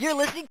You're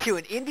listening to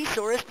an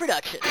Indiesaurus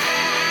production.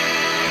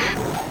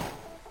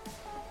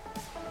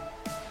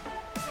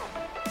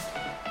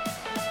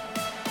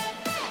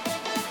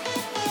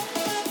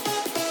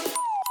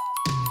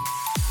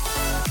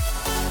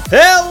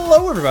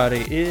 Hello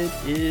everybody, it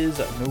is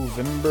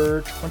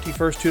November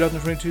 21st,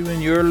 2022,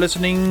 and you're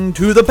listening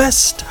to the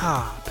Best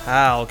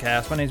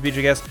Palcast. My name is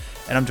BJ Guest,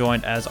 and I'm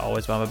joined as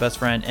always by my best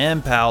friend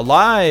and pal,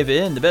 live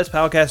in the Best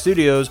Palcast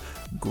studios,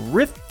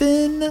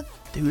 Griffin.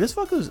 Dude,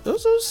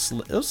 those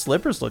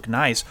slippers look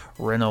nice.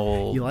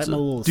 Reynolds. You like my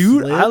little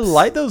Dude, slips? I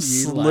like those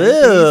You slips. like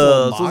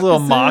those little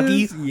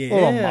moccasins?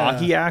 little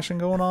mocky action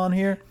going on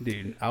here.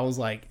 Dude, I was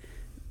like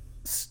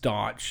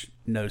staunch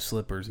no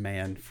slippers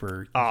man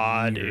for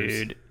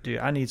years. Dude,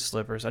 I need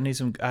slippers. I had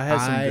some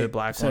good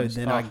black ones. So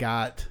then I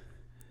got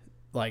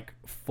like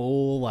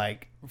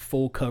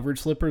full coverage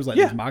slippers, like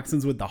Yeah. these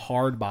moccasins with the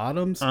hard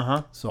bottoms.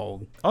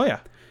 Sold. Oh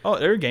yeah. Oh,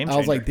 they're a game changer. I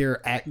was like,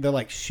 they're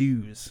like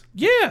shoes.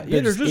 Yeah,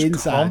 they're just just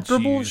inside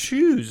comfortable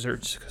shoes.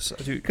 Dude.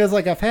 Because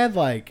like I've had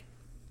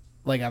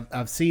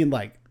I've seen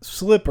like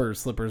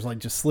slippers like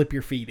just slip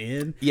your feet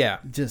in. Yeah.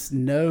 Just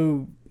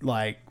no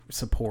like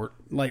support.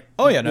 Like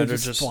They're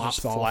just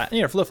flops off. flat.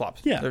 Yeah, flip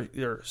flops. Yeah.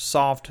 They're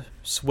soft,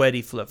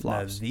 sweaty flip Now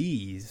flops.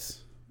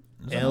 these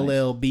Those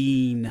are LL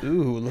Bean.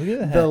 Ooh, look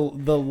at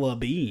that. The La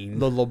Bean.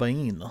 The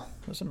Lobine.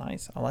 Those are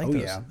nice. I like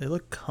those. Yeah. They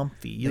look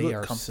comfy. They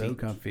are so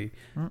comfy.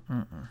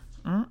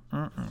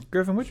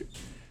 Griffin, what you?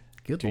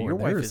 Good Dude, Lord, your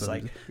wife there's is some,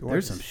 like- your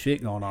there's wife some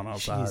shit going on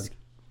outside. She's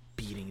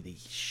beating the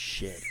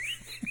shit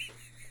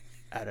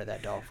out of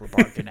that dog for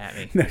barking at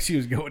me. No, she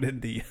was going in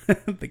the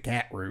the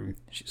cat room,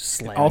 She's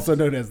slamming, also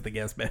known as the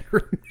guest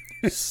bedroom.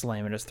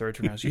 slamming his throat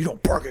to her. You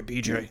don't bark at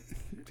BJ.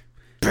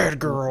 Bad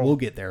girl. We'll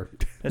get there.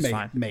 It's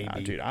fine.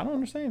 Maybe. Dude, I don't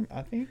understand.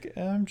 I think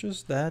I'm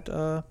just that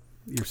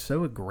You're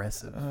so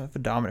aggressive. of a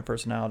dominant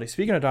personality.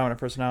 Speaking of dominant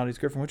personalities,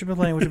 Griffin, what you been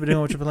playing? What you been doing?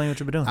 What you been playing? What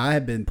you been doing? I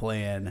have been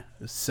playing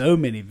so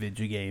many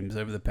video games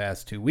over the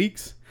past 2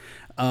 weeks.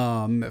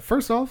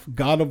 First off,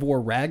 God of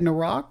War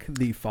Ragnarok,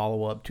 the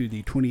follow-up to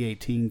the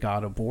 2018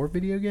 God of War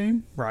video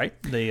game.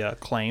 Right. The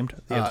acclaimed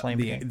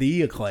game.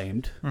 The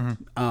acclaimed.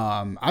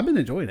 I've been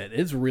enjoying it.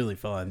 It's really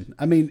fun.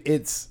 I mean,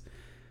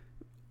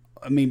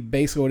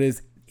 basically what it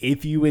is,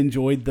 if you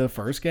enjoyed the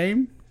first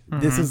game,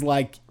 this is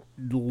like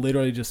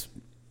literally just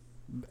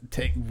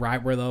take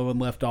right where the other one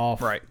left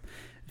off. Right.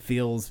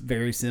 Feels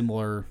very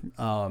similar.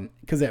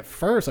 Because at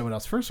first, when I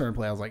was first starting to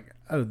play, I was like,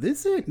 oh,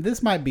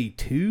 this might be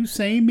too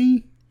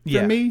samey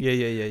for me.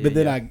 Yeah. But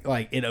then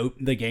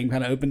the game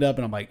kind of opened up,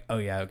 and I'm like, oh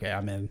yeah, okay,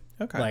 I'm in.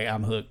 Okay. Like,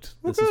 I'm hooked.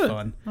 Well, This is good.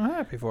 fun. I'm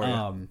happy for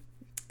you.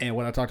 And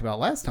what I talked about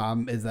last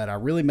time is that I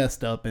really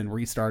messed up and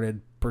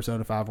restarted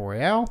Persona 5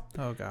 Royale.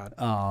 Oh God.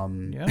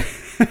 Yeah.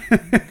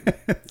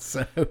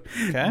 So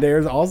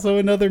there's also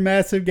another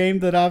massive game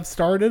that I've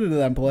started and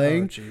that I'm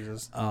playing. Oh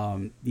Jesus.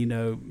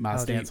 My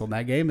stance on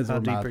that game is one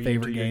of my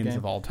favorite games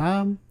of all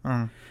time.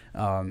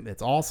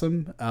 It's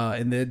awesome.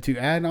 And then to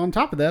add on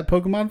top of that,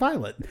 Pokémon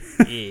Violet.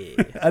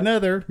 Yeah.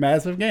 Another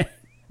massive game.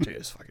 Dude,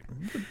 it's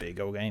a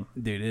big old game.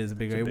 Dude, it is a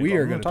big game. big We one.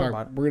 are We're going to gonna talk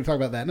talk about it. We're going to talk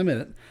about that in a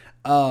minute.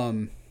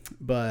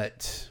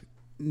 But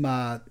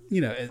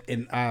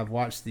and I've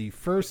watched the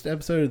first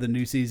episode of the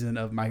new season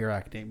of My Hero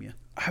Academia.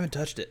 I haven't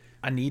touched it.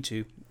 I need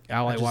to.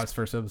 I watched the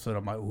first episode.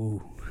 I'm like,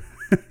 ooh,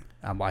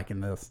 I'm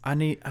liking this. I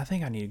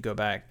think I need to go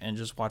back and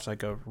just watch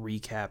like a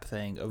recap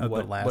thing of Of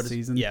what the last what is-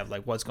 season? Yeah,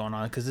 like what's going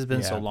on because it's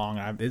been so Yeah. long.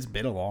 It's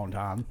been a long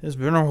time It's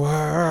been a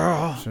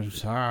while.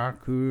 since I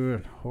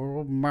could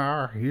hold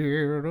my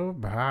head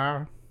up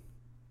high.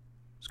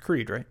 It's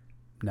Creed, right?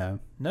 No,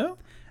 No.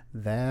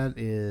 that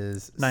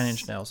is Nine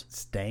Inch Nails.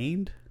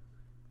 Stained.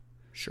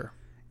 Sure.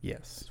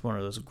 Yes, It's one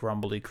of those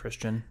grumbly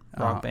Christian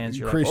rock bands.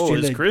 You're Christian, like, oh,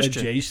 it's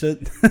Christian.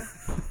 adjacent.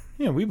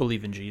 Yeah, we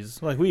believe in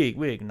Jesus. Like we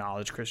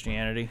acknowledge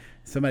Christianity.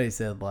 Somebody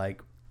said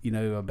like,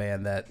 a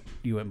band that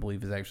you wouldn't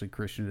believe is actually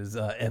Christian is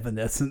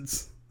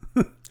Evanescence.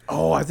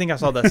 Oh, I think I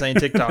saw that same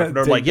TikTok.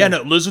 They're like, yeah,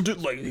 no, listen to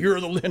here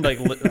are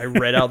the I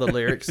read out the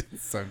lyrics.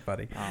 It's so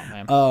funny.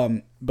 Oh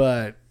man.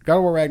 But God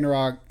of War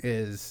Ragnarok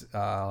is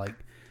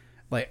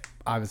like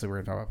obviously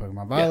we're gonna talk about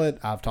Pokemon Violet.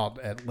 Yeah. I've talked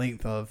at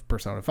length of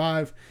Persona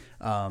 5,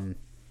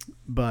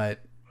 but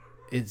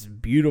it's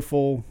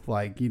beautiful.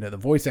 Like the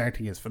voice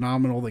acting is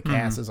phenomenal. The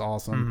cast is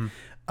awesome.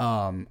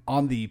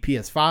 On the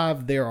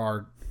PS5, there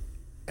are,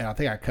 and I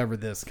think I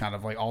covered this kind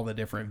of like all the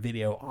different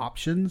video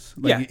options.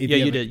 Like you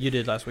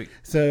did last week.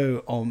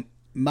 So on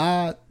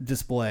my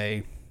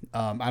display,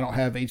 I don't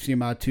have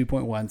HDMI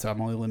 2.1, so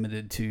I'm only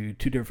limited to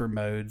two different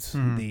modes.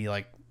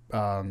 The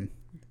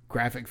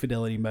graphic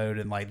fidelity mode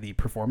and like the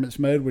performance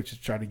mode, which is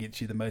trying to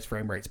get you the most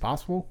frame rates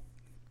possible.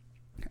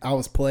 I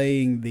was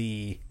playing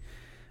the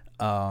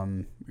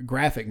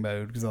graphic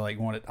mode because I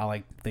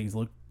like things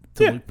look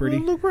pretty.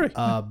 Look pretty.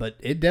 But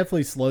it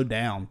definitely slowed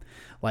down.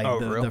 Like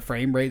the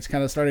frame rates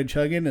kind of started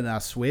chugging, and I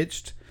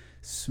switched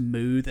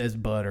smooth as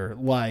butter.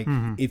 Like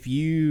if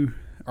you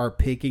are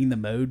picking the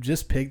mode,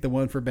 just pick the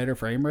one for better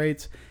frame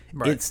rates.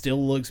 Right. It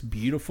still looks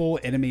beautiful,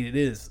 and I mean it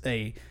is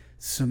a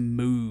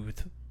smooth,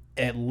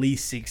 at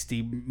least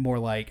 60, more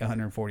like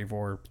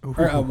 144 or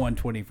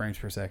 120 frames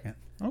per second.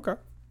 Okay.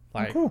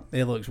 Like, cool.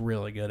 It looks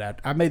really good.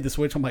 I made the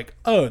switch. I'm like,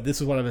 oh,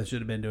 this is what I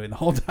should have been doing the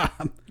whole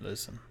time.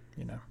 Listen,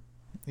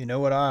 you know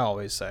what I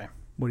always say.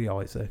 What do you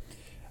always say?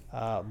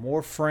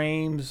 More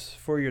frames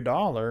for your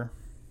dollar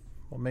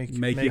will make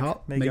you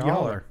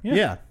holler.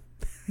 Yeah.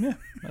 Yeah,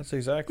 that's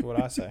exactly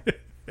what I say.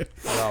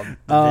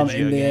 And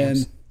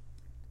then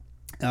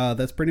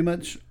that's pretty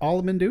much all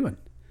I've been doing.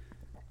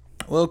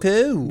 Well,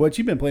 cool. What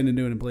you been playing and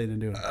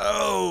doing?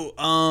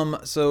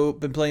 So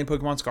been playing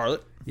Pokemon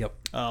Scarlet. Yep.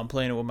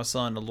 Playing it with my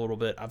son a little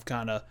bit. I've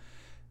kind of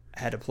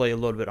had to play a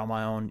little bit on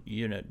my own,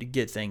 to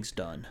get things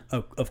done.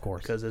 Oh, of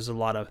course. Because there's a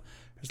lot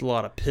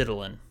of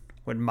piddling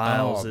when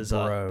Miles is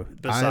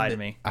beside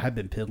me. I have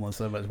been piddling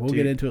so much. We'll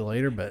get into it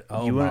later, but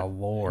my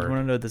lord! You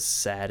want to know the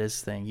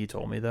saddest thing he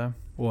told me though?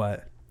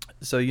 What?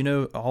 So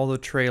all the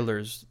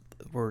trailers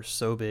were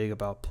so big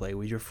about play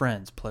with your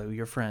friends.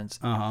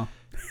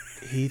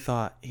 He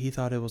thought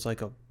it was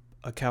like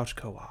a couch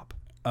co-op.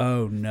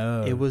 Oh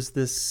no! It was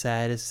the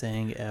saddest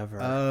thing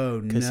ever. Oh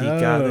no! Because he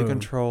got the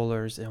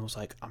controllers and was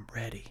like, "I'm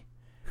ready."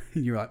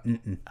 You're like,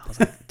 mm-mm. I was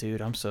like,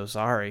 "Dude, I'm so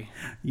sorry."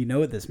 You know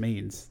what this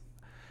means?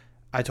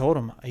 I told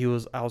him I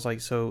was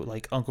like, "So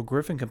like Uncle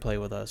Griffin can play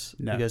with us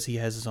because he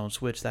has his own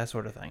Switch, that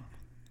sort of thing."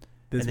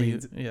 This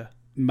means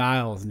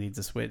Miles needs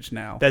a Switch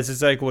now. That's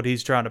exactly what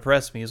he's trying to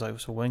press me. He's like,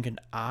 "So when can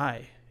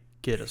I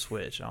get a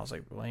Switch?" And I was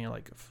like, "Well, you're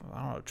like, I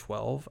don't know,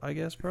 12, I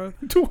guess, bro."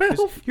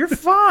 12? You're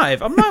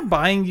 5. I'm not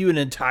buying you an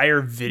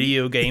entire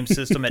video game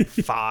system at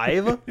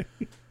 5.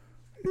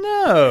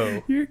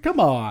 No. Come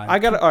on. All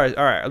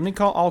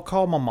right. I'll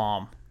call my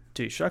mom.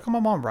 Dude, should I call my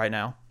mom right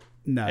now?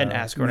 No. And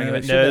ask her. No,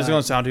 it's going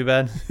to sound too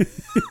bad.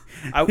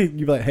 You'd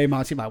be like, "Hey,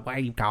 Mom," she'd be like, "Why are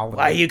you calling me?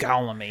 Why are you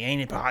calling me?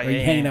 Ain't it? Are you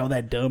hanging out with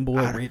that dumb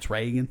boy, Rich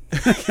Reagan?"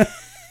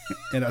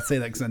 And I say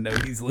that because I know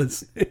he's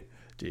listening.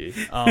 Dude,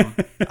 I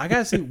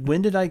gotta see,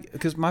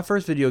 because my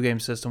first video game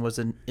system was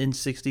an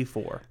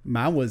N64.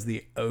 Mine was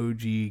the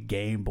OG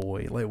Game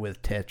Boy, like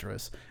with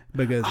Tetris,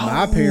 because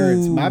my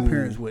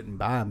parents wouldn't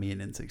buy me an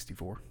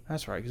N64.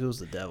 That's right, because it was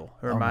the devil.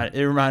 It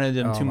reminded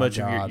them too much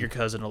of your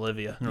cousin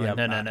Olivia. Yeah,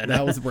 like, no.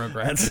 That was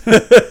Rugrats.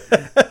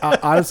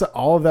 Honestly,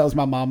 all of that was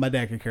my mom. My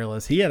dad could care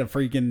less. He had a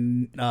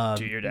freaking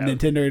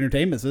Nintendo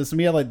Entertainment System.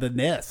 He had like the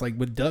NES, like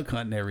with Duck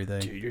Hunt and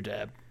everything. Dude, your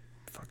dad.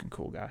 Fucking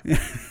cool guy.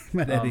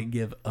 My dad didn't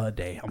give a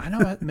damn. I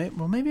know.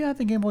 Maybe I had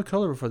the Game Boy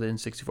Color before the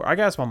N64. I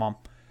asked my mom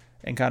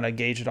and kind of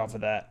gauge it off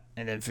of that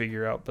and then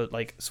figure out. But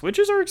like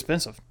Switches are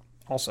expensive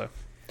also.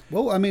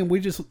 Well, I mean,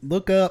 we just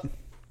look up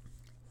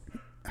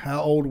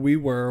how old we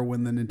were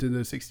when the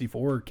Nintendo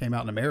 64 came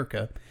out in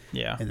America.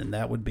 Yeah. And then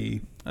that would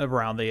be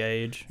around the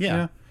age.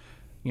 Yeah.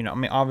 I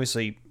mean,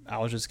 obviously,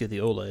 I'll just get the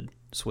OLED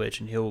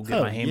Switch and he'll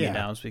get my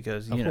hand-me-downs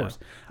because,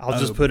 I'll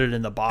just put it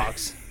in the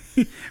box.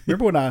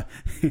 Remember when I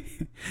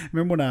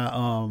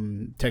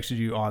texted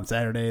you on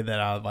Saturday that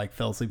I like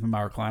fell asleep in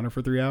my recliner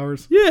for 3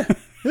 hours? Yeah.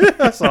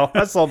 I saw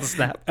the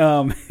snap.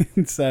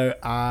 So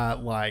I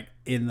like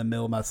in the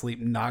middle of my sleep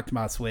knocked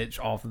my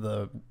Switch off of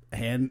the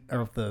hand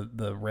or the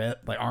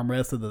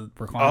armrest of the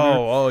recliner.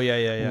 Oh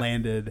yeah.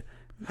 Landed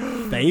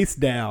face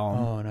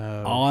down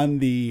on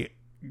the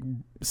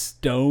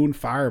stone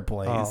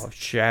fireplace. Oh,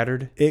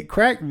 shattered. It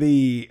cracked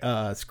the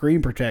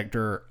screen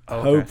protector.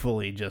 Okay.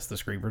 Hopefully just the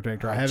screen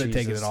protector. I haven't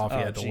taken it off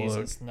yet to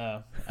look.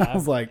 No. I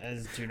was like,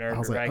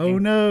 nerve-wracking. oh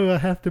no, I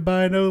have to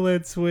buy an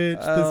OLED Switch.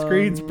 The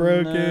screen's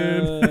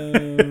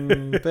broken.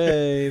 No,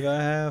 babe,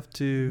 I have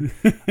to.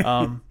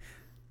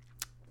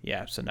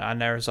 Yeah, so no, I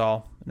never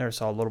saw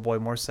a little boy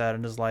more sad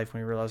in his life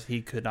when he realized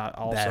he could not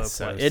also That's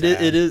play. So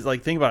It is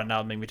like, think about it now,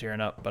 it made me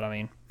tearing up, but I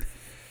mean,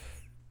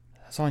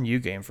 that's on you,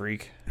 Game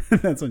Freak.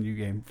 That's on you,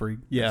 Game Freak.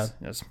 Yeah.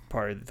 That's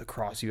part of the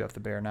cross you have to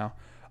bear now.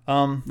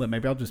 Look,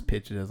 maybe I'll just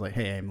pitch it as like,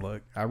 hey,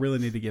 look, I really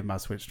need to give my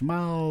Switch to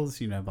Miles,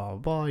 blah, blah,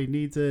 blah. He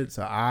needs it.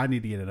 So I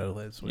need to get an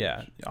OLED Switch.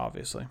 Yeah,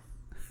 obviously.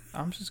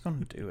 I'm just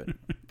going to do it.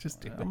 Just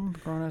do it. I'm a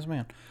grown-ass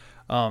man.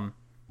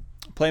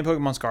 Playing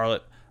Pokemon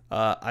Scarlet.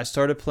 I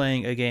started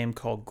playing a game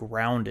called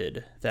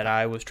Grounded that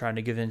I was trying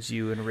to convince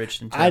you and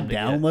Rich and I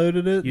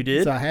downloaded it. You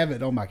did? So I have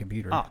it on my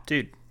computer. Oh,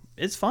 dude.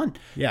 It's fun.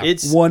 Yeah,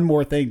 it's one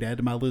more thing to add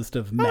to my list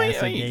of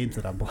massive games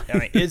that I'm playing. I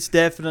mean, it's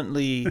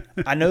definitely.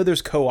 I know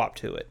there's co-op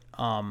to it.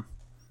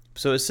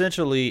 So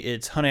essentially,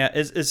 it's Honey.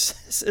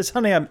 It's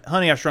Honey.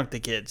 I Shrunk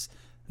the Kids.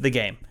 The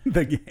game.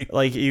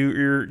 Like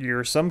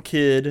you're some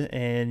kid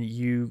and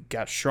you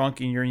got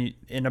shrunk and you're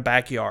in a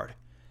backyard,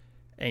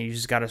 and you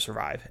just got to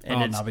survive.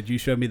 And but you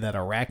showed me that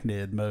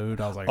arachnid mode.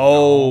 I was like,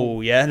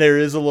 oh yeah, there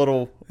is a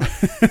little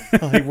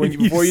like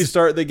before you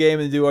start the game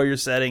and do all your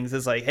settings.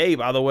 It's like, hey,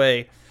 by the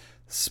way,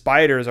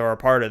 spiders are a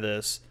part of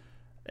this,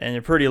 and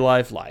they're pretty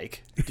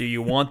lifelike. Do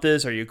you want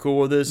this? Are you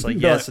cool with this?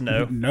 Like, yes and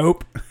no.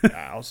 Nope.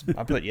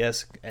 I put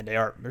yes, and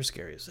they're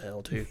scary as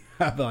hell too.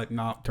 I'd be like,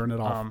 nah, turn it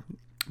off.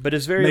 But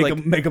it's very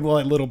make them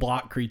like little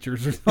block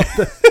creatures or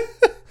something.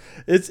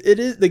 It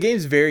is the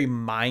game's very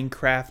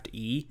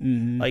Minecraft-y.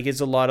 Mm-hmm. Like it's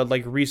a lot of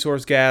like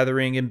resource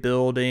gathering and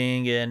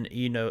building and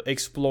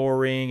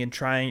exploring and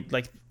trying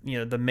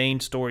the main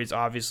story is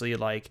obviously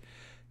like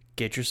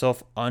get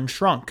yourself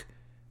unshrunk.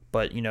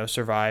 but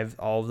survive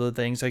all the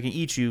things that can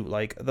eat you,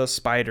 like the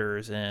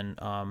spiders, and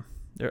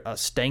a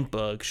stank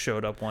bug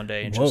showed up one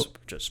day and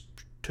just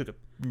took a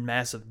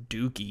massive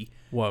dookie.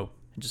 Whoa!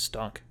 And just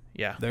stunk.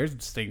 Yeah, there's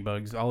stink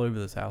bugs all over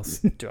this house.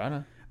 Do I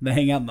know? They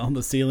hang out on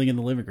the ceiling in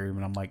the living room,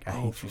 and I'm like, I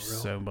hate you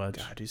so much.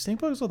 God, dude, stink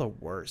bugs are the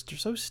worst. They're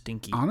so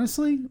stinky.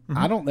 Honestly,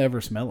 I don't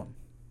ever smell them.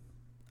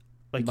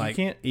 Like you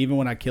can't, even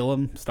when I kill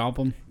them, stomp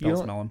them, don't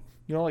smell them.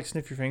 You don't like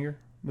sniff your finger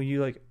when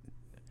you like.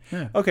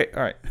 Yeah. Okay.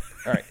 All right.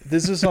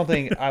 This is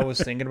something I was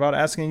thinking about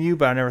asking you,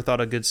 but I never thought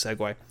a good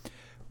segue.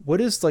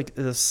 What is like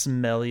the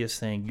smelliest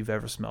thing you've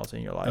ever smelled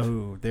in your life?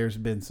 Oh, there's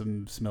been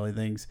some smelly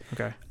things.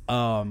 Okay.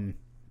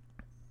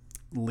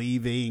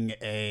 Leaving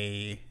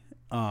a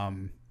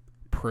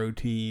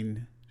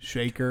protein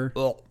shaker.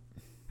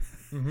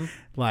 Mm-hmm.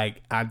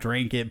 Like I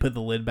drank it, put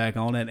the lid back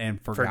on it,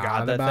 and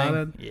forgot about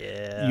it.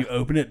 Yeah. You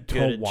open it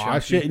to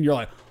wash it, and you're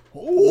like,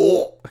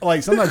 oh!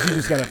 Like sometimes you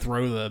just gotta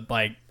throw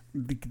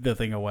the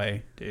thing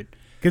away, dude,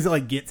 because it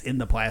like gets in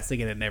the plastic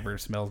and it never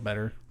smells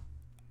better.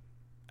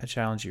 I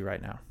challenge you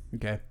right now.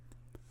 Okay.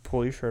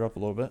 Pull your shirt up a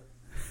little bit.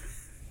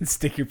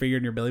 Stick your finger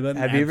in your belly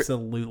button.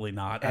 Absolutely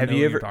not. Have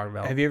you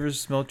ever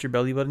smelled your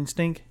belly button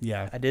stink?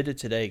 Yeah, I did it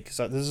today because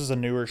this is a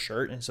newer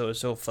shirt, and so it's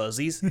still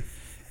fuzzies,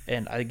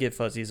 and I get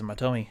fuzzies in my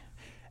tummy,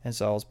 and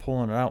so I was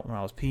pulling it out when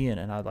I was peeing,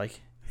 and I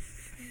like,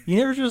 you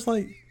never just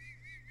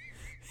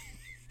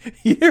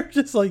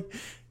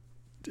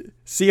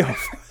see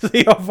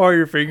how far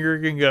your finger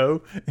can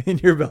go in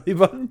your belly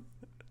button.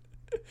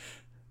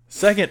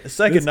 Second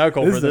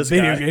knuckle for this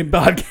video guy. Game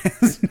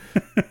podcast.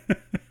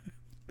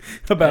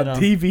 About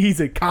TVs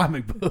and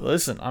comic books.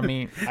 Listen, I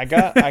mean, I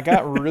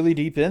got really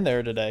deep in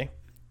there today,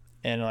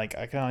 and like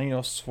I kind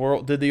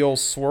of did the old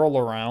swirl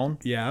around.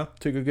 Yeah,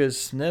 took a good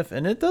sniff,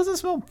 and it doesn't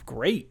smell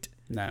great.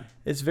 No,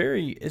 it's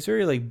very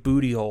like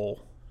booty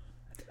hole.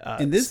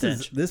 And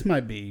this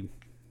might be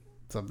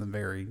something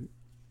very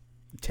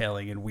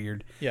telling and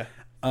weird. Yeah.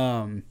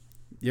 You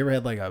ever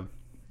had like an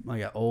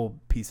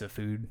old piece of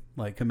food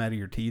like come out of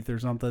your teeth or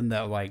something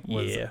that like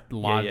was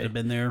lodged up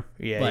in there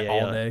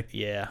all day?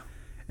 Yeah.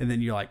 And then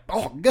you're like,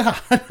 oh, God.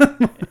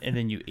 And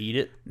then you eat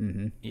it.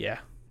 Mm-hmm. Yeah.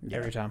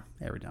 Every time.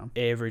 Like a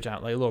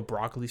little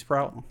broccoli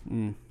sprout.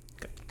 Mm.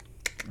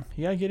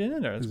 You got to get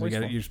in there.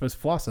 You're supposed to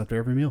floss after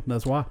every meal.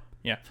 That's why.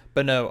 Yeah.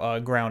 But no,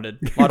 Grounded.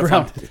 A lot of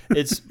fun.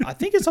 I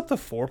think it's up to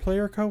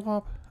 4-player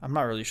co-op. I'm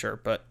not really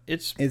sure, but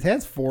it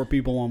has 4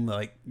 people on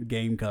the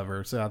game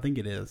cover, so I think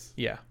it is.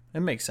 Yeah. It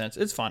makes sense.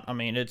 It's fun. I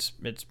mean, it's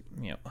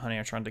Honey,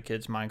 I Shrunk the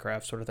Kids,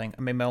 Minecraft sort of thing.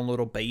 I made my own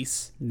little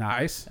base.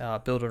 Nice.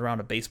 Build it around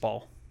a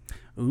baseball.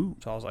 Ooh.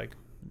 So I was like,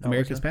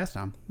 America's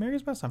pastime. I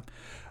gotta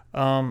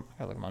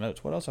look at my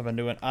notes. What else have I been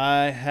doing?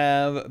 I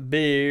have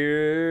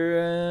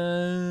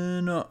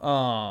been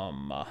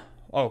I've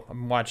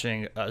been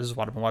watching. This is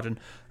what I've been watching.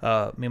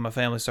 Me and my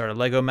family started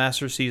Lego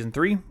Masters Season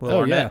 3. Will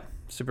Arnett.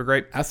 Super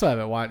great. I still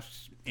haven't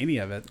watched any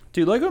of it.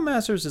 Dude, Lego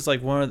Masters is like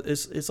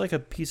it's like a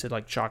piece of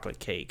like chocolate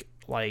cake.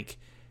 Like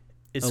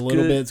it's a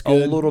little bit's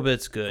good. A little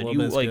bit's good.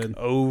 You like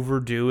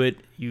overdo it,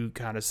 you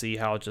kind of see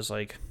how just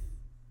like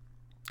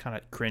kind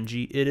of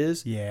cringy it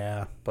is.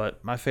 Yeah.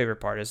 But my favorite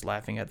part is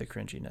laughing at the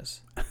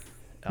cringiness.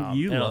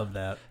 You love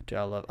that. Dude,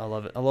 I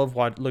love it. I love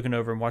looking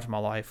over and watching my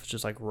wife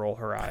just like roll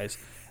her eyes.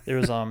 There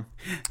was some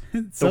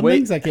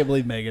things I can't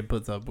believe Megan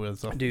puts up with.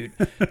 So. Dude,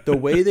 the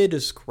way they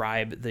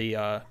describe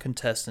the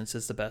contestants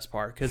is the best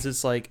part, because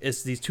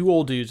it's these 2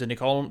 old dudes and they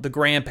call them the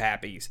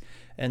grandpappies,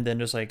 and then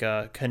there's like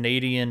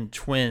Canadian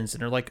twins,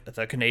 and they're like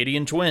the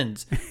Canadian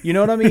twins. You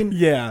know what I mean?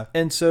 Yeah.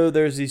 And so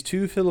there's these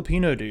 2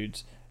 Filipino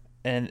dudes.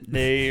 And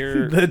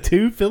they're the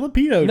 2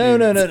 Filipino no,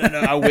 dudes.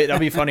 No. I'll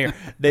be funnier.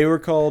 They were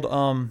called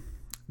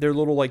their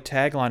little like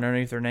tagline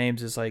underneath their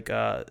names is like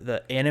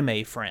the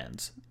anime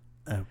friends.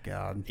 Oh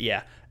God.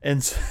 Yeah.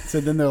 And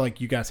so then they're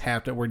like, you guys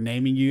we're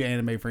naming you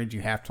anime friends. You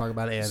have to talk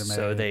about anime.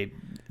 So they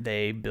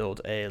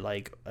build a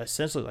like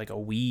essentially like a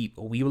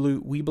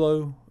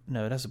Weeblo.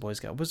 No, that's the Boy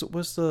Scout. What's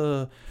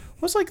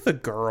like the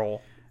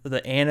girl?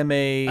 The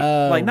anime,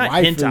 like not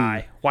waifu.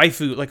 Hentai,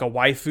 waifu, like a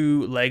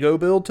waifu Lego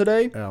build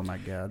today. Oh my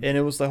God. And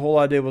it was the whole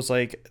idea was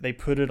like they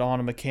put it on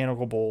a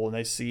mechanical bull and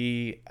they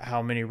see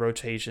how many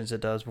rotations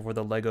it does before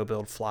the Lego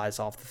build flies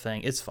off the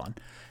thing. It's fun.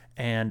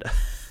 And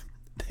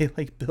they're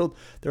like,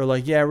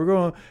 yeah, we're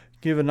going to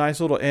give a nice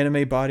little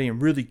anime body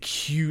and really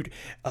cute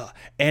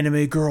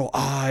anime girl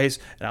eyes.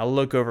 And I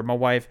look over, my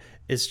wife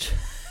is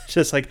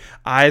just like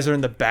eyes are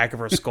in the back of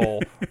her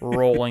skull,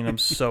 rolling them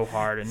so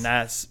hard. And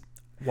that's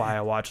why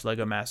I watch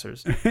Lego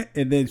Masters.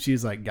 And then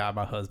she's like, God,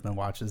 my husband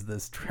watches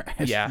this trash.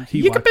 Yeah.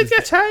 He watches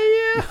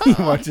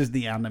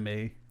the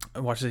anime.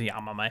 Watches the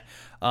anime.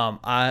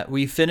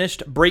 We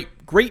finished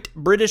Great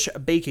British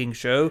Baking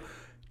Show.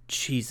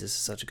 Jesus, this is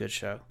such a good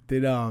show.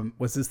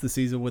 Was this the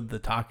season with the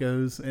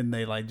tacos and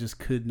they like just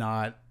could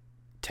not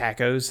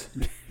tacos?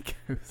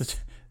 This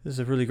is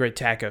a really great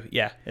taco.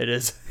 Yeah, it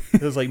is.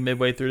 It was like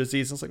midway through the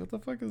season. I was like, what the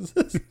fuck is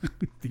this?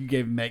 You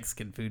gave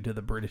Mexican food to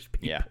the British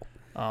people. Yeah.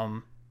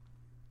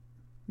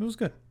 It was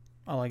good.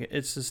 I like it.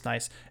 It's just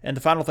nice. And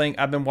the final thing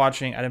I've been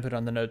watching, I didn't put it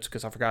on the notes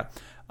because I forgot.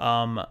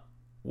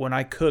 when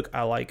I cook,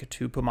 I like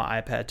to put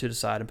my iPad to the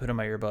side and put in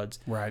my earbuds.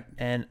 Right.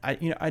 And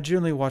I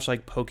generally watch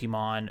like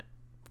Pokemon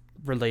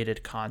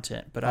related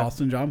content, but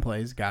Austin John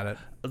plays. Got it.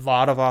 a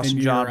lot of Austin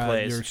And John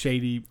plays. Your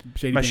shady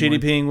My Shady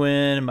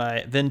Penguin,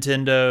 my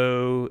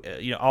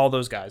Nintendo, all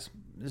those guys.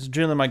 This is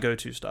generally my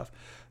go-to stuff.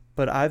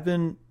 But I've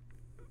been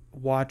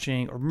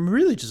watching, or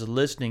really just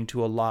listening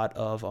to a lot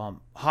of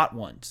Hot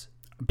Ones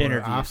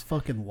interviews. I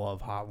fucking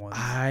love Hot Ones.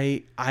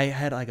 I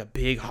had like a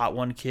big Hot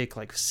One kick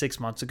like 6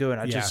 months ago, and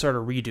I just started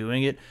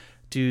redoing it.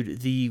 Dude,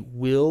 the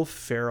Will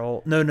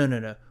Ferrell...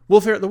 No. Will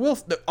Ferrell...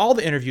 all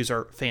the interviews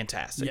are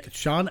fantastic.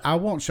 Yeah, I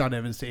want Sean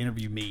Evans to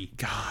interview me.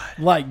 God.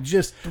 Like,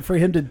 just for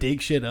him to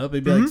dig shit up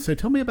and be like, so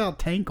tell me about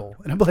Tankle.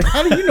 And I'm like,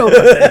 how do you know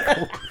about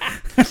Tankle?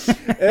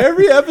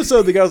 Every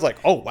episode, the guy was like,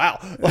 oh, wow.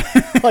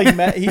 Like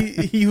Matt,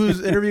 he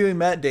was interviewing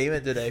Matt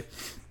Damon today.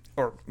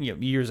 Or,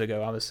 years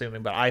ago, I'm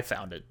assuming, but I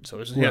found it. So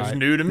it's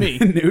new to me.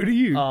 New to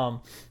you.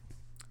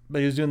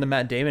 But he was doing the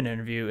Matt Damon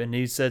interview, and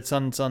he said,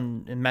 son,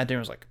 and Matt Damon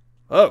was like,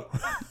 oh,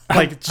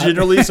 like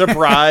generally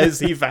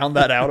surprised he found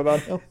that out about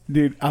him.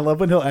 Dude, I love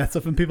when he'll ask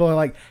stuff and people are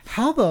like,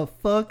 how the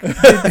fuck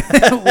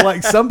did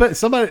like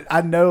somebody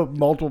I know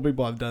multiple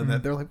people have done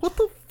that. They're like, what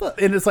the fuck?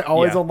 And it's like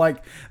always on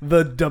like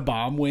the Da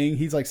Bomb wing.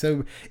 He's like,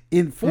 so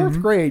in fourth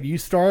grade, you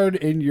starred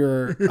in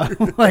your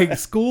like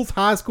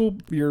high school,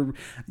 your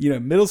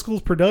middle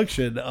school's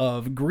production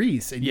of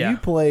Grease, and you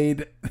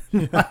played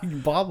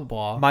like blah blah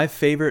blah. My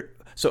favorite.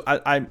 So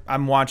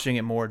I'm watching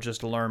it more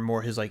just to learn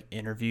more his like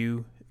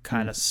interview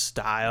kind of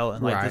style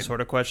and like the sort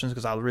of questions,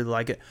 because I really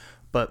like it.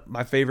 But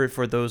my favorite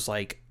for those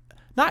like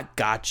not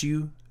got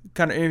you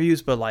kind of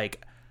interviews, but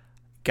like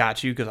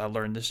got you because I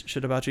learned this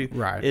shit about you.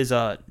 Right. Is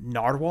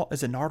Nardwuar?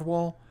 Is it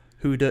Nardwuar?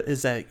 Who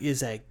is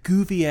that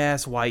goofy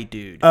ass white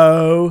dude?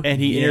 Oh, and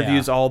he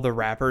interviews all the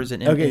rappers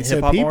and okay. And so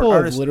hip-hop people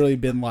artists. have literally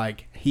been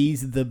like,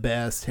 he's the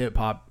best hip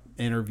hop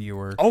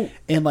interviewer. Oh,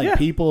 and like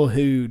people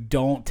who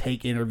don't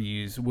take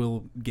interviews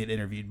will get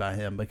interviewed by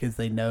him because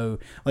they know,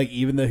 like,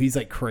 even though he's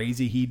like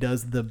crazy, he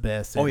does the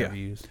best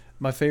interviews.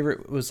 My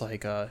favorite was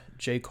like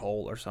J.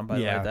 Cole or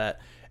somebody like that,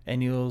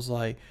 and he was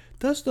like,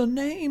 "Does the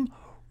name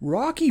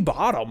Rocky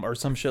Bottom or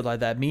some shit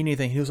like that mean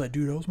anything?" He was like,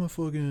 "Dude, that was my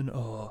fucking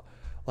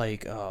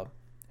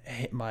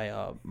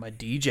my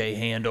DJ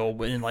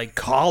handle in like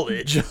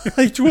college,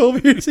 like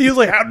 12 years." He was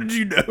like, "How did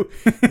you know?"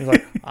 He was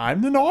like,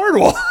 "I'm the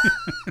Nardwuar."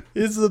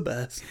 It's the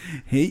best.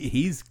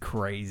 He's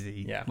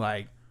crazy. Yeah,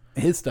 like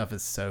his stuff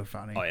is so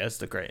funny. Oh yeah,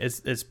 it's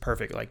it's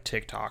perfect like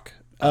TikTok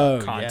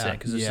content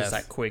because it's just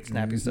that quick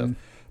snappy stuff.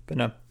 But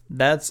no,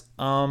 that's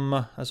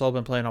all I've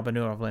been playing. I've been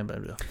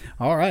doing.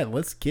 All right,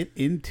 let's get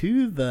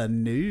into the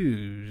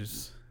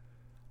news.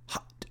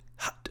 Hot,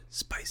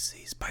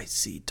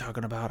 spicy.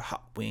 Talking about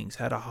hot wings.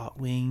 Had a hot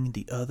wing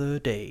the other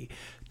day.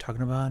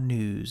 Talking about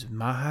news.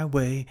 My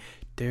way.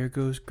 There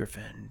goes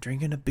Griffin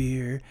drinking a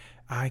beer.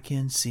 I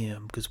can see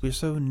him because we're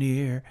so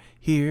near.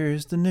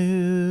 Here's the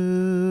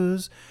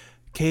news.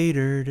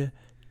 Catered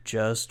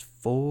just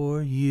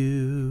for you.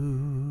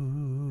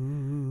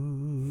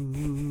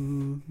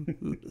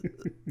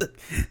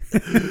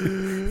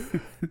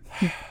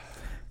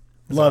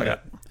 Love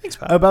it. Thanks,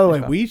 Pat. Oh, by the way,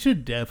 we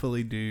should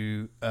definitely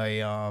do a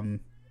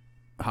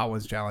Hot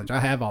Ones challenge. I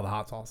have all the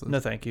hot sauces.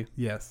 No, thank you.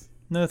 Yes.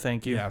 No,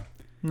 thank you. Yeah.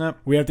 No.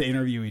 We have to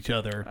interview each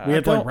other. We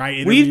have to like write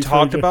interviews. We've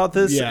talked about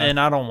this, and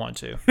I don't want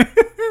to.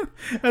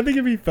 I think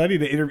it'd be funny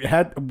to interview.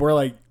 Have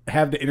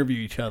to interview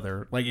each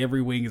other. Like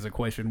every wing is a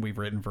question we've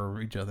written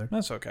for each other.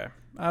 That's okay.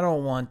 I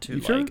don't want to.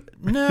 You sure?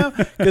 No,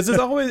 because it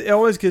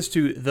always gets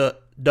to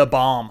the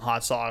bomb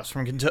hot sauce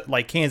from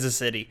like Kansas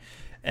City,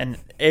 and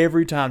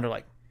every time they're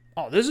like,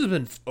 "Oh, this has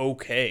been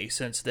okay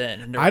since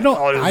then." And I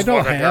don't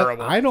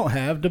terrible.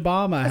 have Da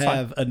Bomb. I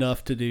have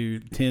enough to do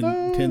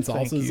 10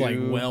 sauces. Like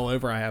you. well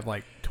over. I have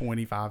like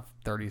 25,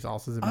 30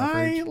 sauces in my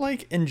fridge. I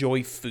like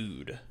enjoy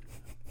food.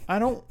 I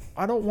don't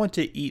want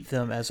to eat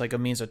them as like a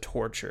means of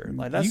torture.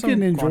 Like that's you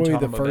can enjoy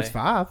the first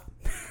 5.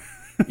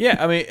 Yeah,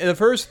 I mean the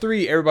first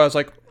 3, everybody's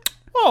like,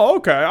 "Oh,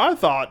 okay. I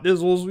thought this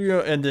was,"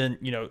 and then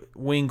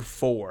wing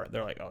 4,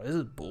 they're like, "Oh, this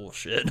is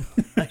bullshit."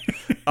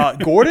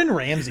 Gordon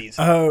Ramsay's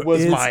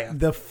was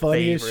the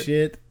funniest favorite.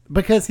 shit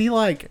because he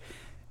like.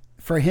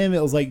 For him,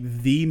 it was like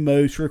the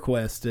most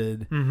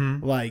requested.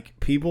 Mm-hmm. Like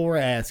people were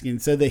asking,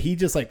 so that he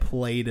just like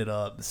played it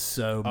up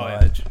so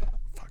much. Yeah.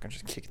 Fucking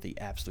just kicked the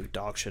absolute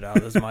dog shit out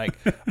of this mic.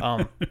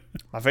 My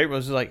favorite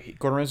was like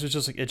Gordon Ramsay was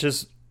just like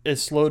it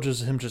slowed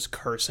just him just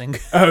cursing.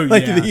 Oh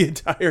like yeah, the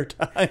entire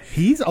time.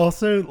 He's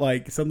also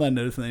like something I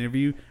noticed in the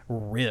interview.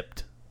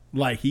 Ripped,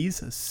 like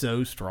he's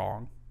so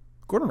strong.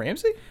 Gordon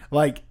Ramsay,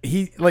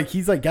 he's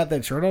got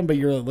that shirt on, but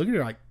you're looking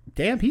at it like,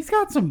 damn, he's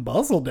got some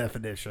muscle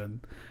definition.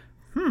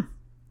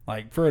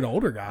 Like for an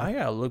older guy, I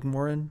gotta look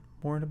more into.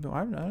 I didn't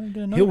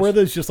notice. He'll wear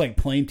those just like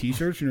plain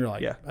t-shirts, and you're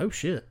like, oh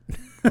shit.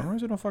 Gordon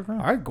Ramsay don't fuck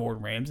around. All right,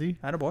 Gordon Ramsay,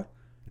 attaboy.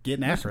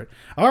 Getting after it.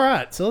 All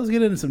right, so let's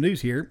get into some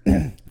news here.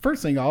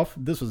 First thing off,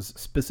 this was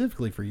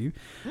specifically for you.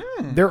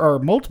 There are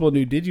multiple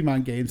new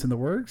Digimon games in the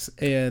works,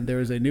 and there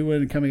is a new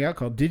one coming out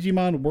called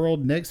Digimon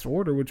World Next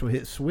Order, which will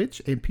hit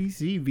Switch and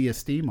PC via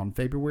Steam on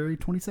February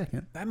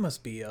 22nd. That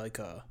must be like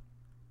a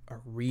a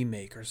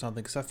remake or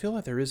something, because I feel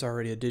like there is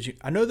already a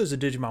I know there's a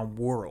Digimon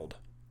World.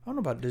 I don't know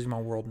about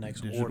Digimon World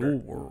Next Order.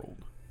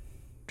 World.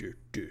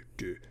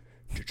 Digimon.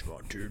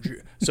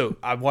 So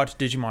I watched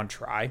Digimon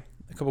Try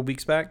a couple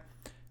weeks back.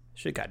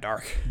 Shit got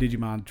dark.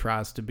 Digimon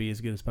tries to be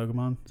as good as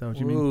Pokemon. Is that what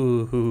you mean?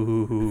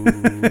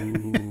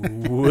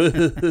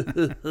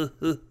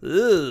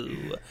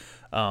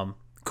 Ooh.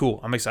 Cool.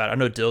 I'm excited. I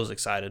know Dill's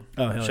excited.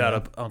 Oh, hell Shout yeah.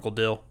 out Uncle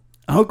Dill.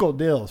 Uncle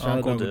Dill. Shout out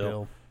Uncle to Uncle Dill.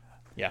 Dill.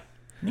 Yeah.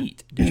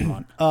 Neat.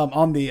 Digimon.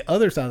 On the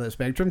other side of the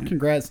spectrum,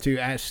 congrats to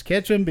Ash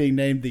Ketchum being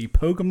named the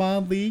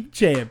Pokemon League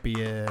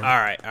champion. All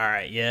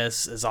right.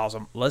 Yes, it's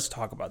awesome. Let's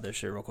talk about this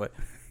shit real quick.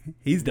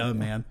 He's done,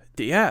 man.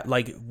 Yeah,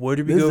 like, where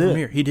did we This go is from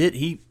it. here?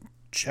 He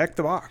checked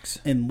the box.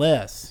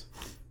 Unless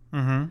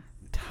time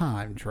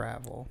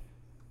travel.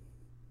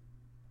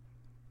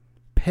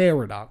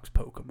 Paradox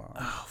Pokemon.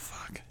 Oh,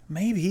 fuck.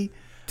 Maybe.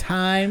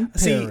 Time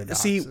paradoxes.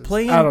 See,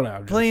 playing I don't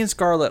know. playing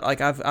Scarlet,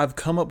 like I've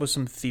come up with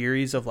some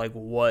theories of like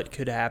what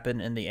could happen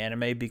in the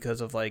anime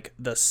because of like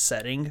the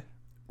setting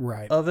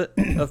Right. of it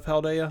of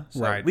Paldea.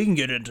 So Right. we can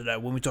get into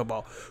that when we talk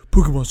about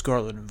Pokemon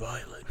Scarlet and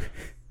Violet.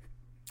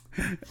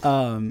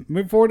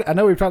 Moving forward, I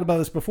know we've talked about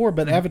this before,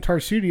 but Avatar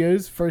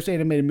Studios' first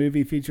animated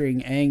movie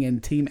featuring Aang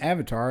and Team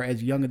Avatar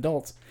as young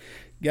adults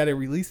got a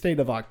release date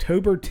of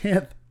October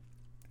 10th,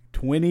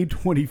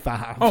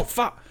 2025. Oh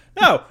fuck!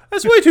 No,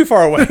 that's way too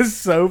far away. That's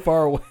so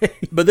far away.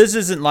 But this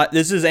isn't like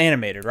this is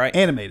animated, right?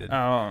 Animated.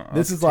 Oh,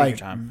 This okay, is take like your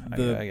time,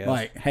 I guess.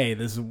 like, hey,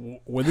 this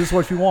is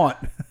what you want.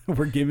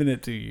 We're giving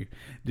it to you.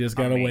 Just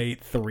gotta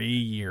wait 3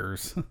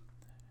 years.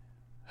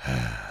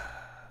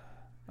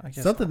 I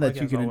guess, Something I that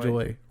you guess can I'll wait.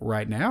 enjoy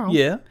right now.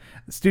 Yeah.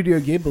 Studio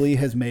Ghibli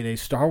has made a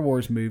Star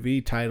Wars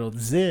movie titled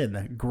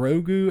Zen,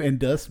 Grogu, and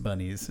Dust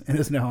Bunnies, and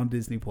it's now on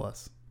Disney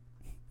Plus.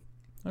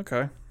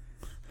 Okay.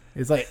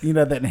 It's like,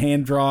 that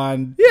hand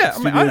drawn Yeah,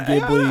 Studio I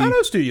Ghibli,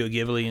 know Studio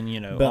Ghibli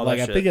and but all like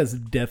that I shit. think it's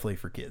definitely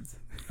for kids.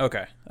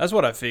 Okay, that's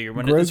what I figured.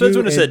 Grogu Especially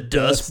when it said and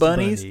Dust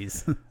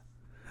Bunnies,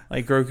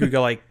 like Grogu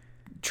got like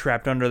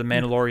trapped under the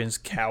Mandalorian's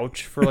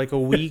couch for like a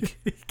week.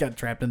 He got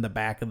trapped in the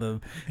back of the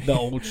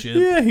old ship.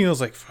 Yeah, he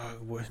was like, fuck,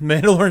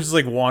 Mandalorian's just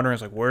like wandering.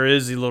 It's like, where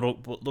is he, little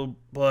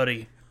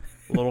buddy,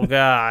 little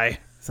guy?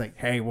 It's like,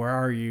 hey, where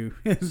are you?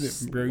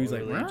 Grogu's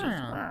like,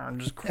 Literally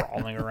just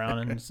crawling around,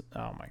 and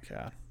oh my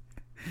god.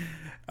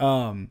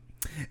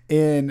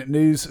 In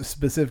news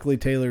specifically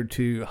tailored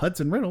to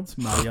Hudson Reynolds,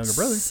 my younger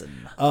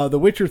brother, The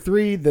Witcher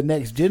 3, the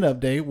next gen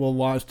update, will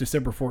launch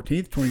December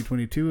 14th,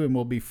 2022, and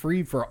will be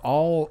free for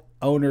all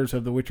owners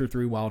of The Witcher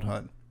 3 Wild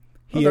Hunt.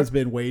 He has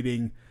been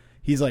waiting.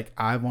 He's like,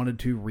 I wanted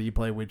to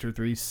replay Witcher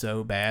 3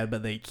 so bad,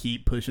 but they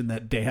keep pushing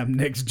that damn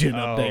next gen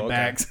update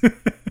back.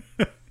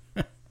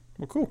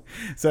 Well, cool.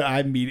 So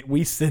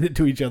we sent it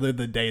to each other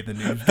the day the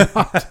news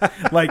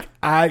dropped. Like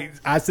I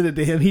sent it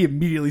to him. He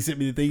immediately sent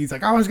me the thing. He's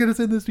like, I was going to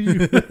send this to you.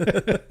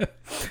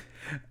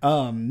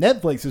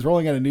 Netflix is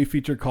rolling out a new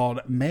feature called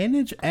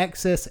Manage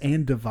Access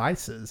and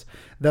Devices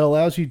that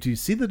allows you to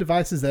see the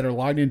devices that are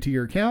logged into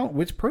your account,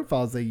 which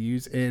profiles they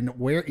use, and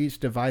where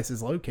each device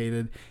is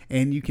located.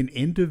 And you can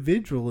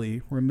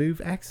individually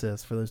remove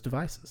access for those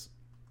devices.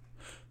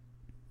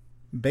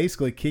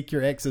 Basically, kick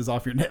your exes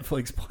off your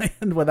Netflix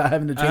plan without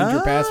having to change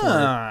your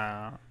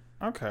password.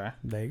 Okay.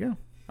 There you go.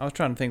 I was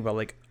trying to think about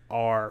like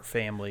our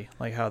family,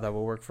 like how that would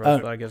work for us.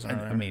 But I guess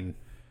I mean,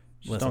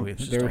 don't-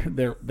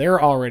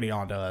 they're already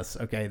on to us.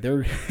 Okay,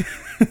 they're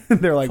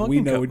like, we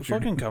know what you're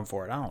fucking come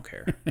for it. I don't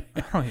care.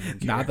 I don't even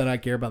care. Not that I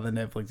care about the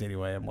Netflix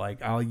anyway. I'm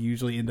like, I'll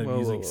usually end up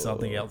using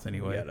something else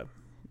anyway. You gotta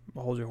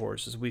hold your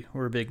horses.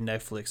 We're a big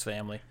Netflix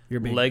family. You're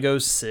big. Lego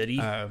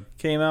City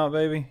came out,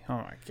 baby. Oh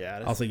my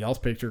god. Also, y'all's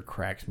picture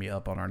cracks me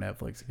up on our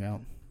Netflix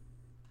account.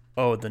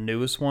 Oh, the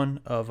newest one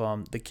of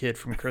the kid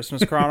from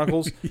Christmas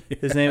Chronicles. Yeah.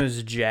 His name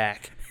is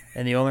Jack,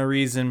 and the only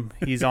reason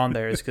he's on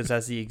there is because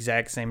that's the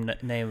exact same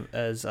name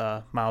as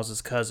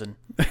Miles's cousin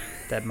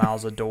that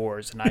Miles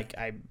adores. And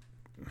I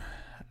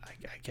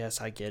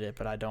guess I get it,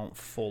 but I don't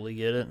fully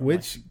get it.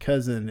 Which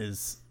cousin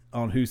is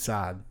on whose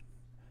side?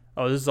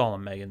 Oh, this is all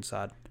on Megan's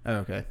side. Oh,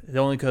 okay. The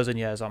only cousin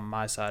he has on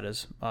my side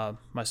is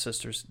my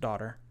sister's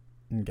daughter.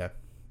 Okay.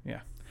 Yeah.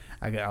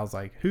 I was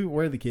like,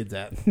 where are the kids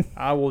at?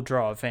 I will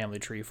draw a family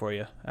tree for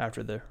you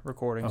after the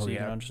recording so you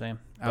can understand.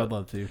 I would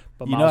love to.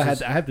 But you know, I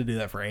had to do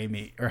that for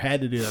Amy,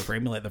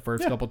 like the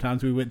first couple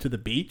times we went to the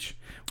beach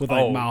with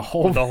like the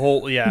whole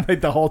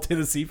like the whole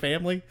Tennessee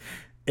family.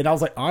 And I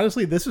was like,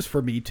 honestly, this is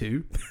for me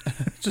too.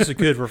 Just a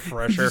good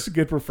refresher. Just a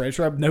good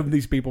refresher. I've known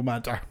these people my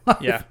entire life.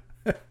 Yeah.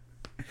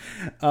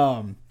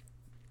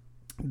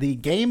 The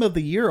Game of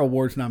the Year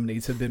awards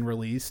nominees have been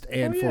released,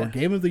 and for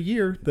Game of the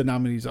Year, the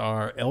nominees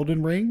are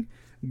Elden Ring,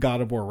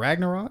 God of War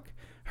Ragnarok,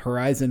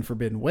 Horizon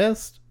Forbidden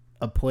West,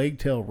 A Plague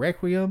Tale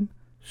Requiem,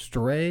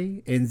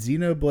 Stray, and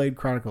Xenoblade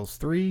Chronicles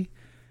 3.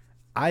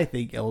 I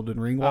think Elden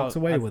Ring walks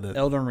away with it.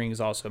 Elden Ring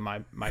is also my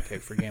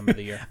pick for Game of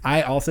the Year.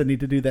 I also need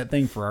to do that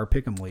thing for our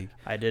Pick'em League.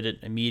 I did it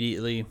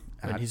immediately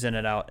when he sent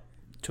it out.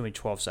 It took me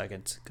 12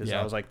 seconds because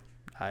I was like,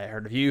 I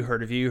heard of you.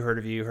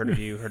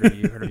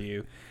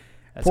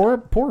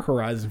 Poor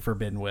Horizon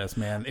Forbidden West,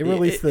 man. It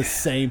released the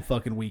same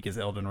fucking week as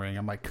Elden Ring.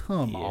 I'm like,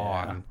 come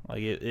on.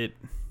 Like it's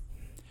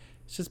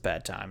just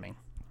bad timing.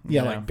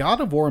 Yeah, like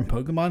God of War and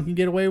Pokemon can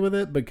get away with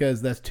it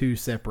because that's two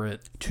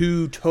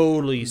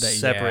totally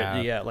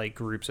separate, like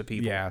groups of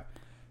people. Yeah.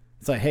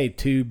 It's like, hey,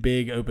 two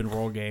big open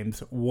world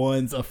games.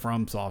 One's a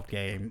FromSoft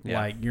game. Yeah.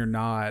 Like, you're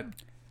not.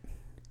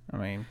 I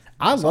mean,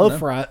 I love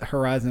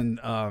Horizon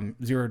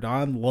Zero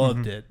Dawn.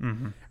 Loved it.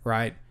 Mm-hmm.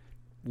 Right?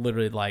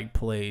 Literally, like,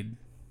 played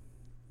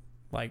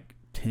like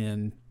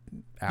 10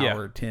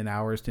 hours,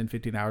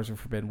 15 hours of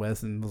Forbidden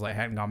West and was like,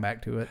 hadn't gone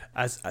back to it.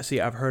 I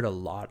see. I've heard a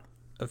lot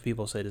of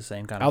people say the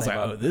same kind of thing. I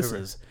was like, oh, this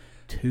is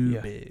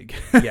too big.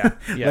 Yeah.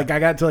 Like, I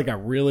got to like a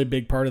really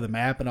big part of the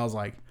map and I was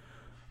like,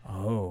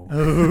 oh,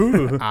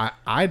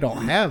 I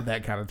don't have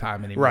that kind of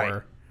time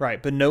anymore.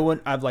 Right. But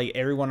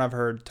everyone I've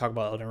heard talk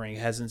about Elden Ring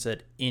hasn't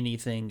said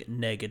anything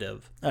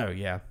negative. Oh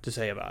yeah, to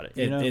say about it.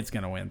 It's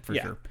gonna win for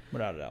sure,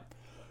 without a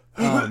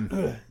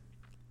doubt.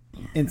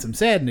 In some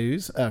sad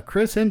news,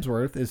 Chris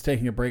Hemsworth is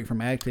taking a break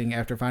from acting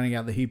after finding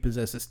out that he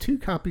possesses 2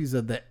 copies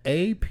of the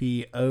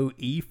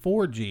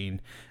APOE4 gene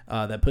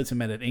that puts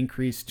him at an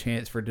increased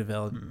chance for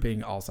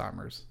developing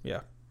Alzheimer's.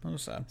 Yeah, that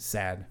was sad.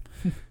 Sad.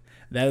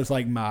 That is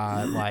like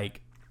my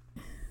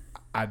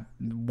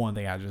one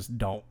thing I just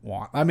don't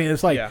want. I mean,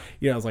 it's like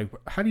it's like,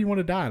 how do you want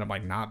to die? And I'm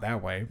like, not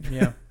that way.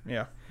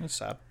 Yeah, it's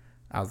sad.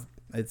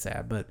 It's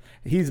sad, but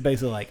he's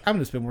basically like, I'm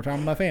gonna spend more time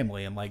with my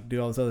family and like do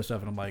all this other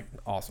stuff, and I'm like,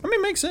 awesome. I mean,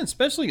 it makes sense,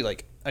 especially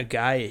like a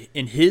guy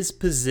in his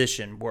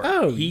position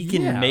where he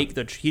can make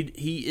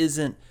he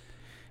isn't.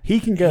 He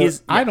can go.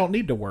 I don't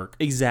need to work.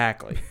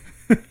 Exactly.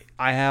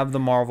 I have the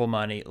Marvel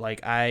money.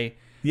 Like I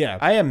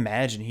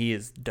imagine he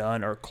is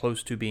done or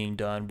close to being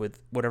done with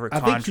whatever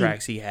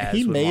contracts he has.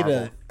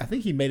 I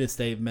think he made a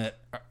statement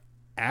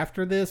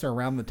after this or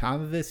around the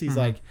time of this. He's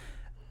like,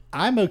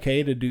 I'm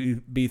okay to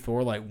be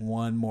Thor like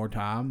one more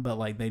time, but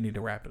like they need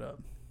to wrap it up.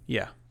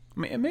 Yeah, I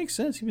mean it makes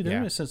sense. He's been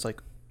doing it since like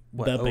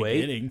the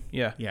beginning.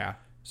 Yeah.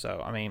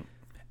 So I mean,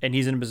 and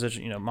he's in a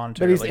position,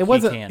 monetary. But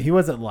he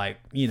wasn't like,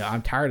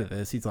 I'm tired of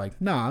this. He's like,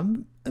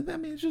 no,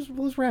 it's just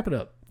let's wrap it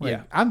up.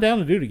 Like, I'm down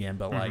to do it again,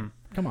 but like,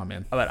 come on,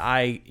 man. But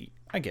I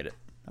get it.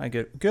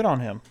 Good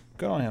on him.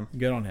 Good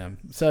on him.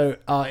 So,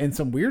 in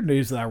some weird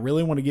news that I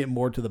really want to get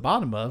more to the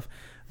bottom of,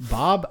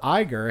 Bob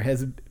Iger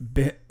has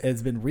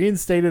been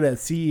reinstated as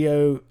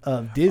CEO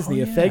of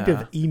Disney,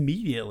 effective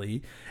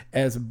immediately,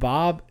 as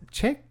Bob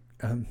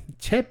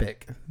Chapek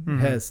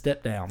has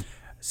stepped down.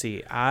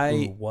 See,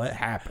 what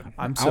happened?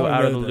 I'm so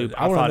out of the loop.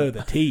 I want to know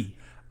the tea.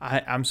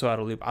 I'm so out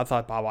of the loop. I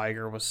thought Bob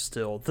Iger was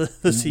still the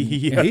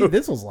CEO.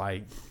 This was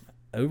like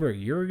over a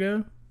year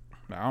ago.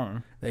 I don't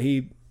know. That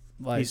he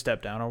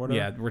stepped down or whatever.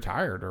 Yeah,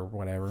 retired or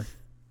whatever.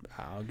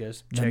 I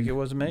guess it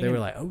wasn't making. They were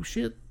like, oh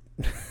shit.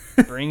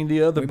 Bring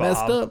the other Bob.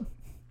 Messed up.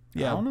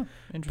 Yeah. I don't know.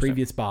 Interesting.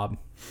 Previous Bob.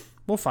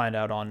 We'll find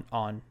out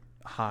on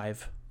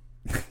Hive.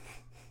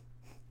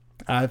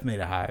 I've made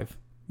a Hive.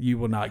 You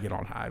will not get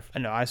on Hive. I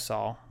know. I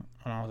saw.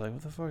 And I was like,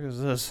 what the fuck is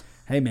this?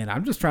 Hey, man,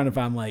 I'm just trying to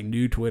find like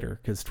new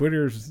Twitter because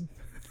Twitter's...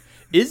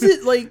 Is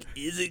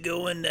it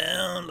going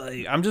down?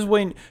 Like, I'm just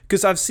waiting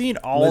because I've seen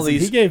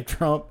these. He gave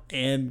Trump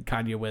and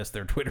Kanye West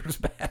their Twitters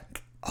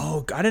back.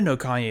 Oh, I didn't know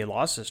Kanye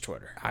lost his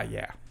Twitter.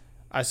 Yeah.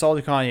 I saw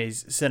the Kanye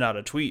sent out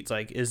a tweet. It's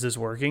like, is this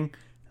working?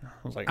 I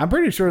was like, I'm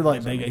pretty sure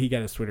like he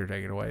got his Twitter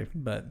taken away,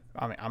 but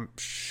I mean, I'm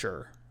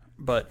sure.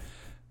 But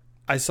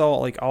I saw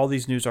like all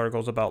these news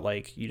articles about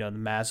like, the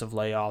massive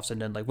layoffs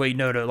and then like, wait,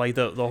 no, like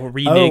the whole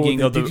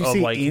reneging of the, did you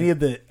see any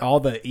of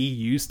all the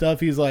EU stuff?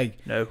 He's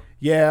like, no.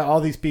 Yeah,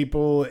 all these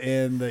people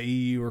in the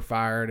EU were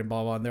fired and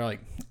blah, blah. And they're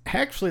like,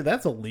 actually,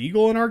 that's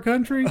illegal in our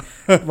country.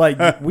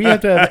 Like we have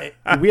to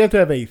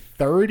have a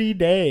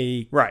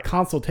 30-day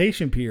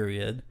consultation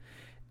period.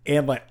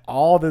 And like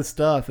all this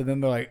stuff, and then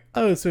they're like,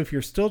 "Oh, so if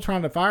you're still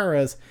trying to fire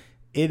us,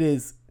 it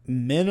is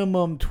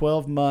minimum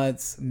 12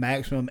 months,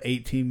 maximum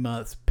 18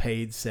 months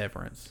paid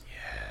severance."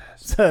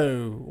 Yes.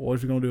 So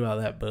what you gonna do about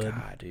that, bud?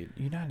 God, dude,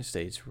 United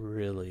States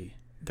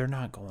really—they're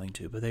not going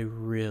to, but they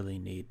really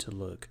need to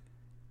look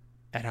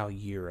at how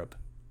Europe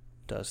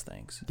does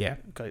things. Yeah,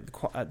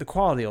 the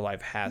quality of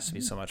life has to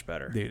be so much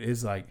better, dude.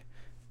 It's like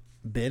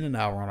Ben and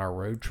I were on our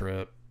road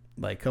trip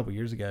like a couple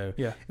years ago.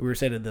 Yeah, we were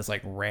staying at this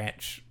like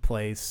ranch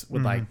place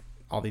with like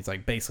all these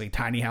like basically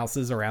tiny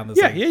houses around this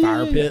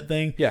fire pit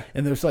thing. Yeah,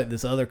 and there's like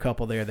this other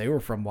couple there. They were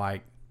from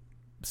like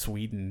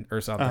Sweden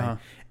or something,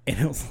 and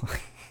it was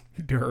like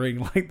during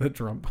like the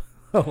Trump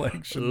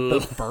election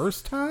the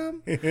first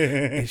time,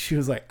 and she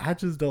was like, "I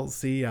just don't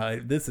see how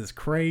this is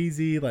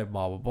crazy." Like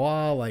blah blah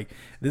blah. Like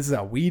this is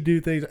how we do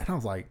things. And I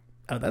was like,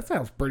 "Oh, that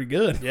sounds pretty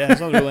good." Yeah, it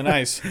sounds really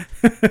nice.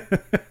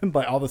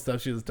 Like all the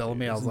stuff she was telling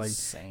me, I was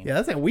insane. Like, "Yeah,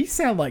 that's it. We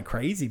sound like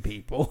crazy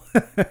people."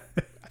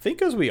 I think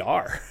because we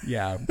are.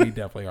 Yeah, we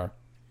definitely are.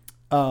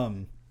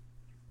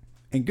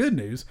 In good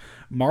news,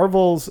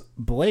 Marvel's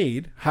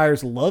Blade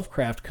hires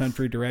Lovecraft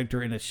Country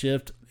director to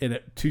shift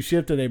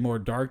in a more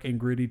dark and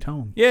gritty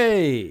tone.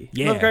 Yay!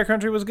 Yeah. Lovecraft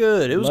Country was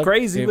good. It was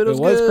crazy, but it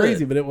was good.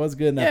 Crazy, but it was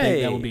good. And I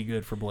think that would be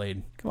good for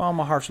Blade. Come on,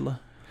 Mahershala.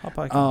 Hot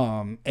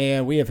pocket.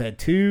 And we have had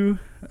two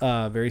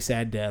very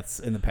sad deaths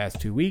in the past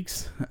 2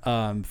 weeks.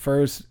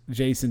 First,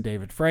 Jason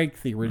David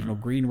Frank, the original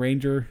Green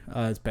Ranger,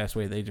 has passed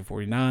away at the age of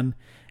 49.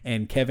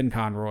 And Kevin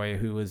Conroy,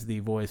 who was the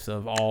voice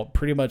of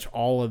pretty much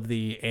all of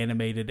the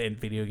animated and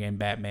video game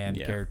Batman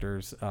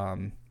characters.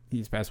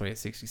 He's passed away at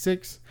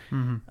 66.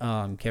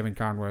 Kevin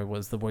Conroy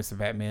was the voice of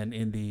Batman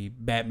in the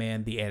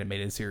Batman the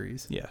Animated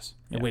Series. Yes.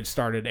 Which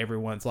started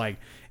everyone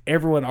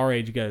our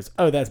age goes,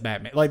 oh, that's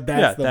Batman. Like,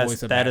 that's the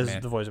voice of Batman. That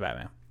is the voice of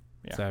Batman.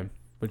 Yeah. So,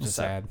 which is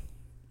sad.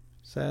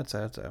 Sad.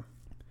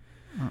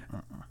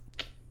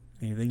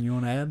 Anything you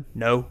want to add?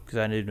 No, because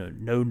I need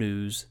no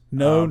news.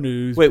 No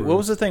news. Wait, Bruce. what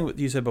was the thing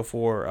you said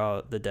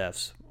before the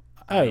deaths?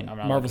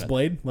 Marvel's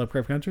Blade,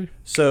 Lovecraft Country.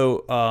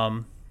 So,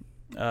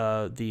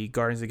 the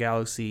Guardians of the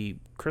Galaxy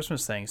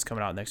Christmas thing is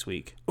coming out next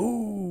week.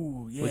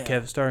 Ooh, yeah.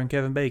 With starring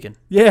Kevin Bacon.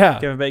 Yeah.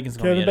 Kevin Bacon's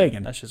going to be in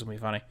it. That's just going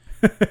to be funny.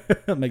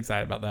 I'm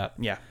excited about that.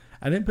 Yeah.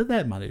 I didn't put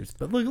that in my news,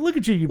 but look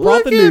at you. You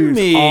brought the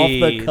news off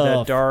the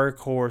cuff. The dark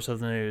horse of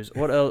the news.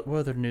 What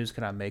other news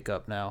can I make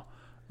up now?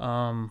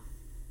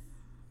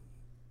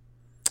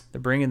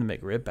 They're bringing the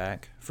McRib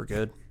back for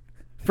good.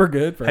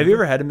 Have you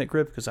ever had a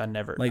McRib? Because I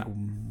never.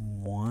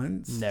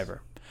 Once?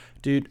 Never.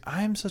 Dude,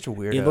 I am such a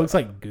weirdo. It looks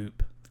like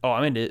goop. Oh,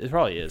 I mean, it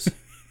probably is.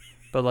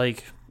 But,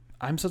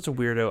 I'm such a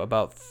weirdo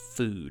about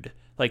food.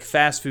 Like,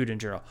 fast food in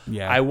general.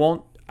 Yeah. I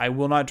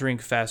will not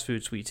drink fast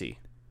food sweet tea.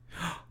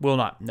 Will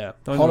not. No.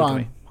 Don't Hold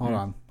even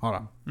on.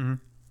 Mm-hmm.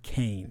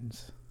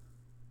 Canes.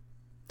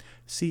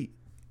 See,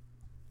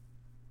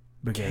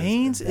 Because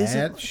Cane's that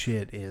isn't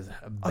shit is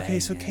banging. Okay,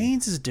 so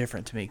Cane's is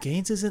different to me.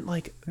 Cane's isn't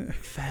like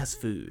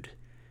fast food.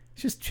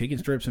 It's just chicken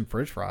strips and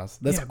French fries.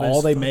 That's Yeah, but all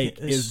it's they fucking- make.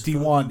 it's Is do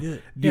you fucking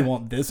good.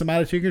 want this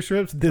amount of chicken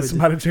strips, this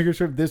amount of chicken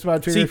strips, this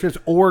amount of chicken strips,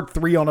 or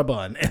 3 on a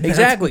bun? And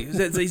Exactly.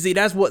 See,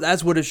 that's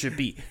what it should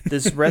be.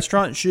 This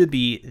restaurant should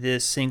be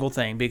this single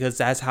thing because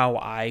that's how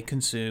I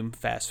consume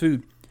fast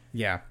food.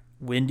 Yeah.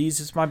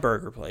 Wendy's is my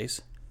burger place.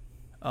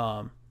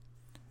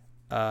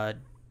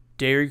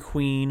 Dairy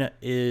Queen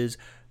is.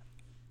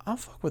 I'll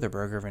fuck with their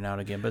burger every now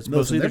and again, but it's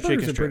mostly their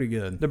chicken strip. Pretty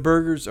good. The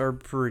burgers are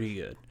pretty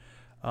good.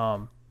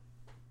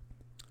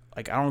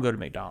 I don't go to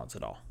McDonald's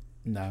at all.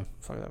 No.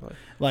 Fuck that place.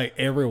 Like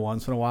every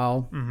once in a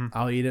while,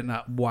 I'll eat it. And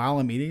while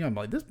I'm eating, I'm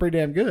like, this is pretty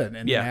damn good.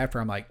 And then after,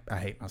 I'm like, I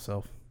hate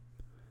myself.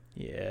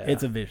 Yeah.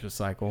 It's a vicious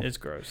cycle. It's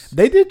gross.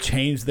 They did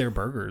change their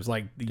burgers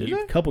like Did a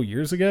they? couple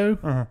years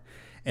ago,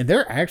 and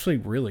they're actually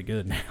really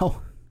good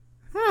now.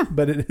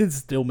 But it is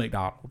still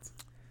McDonald's.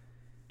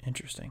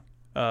 Interesting.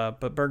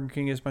 But Burger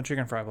King is my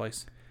chicken fry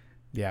place.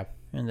 Yeah.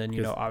 And then,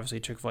 obviously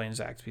Chick-fil-A and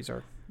Zaxby's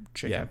are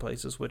chicken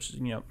places, which,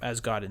 as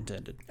God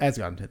intended. As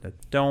God intended.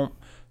 Don't,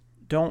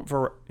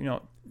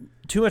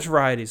 too much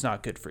variety is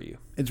not good for you.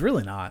 It's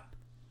really not.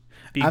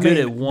 Be good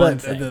at one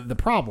thing. The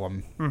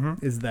problem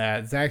is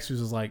that Zaxby's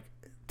was like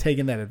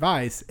taking that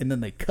advice, and then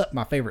they cut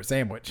my favorite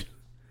sandwich.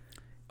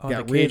 Oh,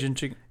 the Cajun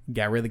chicken.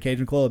 Got rid of the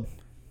Cajun Club.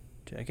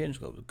 Yeah, Cajun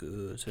Club was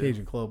good, too.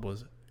 Cajun Club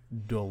was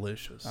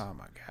delicious. Oh,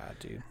 my God,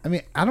 dude. I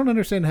mean, I don't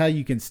understand how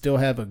you can still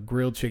have a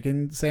grilled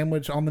chicken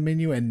sandwich on the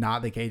menu and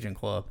not the Cajun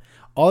Club.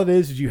 All it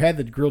is you have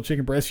the grilled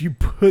chicken breast, you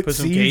put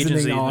some seasoning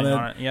Cajun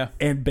on seasoning it,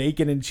 and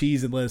bacon and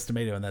cheese and lettuce,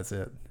 tomato, and that's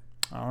it.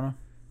 I don't know.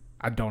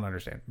 I don't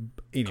understand.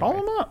 Anyway, Call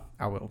him up.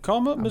 I will. Call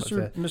him up,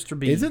 Mr.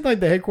 B. Is it like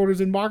the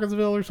headquarters in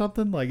Watkinsville or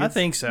something? Like I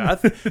think so.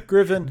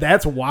 Griffin.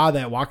 That's why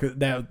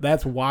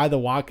that's why the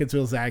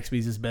Watkinsville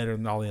Zaxby's is better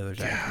than all the other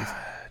Zaxby's.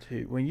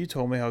 Dude, when you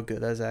told me how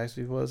good that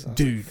Zaxby's was,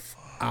 Dude,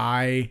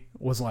 I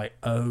was like,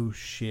 oh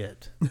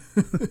shit.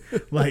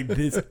 Like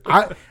this,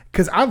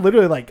 because I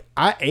literally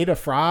I ate a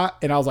fry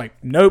and I was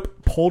like,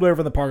 nope, pulled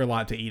over in the parking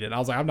lot to eat it. I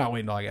was like, I'm not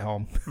waiting till I get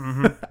home.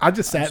 I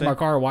just sat in my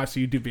car and watched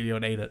the YouTube video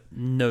and ate it.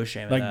 No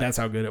shame in that. That's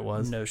how good it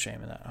was. No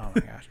shame in that. Oh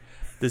my gosh.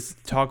 This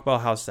talk about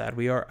how sad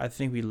we are. I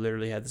think we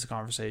literally had this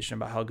conversation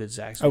about how good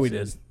Zaxby's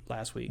is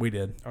last week. We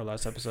did. Our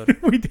last episode.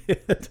 We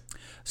did.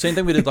 Same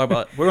thing we did talk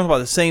about. We're going to talk about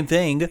the same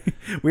thing.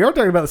 We are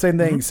talking about the same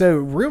thing. So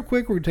real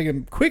quick, we're going to take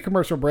a quick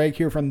commercial break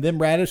here from them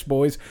Radish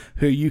Boys,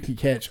 who you can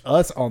catch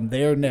us on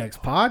their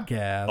next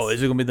podcast. Oh,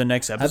 is it going to be the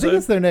next episode? I think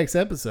it's their next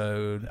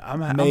episode.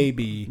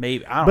 Maybe.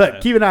 I don't know.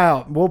 But keep an eye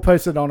out. We'll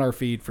post it on our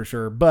feed for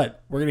sure.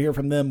 But we're going to hear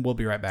from them. We'll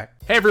be right back.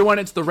 Hey everyone,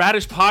 it's the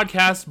Radish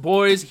Podcast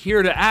Boys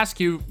here to ask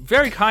you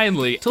very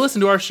kindly to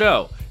listen to our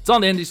show. It's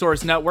on the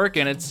Indiesaurus Network,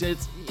 and it's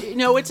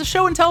a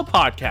show and tell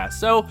podcast.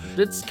 So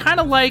it's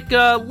kind of like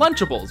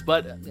Lunchables,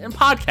 but in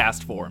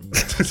podcast form.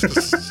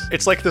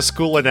 It's like the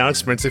school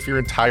announcements if your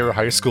entire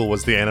high school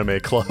was the anime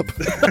club.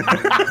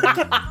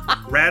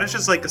 Radish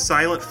is like a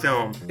silent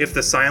film if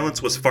the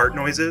silence was fart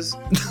noises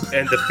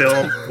and the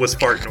film was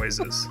fart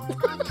noises.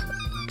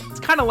 It's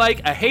kind of like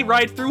a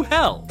hayride through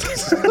hell.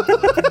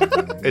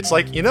 It's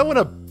like, when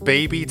a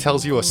baby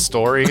tells you a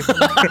story?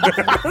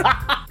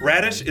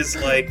 Radish is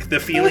like the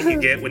feeling you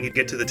get when you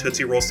get to the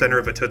Tootsie Roll center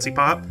of a Tootsie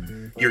Pop.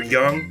 You're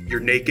young, you're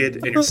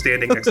naked, and you're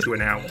standing next to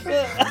an owl.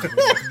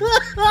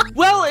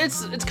 Well,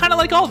 it's kind of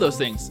like all those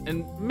things,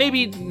 and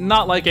maybe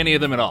not like any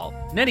of them at all.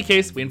 In any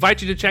case, we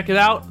invite you to check it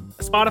out.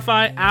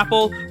 Spotify,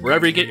 Apple,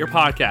 wherever you get your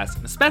podcasts,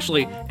 and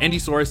especially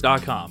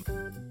Indiesaurus.com.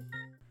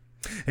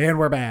 And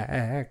we're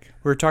back.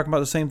 We're talking about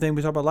the same thing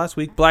we talked about last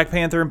week: Black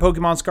Panther and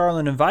Pokémon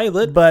Scarlet and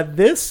Violet. But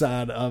this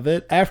side of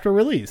it after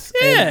release.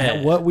 Yeah.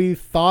 And what we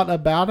thought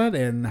about it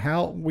and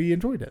how we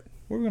enjoyed it.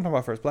 What are we going to talk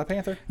about first? Black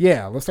Panther?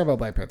 Yeah, let's talk about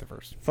Black Panther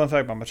first. Fun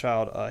fact about my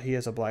child, he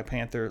has a Black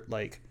Panther,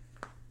 like,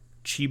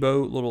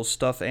 Chibo, little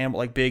stuffed animal,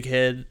 like, big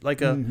head,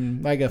 like a...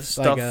 Like a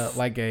Stuff. it's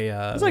like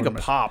a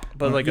pop,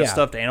 but like a Yeah.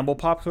 stuffed animal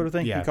pop sort of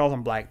thing. Yeah. He calls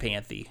him Black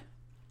Panther.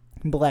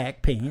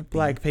 Black Panther.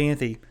 Black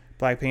Panther.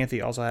 Black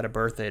Panther also had a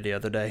birthday the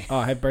other day. Oh,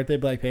 happy birthday,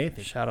 Black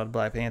Panther. Shout out to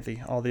Black Panther.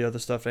 All the other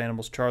stuffed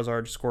animals,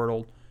 Charizard,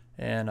 Squirtle,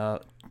 and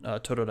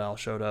Totodile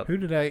showed up.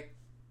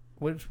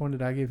 Which one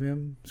did I give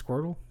him?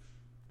 Squirtle?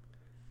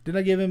 Did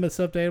I give him a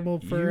stuffed animal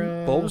for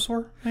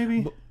Bulbasaur,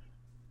 maybe?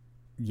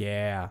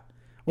 Yeah. You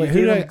Wait, who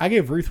gave did him- I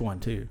gave Ruth one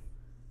too.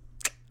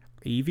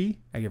 Evie?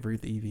 I gave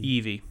Ruth Evie.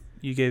 Eevee.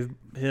 You gave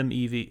him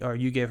Eevee, or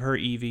you gave her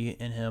Eevee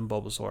and him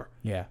Bulbasaur.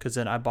 Yeah. Because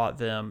then I bought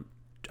him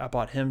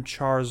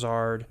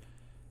Charizard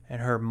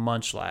and her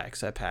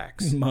Munchlax at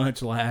PAX.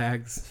 Much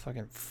lags.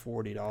 Fucking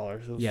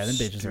 $40. It was Yeah, them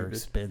bitches are stupid.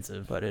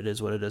 expensive. But it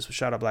is what it is. So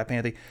shout out Black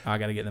Panther. I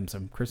got to get them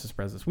some Christmas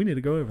presents. We need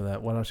to go over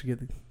that. What I should get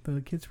the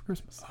kids for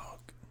Christmas? Oh,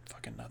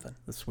 fucking nothing.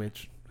 The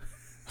Switch.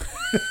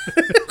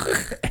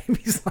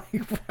 Amy's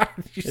like, why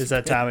did you It's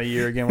that time of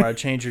year again where I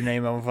change your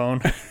name on my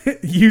phone.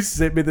 You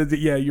sent me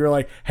you're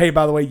like, hey,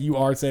 by the way, you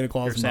are Santa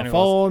Claus You're on Santa my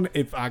Claus. phone.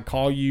 If I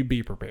call you,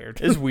 be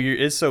prepared. It's weird.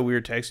 It's so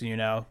weird texting you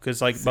now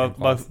because like Santa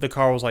Claus. the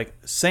car was like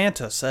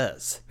Santa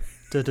says.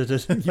 You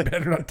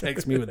better not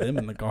text me with them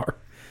in the car.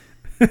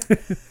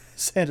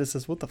 Santa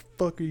says, "What the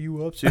fuck are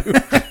you up to?"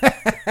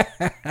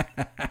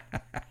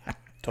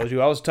 Told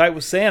you I was tight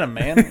with Santa,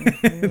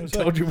 man.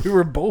 Told you we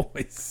were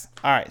boys.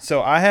 All right,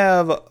 so I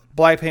have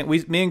Black Panther.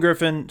 Me and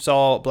Griffin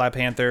saw Black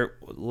Panther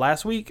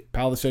last week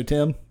Pal of the show,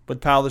 Tim. with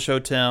Pal of the Show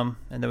Tim,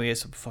 and then we had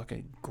some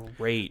fucking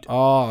great.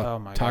 Oh,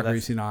 my God, Takari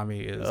that's-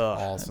 Tsunami is That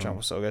awesome. song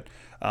was so good.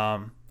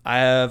 I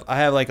have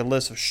like a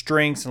list of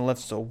strengths and a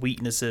list of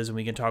weaknesses, and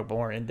we can talk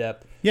more in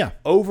depth. Yeah.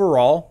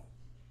 Overall,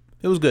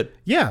 it was good.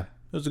 Yeah.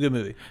 It was a good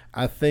movie.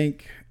 I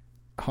think,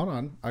 hold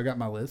on. I got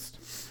my list.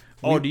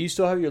 Oh, do you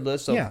still have your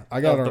list of, Yeah,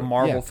 I got of the our-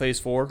 Marvel yeah. Phase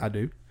 4? I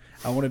do.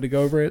 I wanted to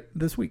go over it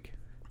this week.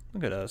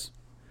 Look at us.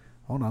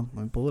 Hold on.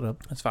 Let me pull it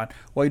up. That's fine.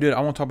 While you do it, I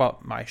want to talk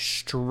about my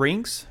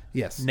strengths.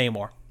 Yes.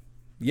 Namor.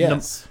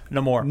 Yes.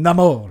 Namor.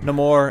 Namor.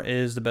 Namor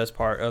is the best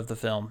part of the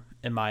film,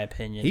 in my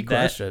opinion. He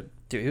crushed it.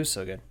 Dude, it was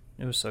so good.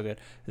 It was so good.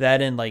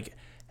 That and like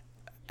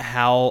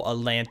how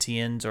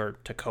Atlanteans or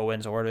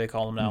Takoans or whatever they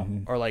call them now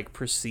are like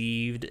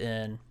perceived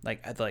and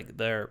like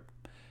their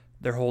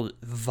whole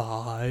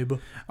vibe.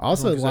 I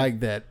also What was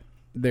like that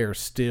they're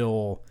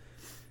still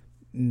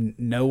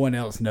no one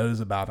else knows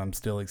about them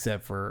still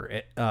except for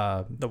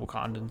The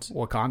Wakandans.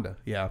 Wakanda.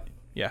 Yeah.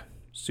 Yeah.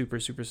 Super.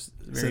 So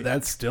Very,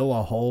 that's still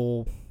a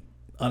whole.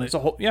 it's a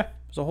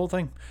whole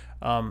thing.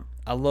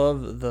 I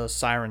love the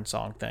siren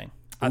song thing.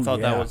 I Ooh, thought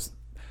yeah. that was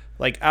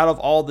like out of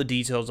all the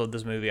details of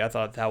this movie, I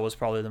thought that was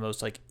probably the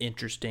most like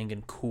interesting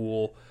and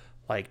cool.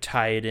 Like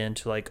tie it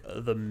into like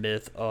the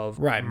myth of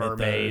mermaids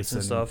mythos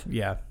and stuff.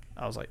 Yeah.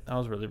 I was like, that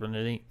was really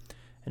neat.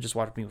 And just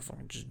watching people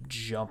fucking just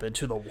jump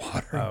into the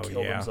water and Oh,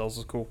 kill yeah. themselves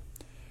was cool.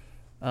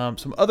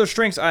 Some other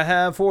strengths I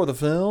have for the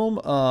film,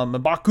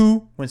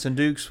 M'Baku, Winston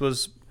Dukes,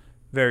 was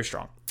very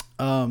strong.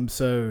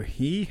 So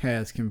he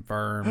has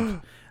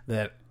confirmed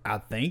that I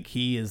think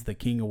he is the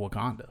king of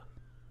Wakanda.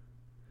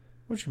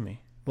 What you mean?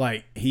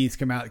 Like he's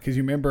come out because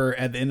you remember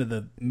at the end of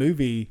the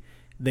movie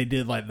they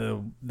did like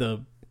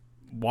the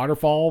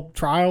waterfall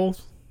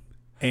trials,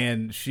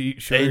 and she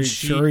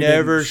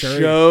never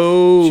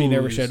showed. She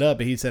never showed up,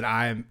 but he said,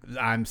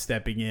 "I'm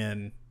stepping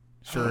in.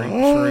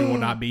 Shuri will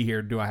not be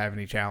here. Do I have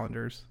any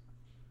challengers?"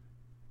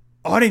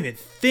 Oh, I didn't even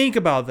think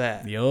about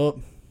that. Yup.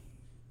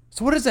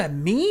 So what does that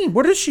mean?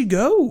 Where does she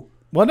go?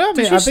 Well, no,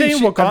 Did man, she say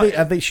Wakanda?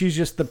 I think she's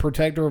just the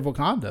protector of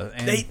Wakanda.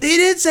 And They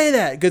did say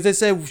that because they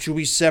said, should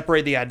we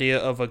separate the idea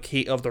of a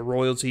key of the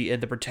royalty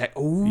and the protect?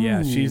 Ooh.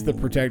 yeah, she's the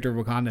protector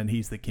of Wakanda, and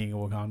he's the king of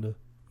Wakanda.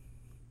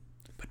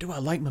 But do I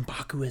like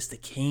M'Baku as the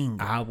king?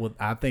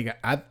 I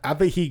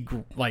think he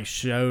like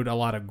showed a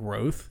lot of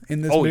growth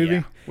in this Oh, movie,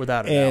 yeah,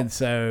 without a and doubt.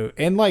 so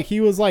like he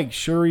was like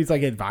Shuri's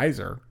like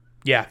advisor.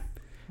 Yeah,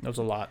 that was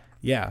a lot.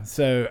 Yeah,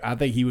 so I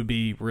think he would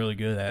be really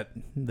good at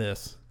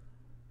this.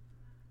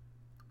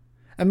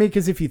 I mean,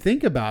 because if you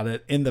think about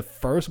it, in the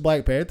first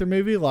Black Panther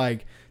movie,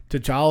 like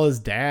T'Challa's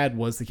dad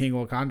was the king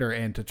of Wakanda,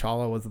 and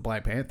T'Challa was the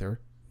Black Panther.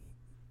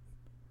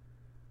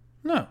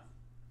 No,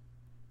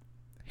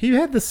 He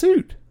had the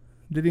suit,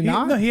 did he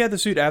not? No, he had the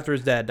suit after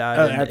his dad died.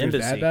 Oh, in after the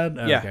his dad embassy. died.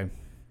 Oh, Yeah. okay.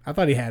 I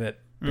thought he had it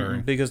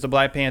during. Because the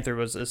Black Panther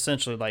was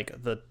essentially like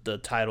the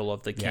title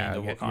of the king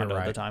of you're Wakanda right.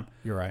 at the time.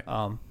 You're right.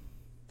 I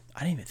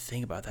didn't even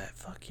think about that.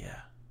 Fuck yeah.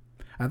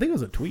 I think it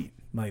was a tweet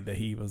like that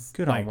he was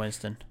Good like, on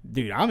Winston.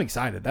 Dude, I'm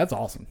excited. That's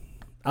awesome.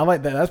 I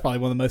like that. That's probably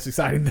one of the most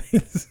exciting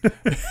things.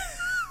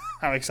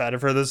 I'm excited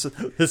for this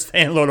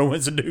fan load of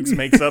Winston Dukes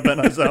makes up in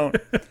his own.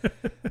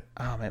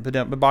 Oh man, but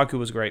M'Baku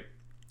was great.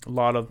 A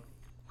lot of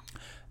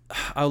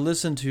I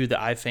listened to the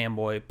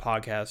iFanboy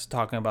podcast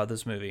talking about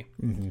this movie,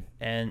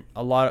 and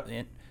a lot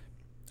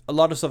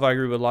of stuff I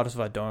agree with, a lot of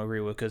stuff I don't agree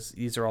with, because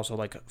these are also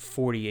like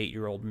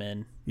 48-year-old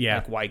men,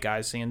 like white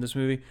guys seeing this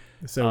movie.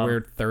 So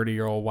we're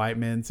 30-year-old white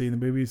men seeing the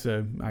movie.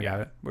 So I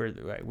got it.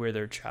 We're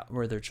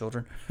their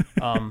children.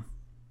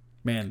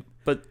 Man,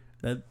 but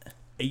that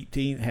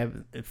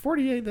 18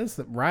 48. That's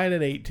right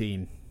at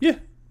 18. Yeah.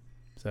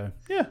 So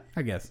yeah,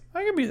 I guess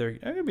I could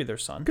be their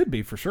son. Could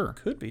be for sure.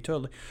 Could be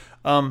totally.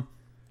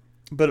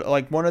 But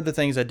like one of the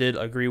things I did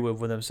agree with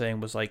what I'm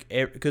saying was like,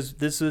 because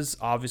this is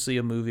obviously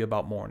a movie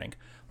about mourning.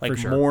 Like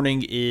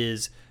mourning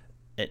is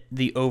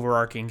the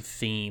overarching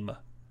theme.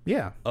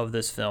 Yeah. Of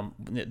this film,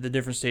 the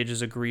different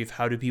stages of grief,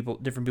 how do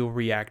different people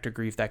react to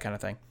grief, that kind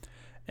of thing.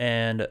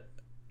 And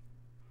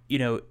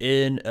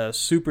in a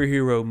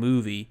superhero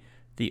movie,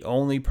 the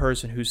only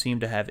person who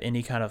seemed to have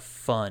any kind of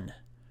fun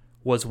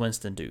was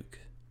Winston Duke.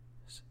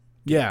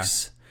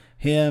 Yes.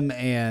 Him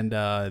and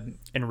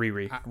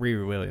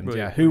Riri Williams,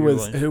 Williams.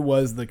 Who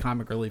was the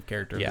comic relief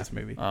character of this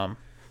movie.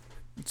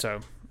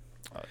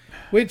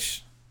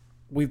 Which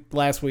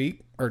last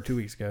week or 2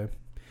 weeks ago,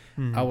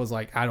 I was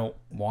like, I don't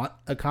want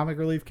a comic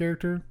relief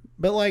character,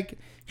 but like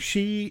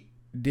she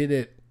did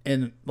it,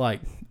 and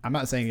like I'm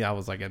not saying I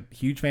was like a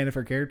huge fan of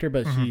her character,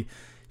 but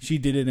she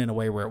did it in a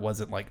way where it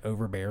wasn't like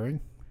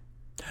overbearing.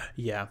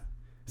 Yeah.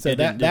 So it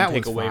that didn't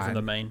take was away fine. from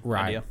the main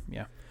idea.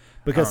 Yeah.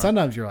 Because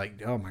sometimes you're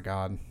like, oh my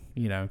god,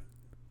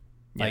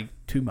 like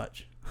too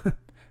much.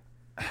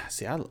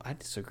 See, I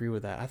disagree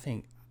with that. I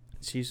think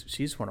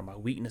she's one of my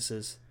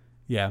weaknesses.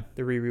 Yeah.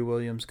 The Riri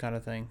Williams kind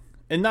of thing.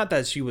 And not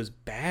that she was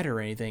bad or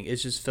anything. It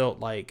just felt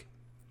like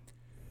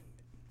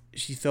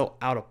she felt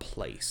out of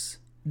place.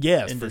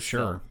 Yes, for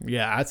sure. Film.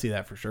 Yeah, I see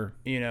that for sure.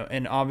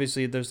 And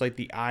obviously there's like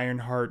the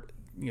Ironheart,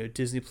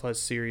 Disney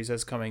Plus series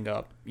that's coming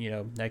up,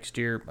 next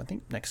year, I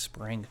think next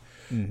spring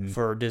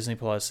for Disney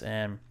Plus.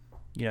 And,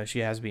 she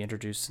has to be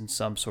introduced in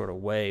some sort of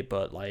way.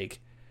 But like,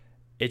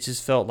 it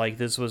just felt like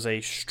this was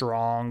a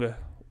strong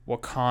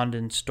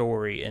Wakandan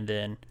story, and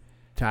then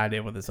tied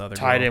in with this other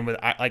tied girl. in with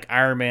like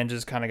Iron Man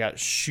just kind of got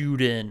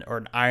shooed in, or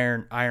an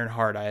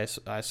Ironheart, I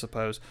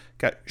suppose,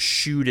 got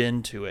shooed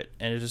into it,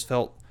 and it just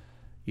felt,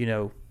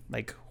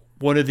 like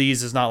one of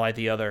these is not like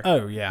the other.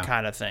 Oh yeah,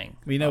 kind of thing.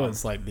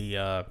 It's like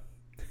the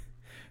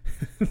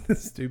the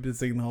stupidest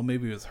thing in the whole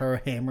movie was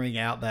her hammering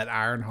out that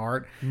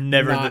Ironheart.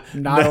 Not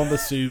on the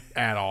suit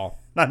at all.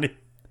 I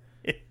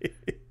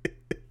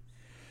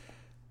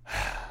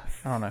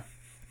don't know.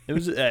 It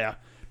was that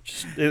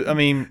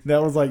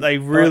was like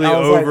really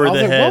over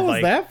the head. What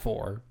was that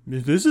for?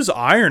 This is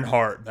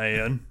Ironheart,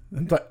 man.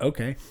 But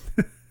okay,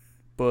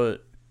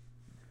 but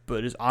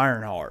it's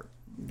Ironheart.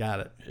 Got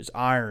it. It's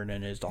iron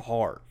and it's the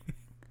heart.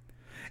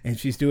 And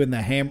she's doing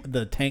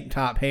the tank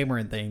top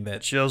hammering thing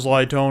that just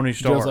like Tony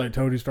Stark. Just like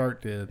Tony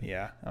Stark did.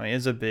 Yeah,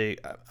 it's a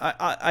big.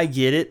 I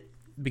get it,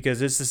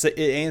 because it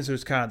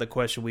answers kind of the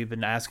question we've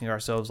been asking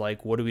ourselves,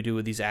 like, what do we do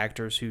with these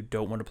actors who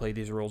don't want to play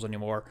these roles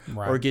anymore,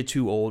 or get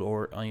too old,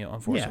 or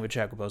unfortunately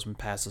Chadwick Boseman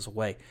passes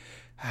away?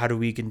 How do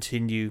we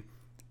continue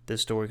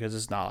this story? Because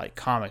it's not like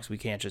comics. We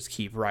can't just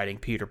keep writing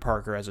Peter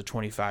Parker as a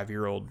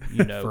 25-year-old,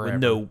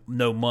 with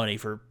no money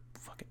for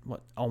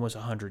almost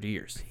 100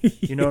 years.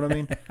 You know what I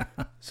mean?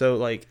 So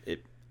like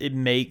it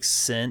makes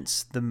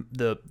sense,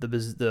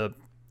 the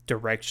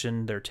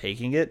direction they're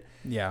taking it.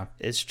 Yeah.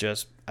 It's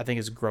just, I think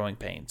it's growing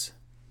pains.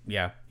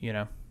 Yeah.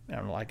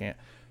 I'm liking it,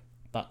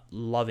 not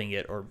loving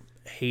it or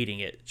hating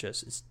it,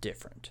 just it's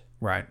different.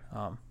 Right.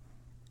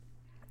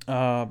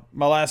 My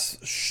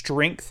last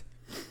strength,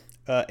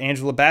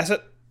 Angela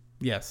Bassett.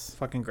 Yes.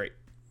 Fucking great.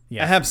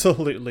 Yeah.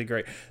 Absolutely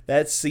great.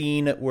 That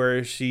scene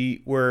where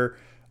Shuri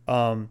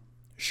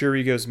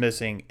goes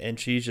missing and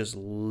she just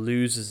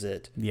loses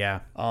it. Yeah.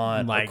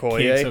 On like Okoye.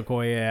 Kicks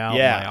Okoye out.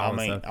 Yeah.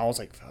 I was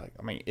like, fuck.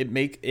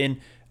 And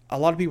a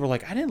lot of people were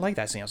like, I didn't like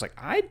that scene. I was like,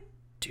 I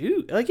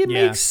do. Like, it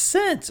makes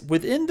sense.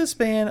 Within the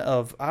span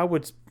of, I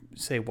would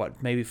say,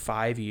 maybe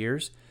 5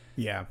 years.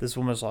 Yeah. This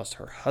woman has lost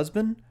her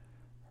husband,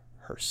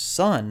 her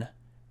son,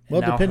 and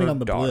well, now depending her on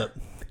the daughter. blip.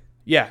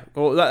 Yeah.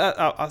 Well,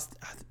 I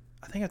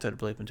think I took the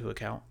blip into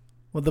account.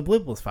 Well, the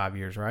blip was 5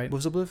 years, right?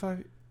 Was the blip 5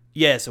 years?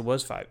 Yes, it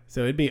was 5.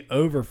 So it'd be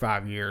over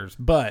 5 years,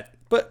 but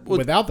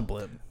without the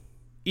blip.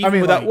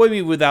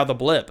 Without the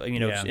blip,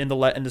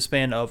 in the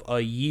span of a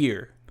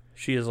year,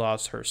 she has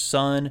lost her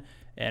son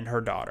and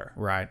her daughter.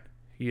 Right.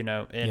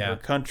 And her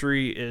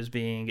country is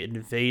being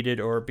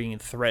invaded or being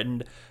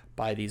threatened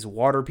by these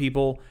water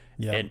people.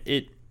 Yeah. And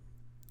it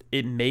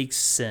makes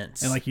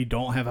sense. And like, you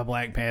don't have a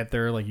Black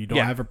Panther, like you don't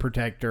have a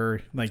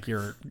protector, like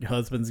your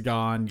husband's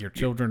gone, your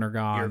children are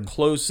gone. Your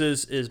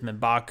closest is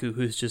M'Baku,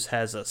 who just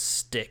has a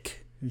stick.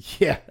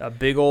 Yeah. A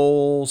big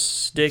old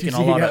stick and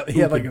a lot of... He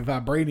had like a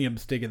vibranium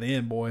stick at the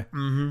end, boy.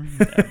 Mm-hmm.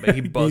 Yeah, but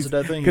he buzzed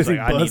that thing. Because he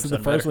buzzed the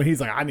first one. He's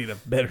like, I need a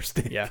better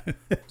stick. Yeah.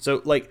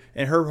 So, like,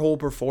 and her whole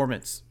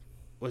performance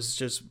was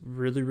just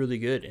really, really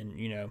good.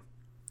 And,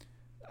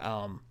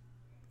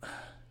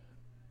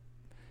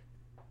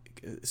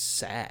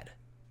 sad.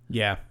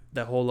 Yeah.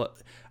 The whole...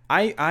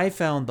 I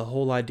found the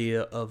whole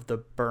idea of the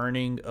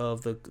burning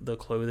of the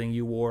clothing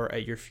you wore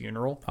at your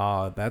funeral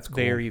Oh, that's cool.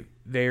 very,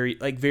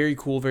 very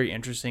cool, very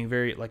interesting,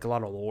 very like a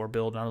lot of lore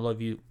build. And I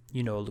love you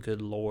know, the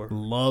good lore.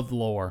 Love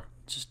lore.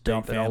 Just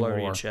dump it fan all over lore.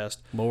 your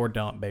chest. Lore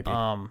dump, baby.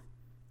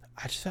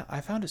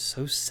 I found it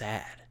so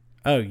sad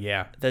oh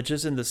yeah. that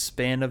just in the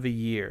span of a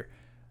year,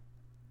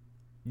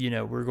 you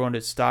know, we're going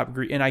to stop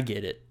and I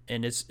get it,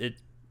 and it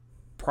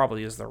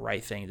probably is the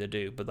right thing to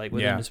do, but like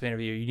within the span of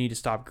a year, you need to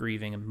stop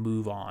grieving and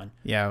move on.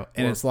 Yeah,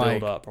 and or it's like,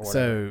 build up or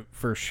whatever. so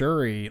for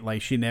Shuri,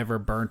 like she never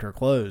burnt her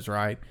clothes,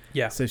 right?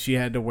 Yeah. So she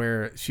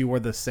wore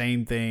the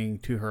same thing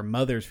to her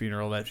mother's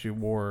funeral that she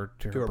wore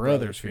to her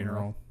brother's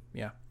funeral.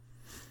 Yeah.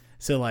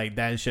 So like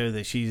that shows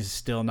that she's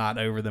still not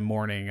over the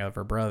mourning of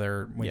her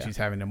brother when Yeah. she's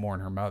having to mourn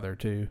her mother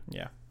too.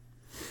 Yeah.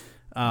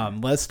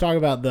 Let's talk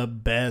about the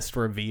best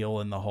reveal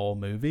in the whole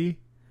movie.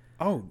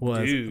 Oh,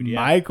 Was dude, yeah.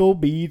 Michael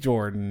B.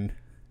 Jordan.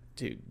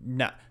 Dude,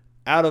 not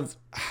out of.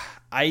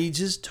 I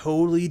just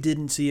totally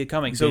didn't see it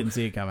coming. Didn't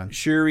see it coming.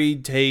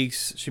 Shuri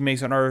she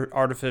makes an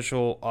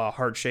artificial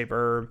heart-shaped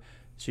herb.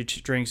 She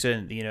drinks it.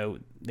 And, you know,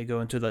 they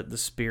go into the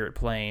spirit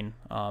plane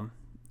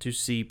to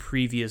see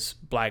previous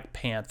Black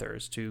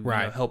Panthers to you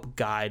know, help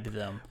guide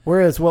them.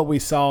 Whereas what we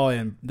saw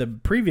in the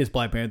previous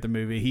Black Panther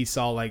movie, he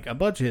saw like a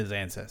bunch of his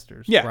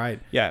ancestors. Yeah, right.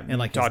 yeah, and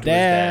like his talked to his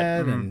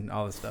dad. and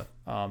all this stuff.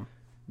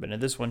 But in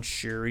this one,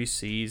 Shuri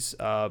sees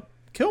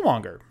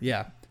Killmonger.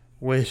 Yeah.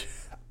 Which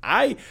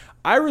I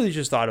really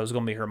just thought it was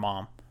going to be her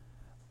mom.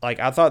 Like,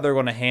 I thought they were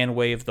going to hand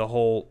wave the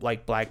whole,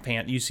 like, Black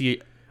Panther. You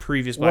see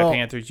previous Black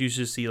Panthers, you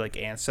just see, like,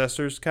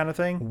 ancestors kind of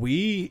thing.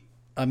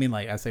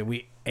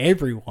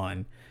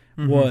 Everyone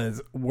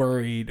was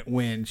worried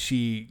when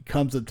she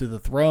comes up to the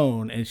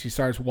throne and she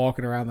starts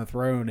walking around the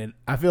throne. And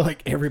I feel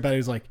like everybody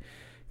was like,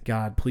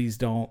 God, please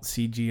don't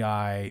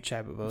CGI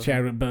Chadwick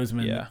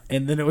Boseman. Yeah.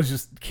 And then it was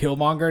just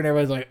Killmonger and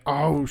everybody's like,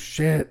 oh,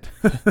 shit.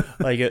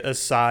 Like a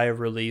sigh of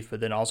relief,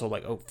 but then also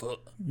like, oh, fuck.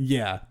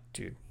 Yeah.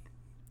 Dude,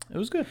 it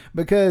was good.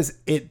 Because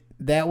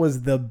that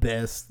was the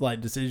best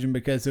like decision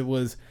because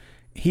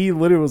he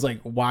literally was like,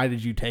 why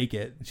did you take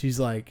it?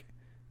 She's like,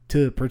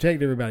 to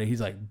protect everybody.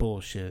 He's like,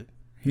 bullshit.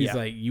 He's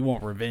like, you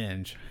want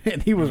revenge.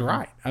 And he was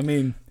right. I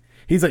mean,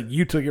 he's like,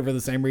 you took it for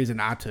the same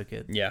reason I took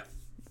it. Yeah.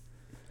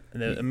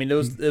 And then, I mean, it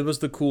was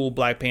the cool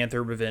Black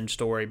Panther revenge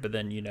story, but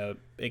then, you know,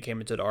 it came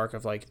into the arc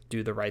of like,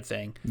 do the right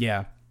thing.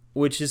 Yeah.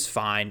 Which is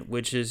fine,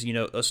 which is, you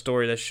know, a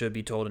story that should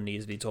be told and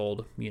needs to be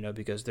told, you know,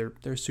 because they're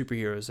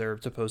superheroes. They're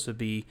supposed to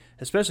be,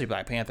 especially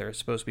Black Panther, is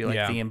supposed to be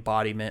like the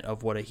embodiment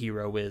of what a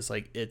hero is.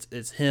 Like,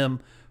 it's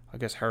him, I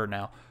guess her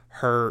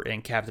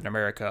and Captain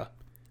America,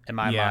 in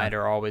my mind,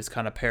 are always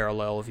kind of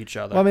parallel of each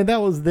other. Well, I mean,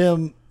 that was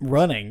them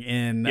running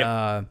in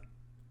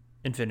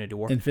Infinity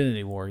War.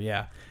 Infinity War,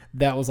 yeah.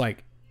 That was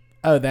like,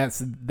 oh, that's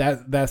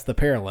the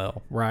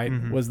parallel, right?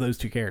 Mm-hmm. Was those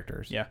two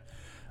characters. Yeah.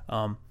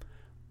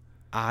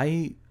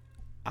 I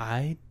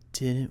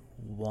didn't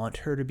want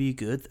her to be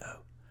good, though.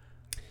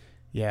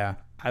 Yeah.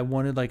 I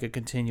wanted, like, a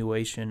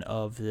continuation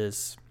of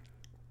this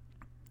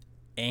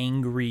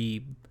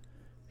angry,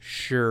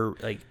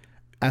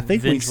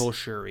 vengeful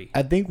Shuri.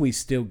 I think we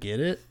still get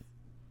it.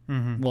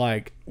 Mm-hmm.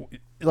 Like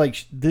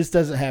this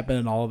doesn't happen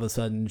and all of a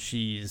sudden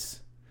she's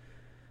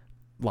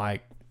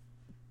like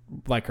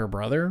her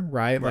brother,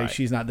 right? Like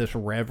she's not this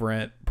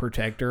reverent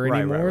protector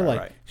anymore.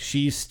 Right.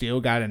 She's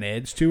still got an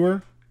edge to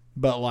her,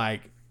 but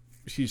like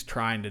she's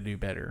trying to do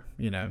better,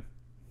 you know?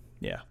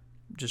 Yeah.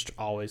 Just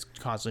always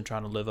constantly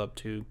trying to live up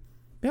to.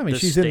 Yeah, I mean,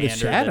 she's in the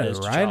shadow,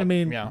 right? I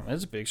mean, yeah,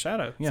 it's a big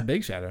shadow. It's a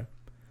big shadow.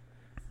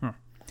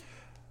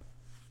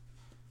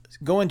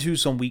 Going to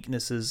some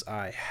weaknesses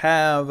I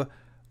have.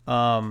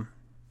 I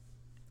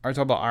talked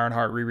about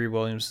Ironheart. Riri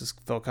Williams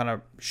just felt kind of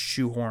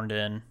shoehorned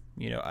in.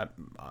 You know, I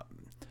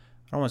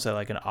don't want to say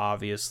like an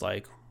obvious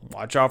like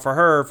watch out for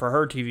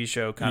her TV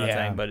show kind of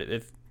thing, but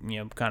if you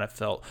know, kind of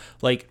felt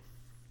like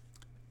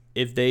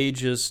if they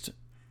just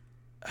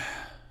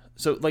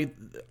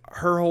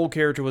her whole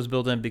character was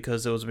built in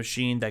because it was a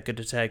machine that could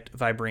detect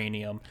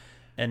vibranium,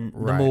 and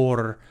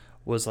Namor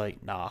was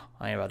like, nah,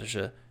 I ain't about to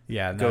shit.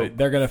 Yeah, no,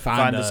 they're gonna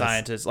find the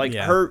scientists. Like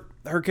her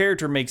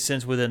character makes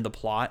sense within the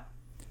plot,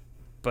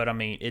 but I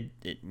mean, it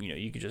you know,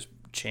 you could just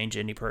change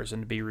any person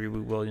to be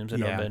Riri Williams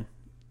and it would have been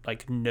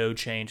like no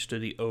change to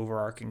the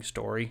overarching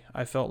story.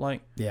 I felt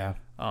like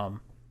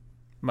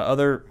my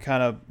other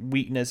kind of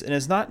weakness, and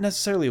it's not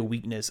necessarily a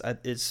weakness.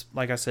 It's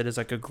like I said, it's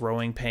like a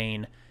growing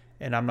pain,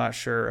 and I'm not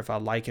sure if I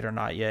like it or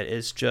not yet.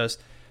 It's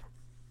just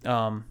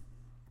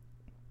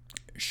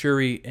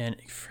Shuri and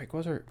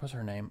what's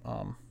her name?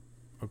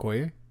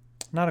 Okoye?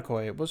 Not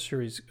Okoye. What's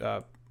Shuri's?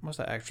 What's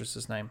that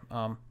actress's name?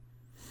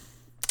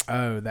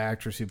 Oh, the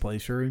actress who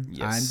plays Shuri?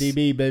 Yes.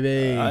 IMDb,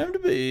 baby.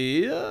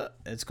 IMDb.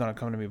 It's gonna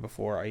come to me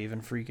before I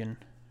even freaking.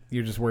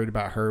 You're just worried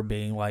about her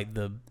being like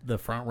the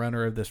front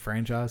runner of this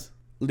franchise?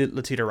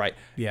 Letitia Wright.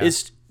 Yeah.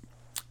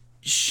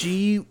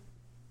 She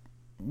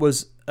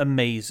was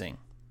amazing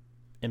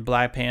in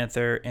Black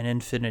Panther and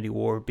Infinity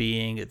War,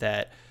 being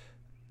the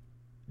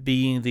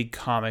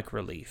comic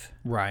relief.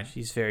 Right.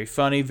 She's very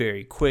funny,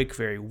 very quick,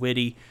 very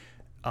witty.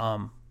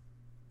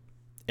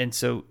 And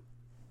so,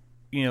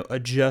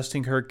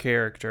 adjusting her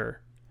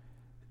character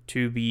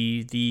to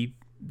be the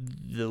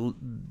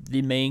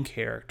main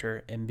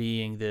character and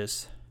being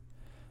this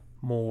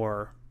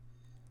more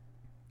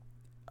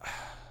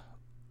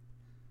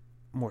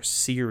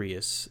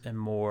serious and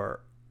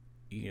more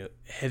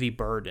heavy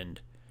burdened.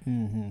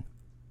 Mm-hmm.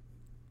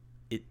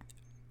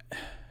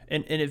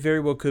 And it very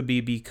well could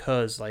be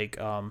because God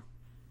damn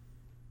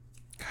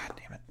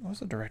it, what was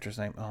the director's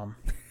name?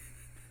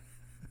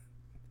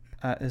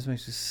 This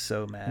makes me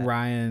so mad.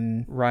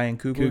 Ryan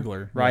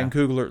Coogler. Ryan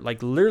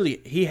Coogler,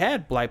 literally, he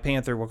had Black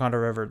Panther Wakanda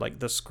Forever,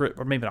 the script,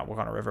 or maybe not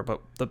Wakanda Forever,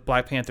 but the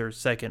Black Panther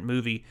second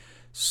movie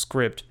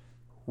script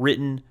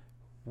written,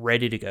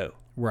 ready to go.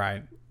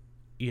 Right.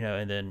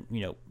 And then,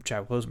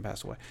 Chadwick Boseman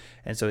passed away.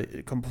 And so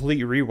it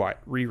completely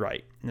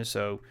rewrite. And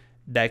so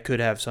that could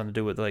have something to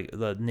do with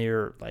the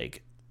near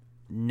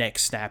neck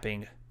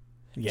snapping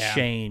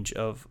change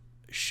of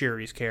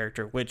Shuri's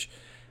character, which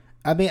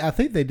I mean, I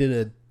think they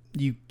did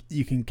you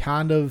can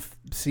kind of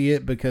see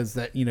it because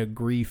that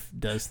grief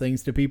does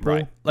things to people,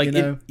 right?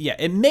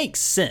 It makes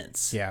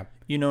sense. Yeah,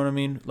 you know what I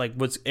mean.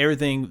 What's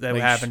everything that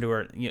happened to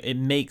her? It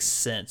makes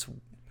sense.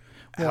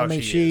 Well, I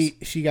mean,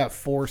 she got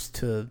forced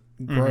to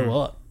grow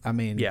up. I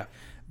mean, yeah,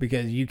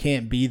 because you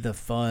can't be the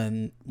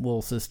fun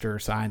little sister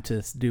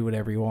scientist, do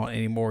whatever you want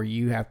anymore.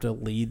 You have to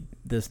lead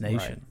this nation,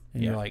 right.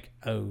 And you're like,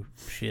 oh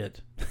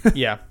shit.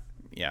 yeah.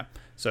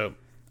 So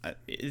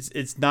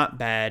it's not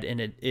bad,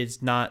 and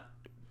it's not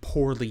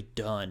poorly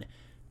done.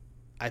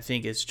 I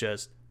think it's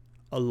just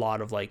a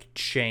lot of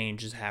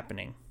change is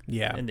happening.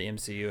 Yeah. In the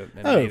MCU.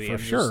 And for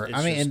sure.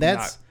 I mean, and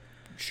that's not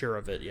sure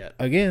of it yet.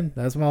 Again,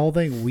 that's my whole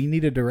thing. We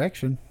need a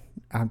direction.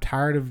 I'm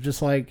tired of just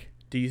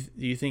Do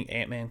you think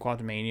Ant-Man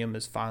Quantumanium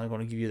is finally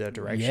going to give you that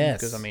direction? Yes.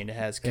 Because it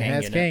has Kang in it. It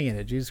has Kang in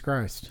it. Jesus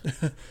Christ.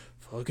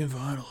 Fucking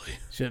finally.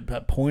 Should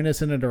point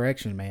us in a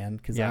direction, man.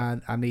 Because I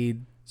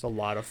need. It's a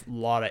lot of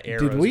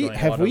arrows.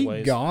 Have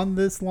we gone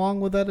this long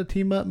without a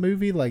team up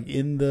movie?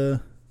 In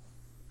the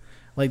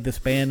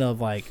span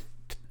of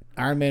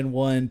Iron Man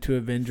 1 to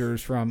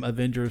Avengers, from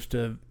Avengers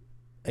to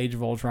Age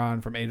of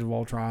Ultron, from Age of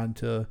Ultron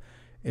to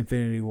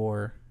Infinity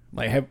War.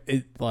 I feel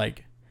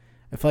like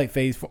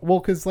Phase 4. Well,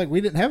 because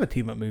we didn't have a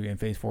team up movie in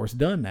Phase 4. It's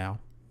done now.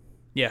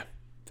 Yeah,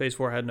 Phase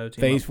 4 had no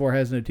team. Phase 4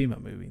 has no team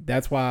up movie.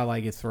 That's why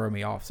it's throwing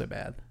me off so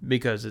bad.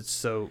 Because it's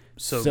so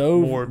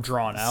more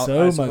drawn out.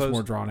 So much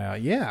more drawn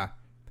out. Yeah,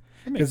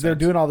 because they're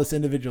doing all this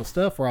individual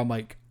stuff where I'm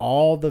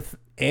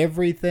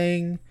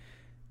everything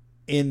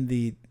in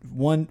the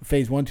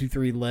Phase 1, 2,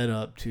 3 led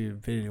up to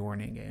Infinity War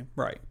and Endgame.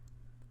 Right.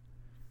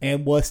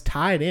 And was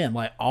tied in.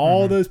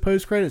 All those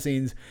post-credit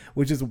scenes,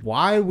 which is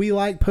why we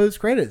like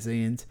post-credit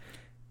scenes.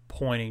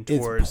 Pointing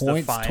towards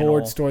the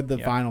final. Toward the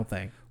final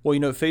thing.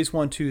 Well, Phase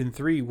 1, 2, and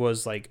 3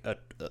 was a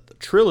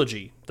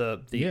trilogy.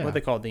 The what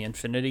they call it, the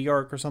Infinity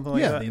Arc or something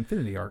like that. Yeah, the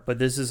Infinity Arc. But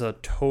this is a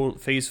total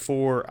Phase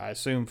 4, I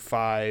assume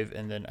 5,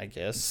 and then I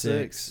guess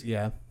 6.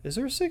 Yeah. Is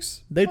there a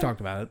 6? They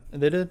talked about it.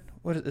 They did?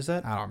 What is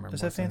that? I don't remember.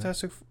 Is that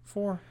Fantastic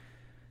 4?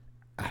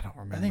 I don't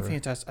remember. I think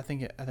Fantastic. I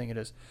think it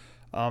is.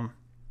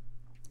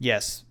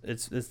 Yes,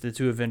 it's the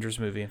two Avengers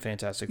movie and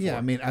Fantastic Four. Yeah,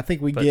 I mean, I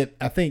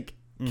think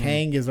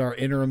Kang is our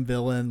interim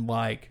villain,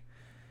 like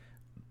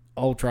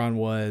Ultron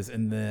was,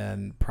 and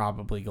then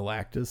probably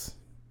Galactus.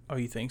 Oh,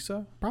 you think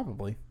so?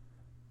 Probably.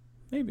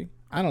 Maybe.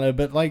 I don't know,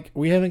 but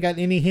we haven't got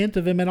any hint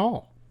of him at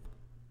all.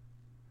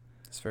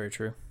 That's very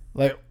true.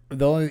 The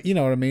only, you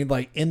know what I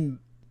mean?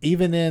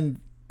 Even in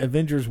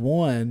Avengers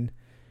 1,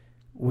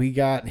 we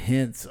got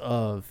hints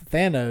of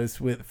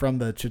Thanos from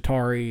the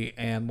Chitauri,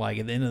 and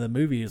at the end of the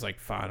movie, he was like,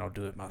 "Fine, I'll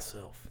do it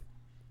myself,"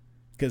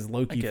 because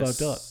Loki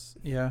fucked up.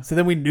 Yeah. So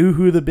then we knew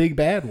who the big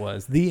bad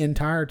was the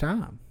entire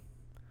time.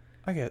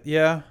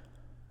 Yeah.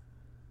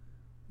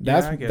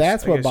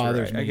 That's what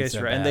bothers me. I guess so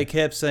you're right. bad. And they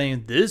kept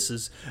saying, "This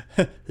is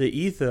the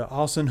ether,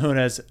 also known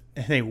as,"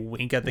 and they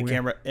wink at the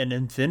camera, an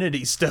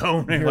Infinity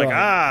Stone. And you're like,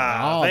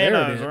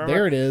 Thanos,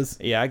 there it is.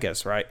 Yeah, I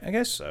guess right. I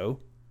guess so.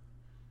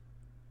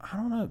 I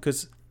don't know,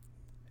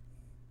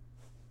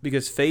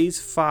 because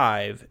Phase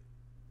 5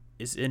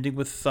 is ending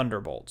with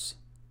Thunderbolts.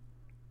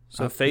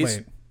 So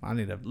I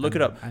need to look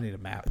it up. I need a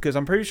map, because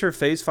I'm pretty sure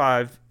Phase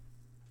 5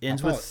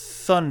 ends with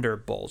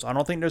Thunderbolts. I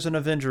don't think there's an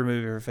Avenger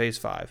movie for Phase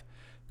 5.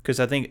 Because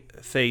I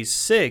think Phase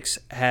 6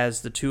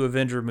 has the two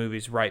Avenger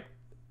movies right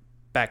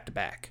back to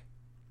back.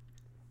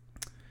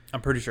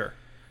 I'm pretty sure.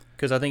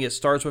 Because I think it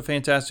starts with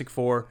Fantastic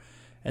Four,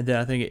 and then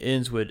I think it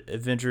ends with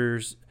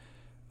Avengers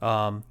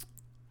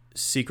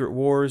Secret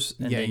Wars,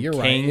 and then you're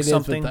Kang right.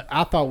 something.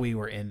 I thought we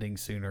were ending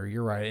sooner.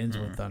 You're right. It ends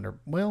with Thunder.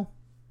 Well,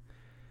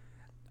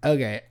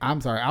 okay.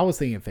 I'm sorry. I was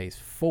thinking Phase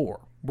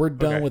 4. We're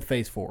done with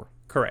Phase 4.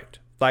 Correct.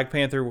 Black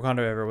Panther Wakanda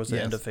Forever was the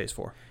end of Phase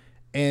 4.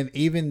 And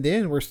even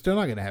then, we're still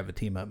not going to have a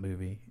team-up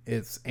movie.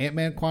 It's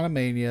Ant-Man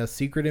Quantumania,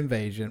 Secret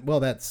Invasion. Well,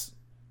 that's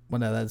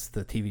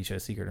the TV show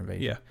Secret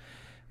Invasion. Yeah.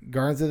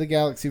 Guardians of the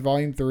Galaxy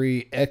Volume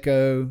 3,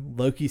 Echo,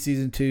 Loki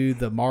Season 2,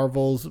 The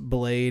Marvels,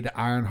 Blade,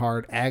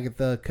 Ironheart,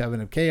 Agatha, Coven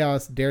of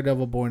Chaos,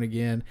 Daredevil Born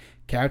Again,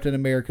 Captain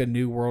America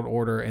New World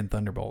Order, and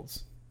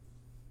Thunderbolts.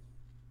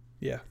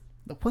 Yeah.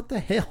 What the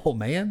hell,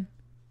 man?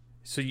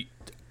 So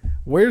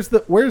Where's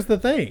the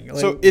thing? Like,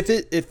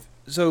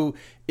 so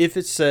if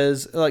it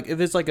says like if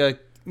it's like a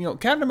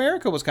Captain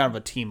America was kind of a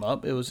team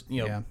up. It was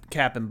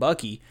Cap and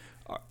Bucky.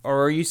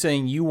 Or are you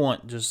saying you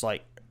want just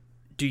like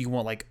do you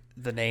want like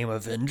the name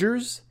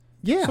Avengers?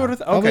 Yeah. Sort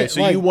of. Okay,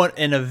 so you want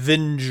an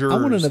Avengers. I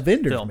want an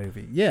Avengers film.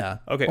 movie. Yeah.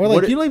 Okay. Or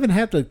like you don't even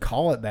have to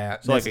call it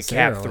that. So like a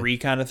Cap 3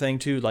 kind of thing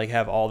too, like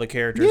have all the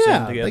characters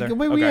in together. Like the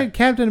way we had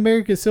Captain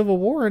America: Civil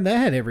War, and that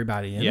had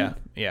everybody in it.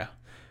 Yeah.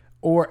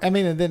 Or and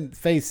then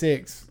Phase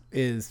 6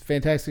 is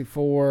Fantastic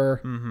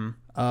Four,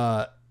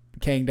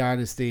 Kang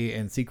Dynasty,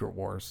 and Secret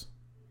Wars.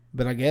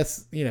 But I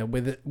guess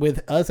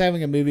with us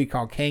having a movie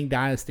called Kang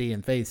Dynasty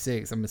in Phase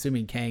 6, I'm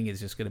assuming Kang is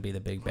just going to be the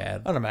big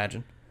bad. I'd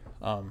imagine.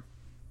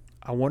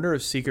 I wonder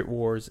if Secret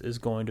Wars is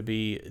going to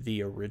be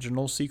the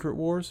original Secret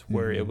Wars,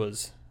 where it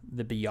was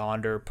the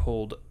Beyonder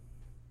pulled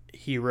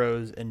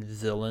heroes and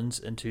villains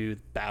into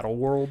battle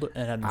world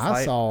and had to fight.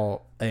 I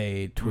saw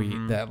a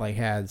tweet that like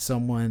had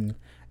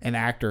an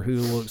actor who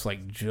looks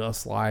like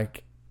just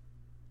like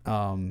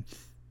Tony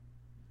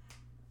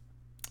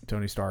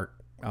Stark,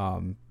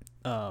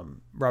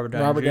 Robert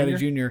Downey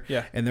Jr.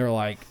 Yeah, and they're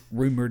like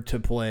rumored to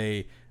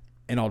play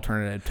an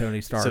alternative Tony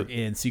Stark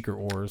in Secret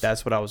Wars.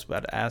 That's what I was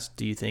about to ask.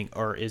 Do you think,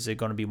 or is it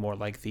going to be more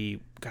like the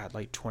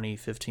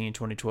 2015,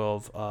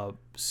 2012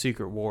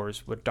 Secret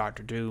Wars with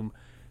Doctor Doom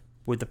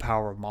with the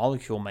power of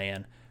Molecule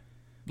Man,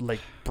 like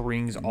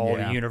brings all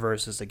the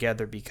universes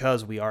together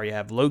because we already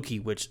have Loki,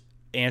 which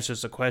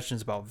answers the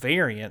questions about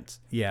variants.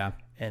 Yeah.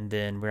 And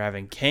then we're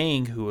having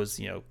Kang, who was,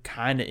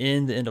 kind of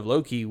in the end of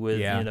Loki with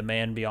the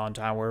Man Beyond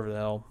Time, wherever the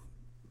hell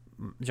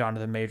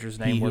Jonathan Major's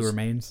name was.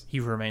 He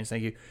Who Remains,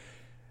 thank you.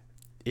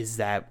 Is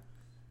that,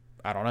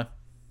 I don't know.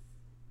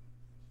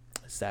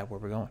 Is that where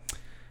we're going?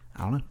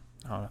 I don't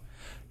know.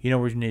 You know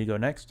where you need to go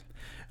next?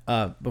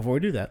 Before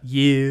we do that,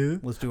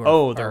 let's do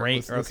our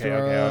let's do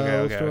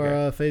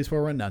our Phase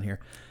 4 rundown here.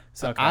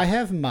 So I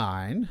have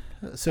mine.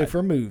 So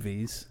for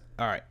movies,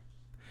 all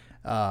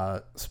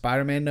right,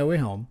 Spider-Man: No Way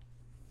Home.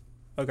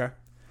 Okay.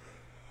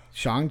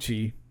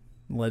 Shang-Chi,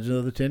 Legend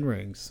of the Ten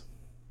Rings.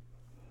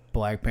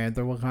 Black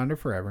Panther: Wakanda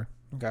Forever.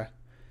 Okay.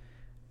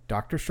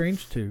 Doctor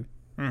Strange 2.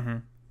 Mm-hmm.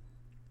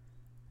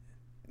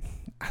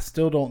 I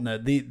still don't know.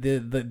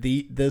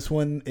 This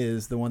one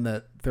is the one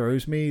that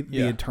throws me.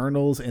 The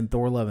Eternals and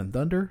Thor: Love and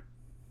Thunder.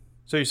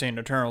 So you're saying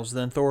Eternals,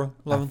 then Thor: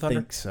 Love and Thunder?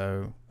 I think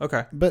so.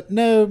 Okay. But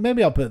no,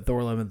 maybe I'll put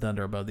Thor: Love and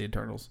Thunder above the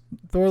Eternals.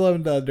 Thor: Love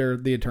and Thunder,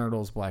 the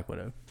Eternals, Black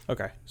Widow.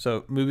 Okay.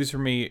 So movies for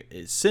me,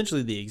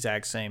 essentially the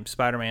exact same.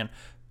 Spider-Man,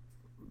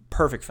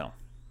 perfect film.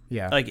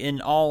 Yeah. Like in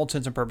all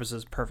intents and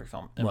purposes, perfect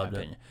film, in my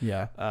opinion.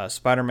 Yeah.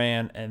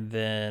 Spider-Man, and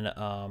then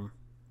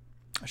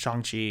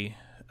Shang-Chi,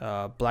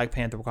 Black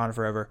Panther, Wakanda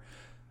Forever,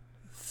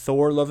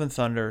 Thor: Love and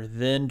Thunder,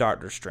 then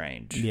Doctor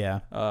Strange. Yeah.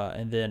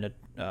 And then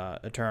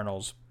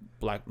Eternals,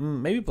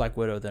 maybe Black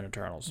Widow, then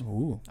Eternals.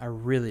 Ooh. I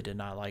really did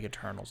not like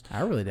Eternals.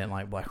 I really didn't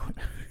like Black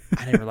Widow.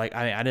 I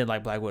didn't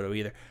like Black Widow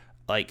either.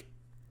 Like,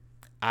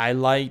 I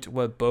liked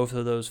what both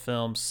of those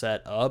films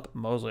set up.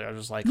 Mostly, I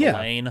just like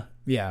Elaine.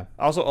 Yeah.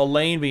 Also,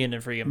 Elaine being in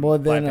freaking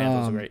Black Panther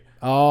was great.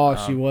 Oh,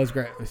 she was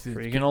great.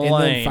 Freaking Elaine.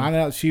 And then find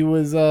out she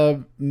was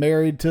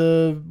married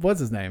to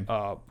what's his name?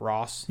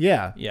 Ross.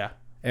 Yeah. Yeah.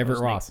 Everett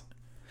Ross.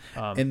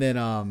 And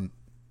then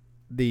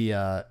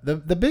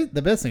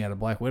the best thing out of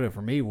Black Widow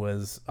for me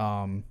was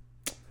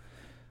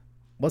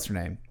what's her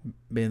name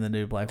being the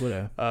new Black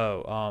Widow?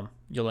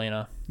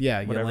 Yelena.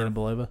 Yeah, whatever. Yelena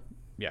Belova.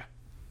 Yeah.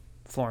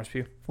 Florence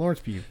Pugh.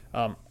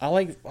 I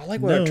like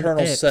what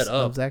Eternals set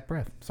up. Of Zach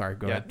Braff. Sorry,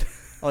 go ahead.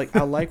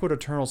 I like what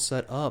Eternals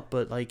set up,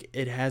 but like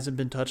it hasn't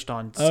been touched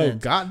on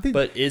since. Oh God!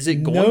 But is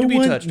it going to be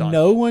touched on?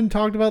 No one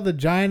talked about the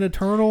giant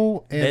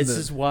Eternal. And this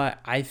is why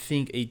I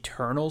think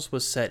Eternals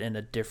was set in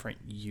a different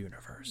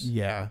universe.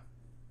 Yeah.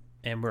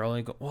 And we're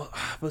only going. Well,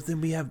 but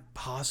then we have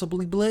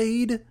possibly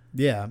Blade.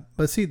 Yeah,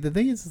 but see, the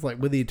thing is like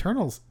with the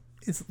Eternals,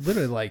 it's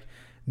literally like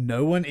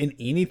no one in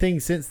anything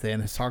since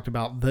then has talked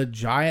about the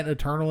giant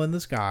Eternal in the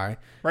sky,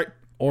 right?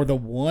 Or the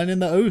one in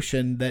the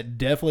ocean that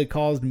definitely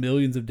caused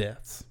millions of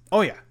deaths.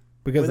 Oh yeah,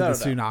 because of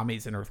the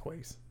tsunamis and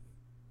earthquakes.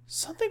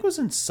 Something was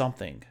in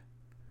something.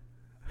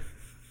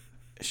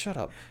 Shut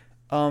up.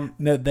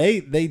 No, they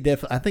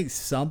definitely. I think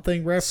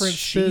something referenced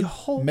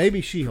She-Hulk.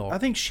 Maybe She-Hulk. I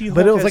think She-Hulk.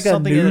 But it was like a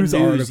something news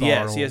in the article.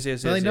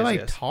 Yes. Nobody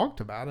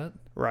talked about it.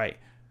 Right.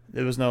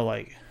 There was no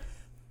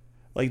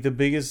like the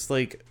biggest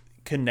like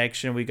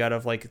connection we got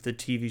of like the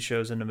TV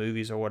shows and the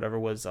movies or whatever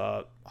was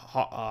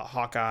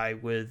Hawkeye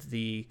with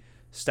the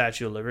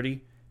Statue of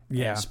Liberty.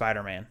 And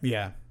Spider-Man.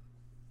 Yeah.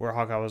 Where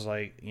Hawkeye was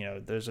like,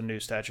 there's a new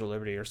Statue of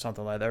Liberty or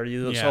something like that. Or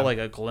you saw like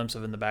a glimpse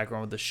of it in the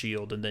background with the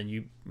shield, and then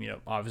you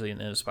obviously in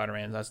the end of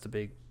Spider-Man, that's the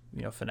big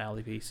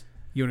finale piece.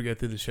 You want to go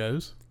through the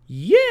shows?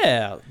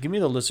 Yeah, give me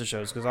the list of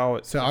shows because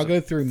I'll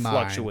go through mine.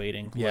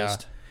 Fluctuating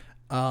list.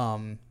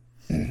 Mine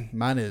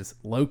is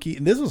Loki,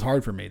 and this was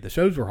hard for me. The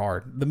shows were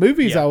hard. The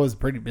movies it was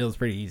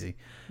pretty easy.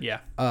 Yeah.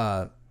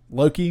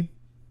 Loki.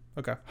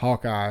 Okay.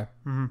 Hawkeye.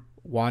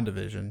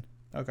 WandaVision.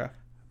 Okay.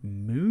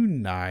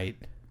 Moon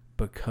Knight,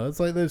 because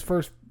like those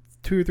first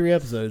 2 or 3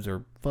 episodes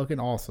are fucking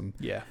awesome.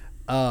 Yeah.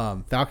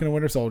 Falcon and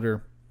Winter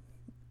Soldier,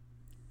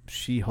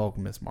 She-Hulk,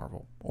 Miss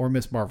Marvel, or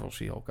Miss Marvel,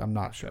 She-Hulk. I'm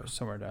not sure.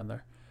 Somewhere down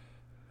there.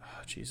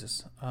 Oh,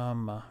 Jesus.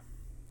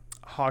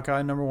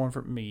 Hawkeye number 1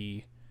 for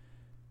me.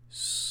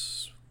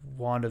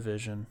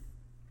 WandaVision.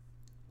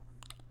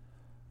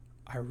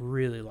 I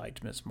really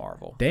liked Miss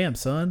Marvel. Damn,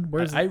 son.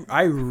 Where's I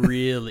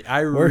really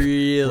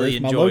where's my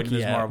enjoyed Loki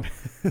Miss at? Marvel.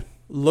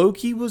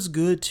 Loki was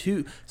good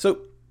too. So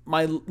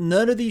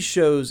none of these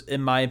shows,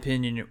 in my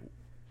opinion,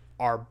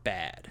 are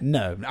bad.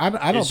 No, I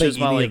don't It's think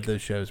just any of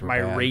those shows were my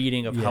bad.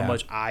 rating of how Yeah.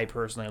 much I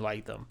personally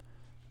like them.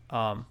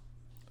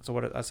 So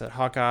what I said: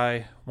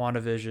 Hawkeye,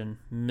 WandaVision,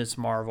 Miss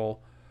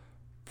Marvel,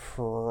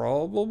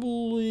 probably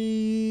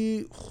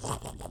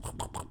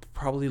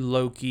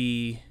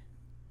Loki.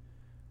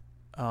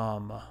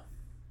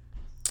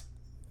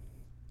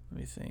 Let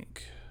me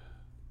think.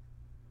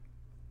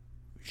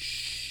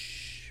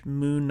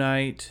 Moon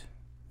Knight,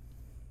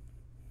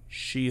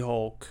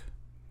 She-Hulk,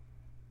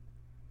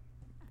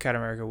 Captain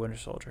America, Winter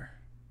Soldier.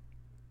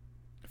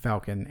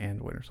 Falcon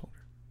and Winter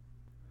Soldier.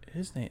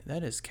 His name,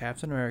 that is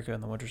Captain America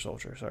and the Winter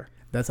Soldier, sir.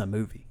 That's a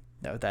movie.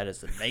 No, that is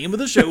the name of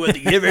the show at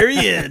the very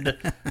end.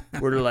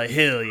 Where they're like,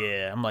 hell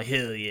yeah. I'm like,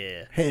 hell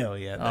yeah. Hell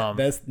yeah.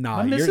 That's am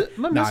I missing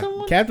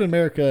one? Captain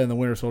America and the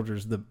Winter Soldier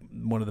is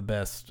one of the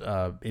best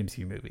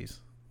MCU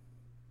movies.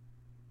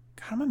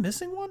 God, am I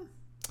missing one?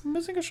 I'm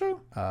missing a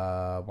show?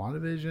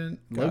 WandaVision,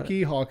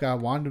 Loki, Hawkeye,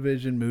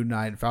 WandaVision, Moon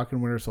Knight,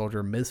 Falcon, Winter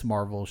Soldier, Miss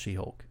Marvel,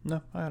 She-Hulk.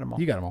 No, I had them all.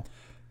 You got them all.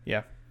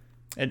 Yeah.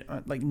 And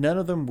like none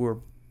of them were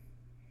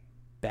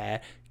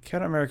bad.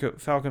 Captain America,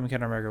 Falcon,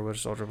 Captain America, Winter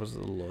Soldier was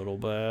a little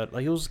bad.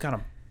 Like it was kind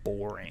of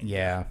boring.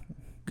 Yeah.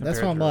 compared That's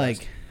why to I'm the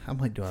like,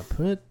 rest. do I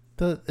put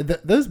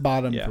those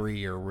bottom Yeah.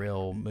 3 are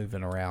real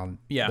moving around.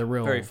 Yeah, They're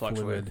real very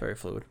fluid, very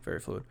fluid.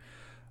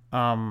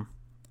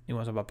 You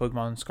want to talk about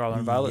Pokemon Scarlet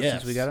and Violet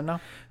since we got it now?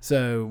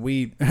 So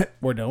we're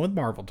done with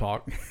Marvel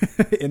talk.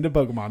 Into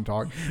Pokemon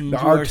talk. Do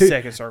our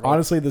second circle.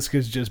 Honestly, this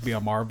could just be a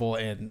Marvel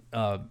and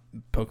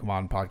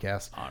Pokemon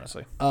podcast.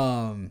 Honestly.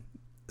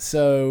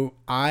 So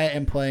I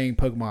am playing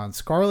Pokemon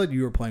Scarlet.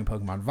 You are playing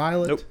Pokemon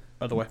Violet. Nope.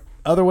 Other way.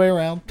 Other way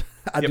around.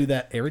 I do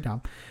that every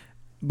time.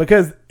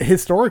 Because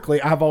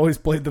historically, I've always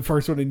played the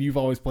first one and you've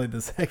always played the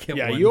second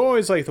one. Yeah, you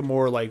always like the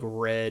more like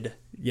red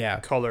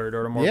colored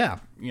or the more, but,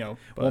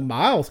 well,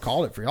 Miles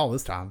called it for y'all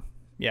this time.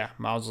 Yeah,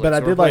 Miles was But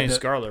like, I we're did like playing the-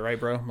 Scarlet, right,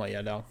 bro? I'm like,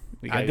 yeah, no.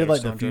 I did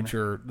like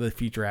the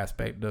future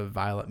aspect of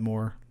Violet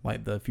more.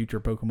 Like the future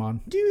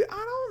Pokemon. Dude,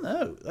 I don't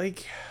know.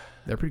 Like,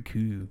 They're pretty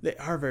cool. they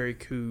are very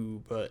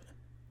cool, but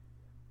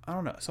I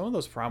don't know. Some of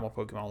those primal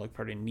Pokemon look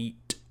pretty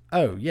neat.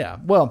 Oh, yeah.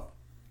 Well,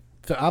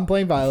 so I'm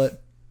playing Violet.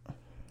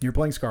 You're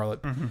playing Scarlet.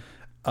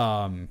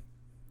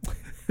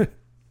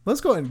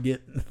 Let's go ahead and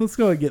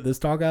get this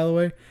talk out of the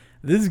way.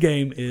 This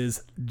game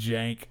is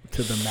jank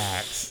to the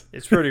max.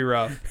 It's pretty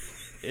rough.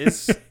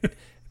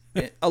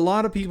 A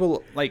lot of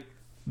people like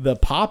The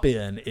pop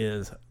in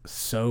is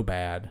so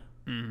bad.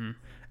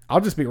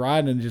 I'll just be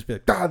riding and just be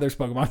like, God, there's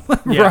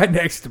Pokemon right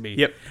next to me.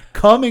 Yep.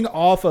 Coming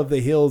off of the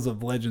hills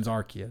of Legends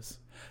Arceus.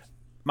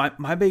 my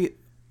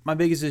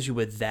biggest issue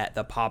with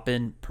the pop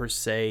in per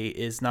se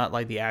is not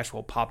like the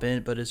actual pop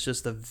in, but it's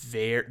just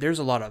there's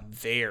a lot of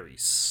very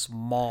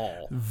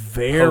small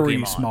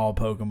Pokemon, small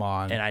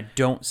Pokemon. and I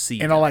don't see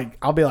And them.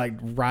 I'll be like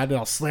riding,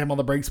 I'll slam on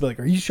the brakes, and be like,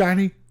 "Are you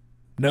shiny?"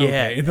 No.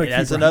 Yeah, okay. And, like,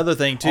 that's keep another riding.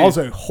 thing, too.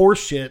 Also,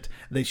 horse shit.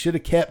 They should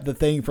have kept the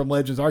thing from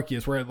Legends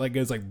Arceus where it like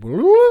goes like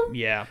 "Bloop,"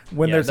 Yeah,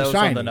 when yeah, there's that a was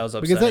shiny. something that was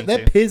Because that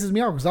upsetting, pisses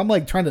me off because I'm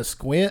like trying to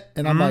squint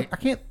and I'm like,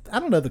 I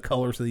don't know the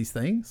colors of these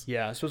things.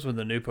 Yeah, especially with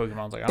the new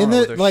Pokemon. Like, I don't And know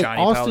what then their like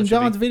shiny Austin palette should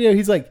John's be. video,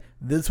 he's like,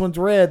 this one's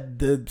red,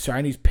 the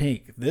shiny's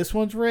pink. This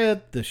one's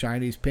red, the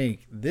shiny's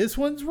pink. This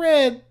one's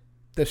red,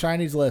 the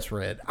shiny's less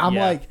red. I'm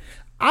Yeah. like,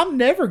 I'm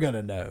never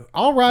gonna know.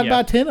 I'll ride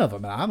by 10 of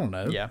them, and I don't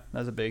know. Yeah,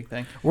 that's a big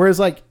thing.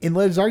 Whereas, like, in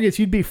Legends Arceus,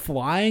 you'd be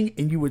flying,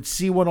 and you would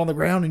see one on the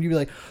ground, and you'd be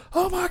like,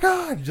 oh my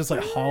God. Just,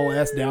 like, haul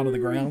ass down to the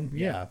ground.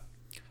 Yeah.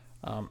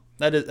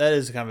 That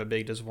is kind of a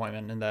big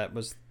disappointment, and that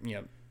was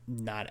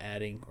not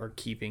adding or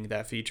keeping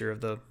that feature of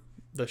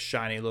the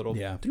shiny little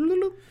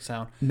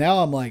sound.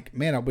 Now I'm like,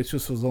 man, I wish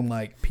this was on,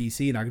 like,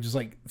 PC, and I could just,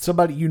 like,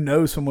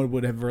 someone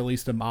would have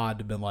released a mod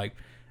to been like,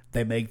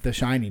 they make the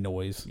shiny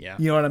noise. Yeah.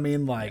 You know what I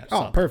mean? Like,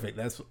 Yeah, oh, perfect.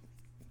 That's...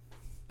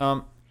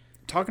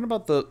 Talking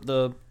about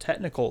the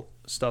technical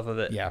stuff of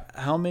it. Yeah.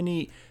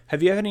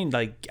 Have you had any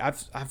like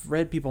I've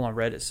read people on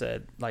Reddit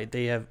said like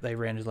they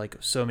ran into like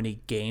so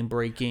many game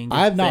breaking.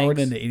 I have not things. run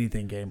into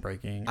anything game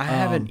breaking. I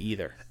haven't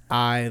either.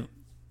 I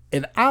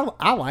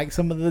like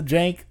some of the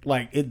jank.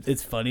 Like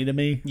it's funny to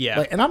me. Yeah.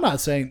 Like, and I'm not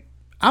saying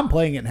I'm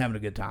playing it and having a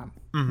good time.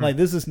 Like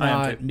this is I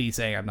am not too. me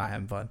saying I'm not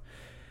having fun.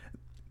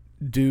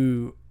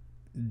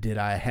 Did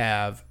I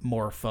have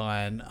more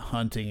fun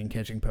hunting and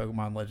catching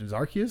Pokemon Legends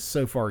Arceus?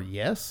 So far,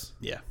 yes.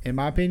 Yeah. In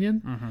my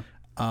opinion.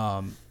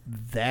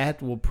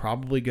 That will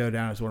probably go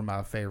down as one of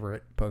my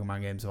favorite Pokemon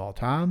games of all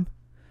time.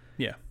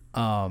 Yeah.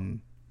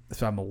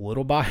 So I'm a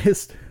little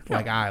biased.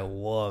 Like, I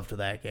loved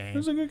that game. It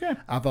was a good game.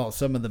 I thought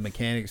some of the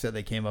mechanics that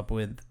they came up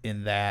with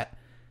in that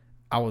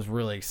I was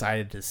really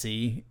excited to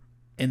see.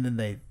 and then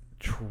they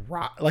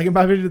try, like in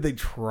my video, they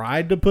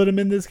tried to put him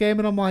in this game,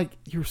 and I'm like,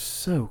 you're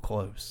so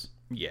close.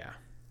 Yeah.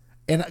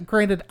 And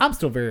granted, I'm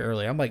still very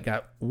early. I'm like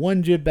got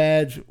one gym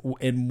badge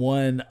and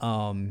one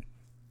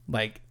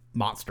like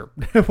monster.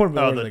 What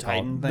are the they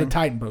Titan called? thing? The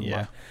Titan Pokemon.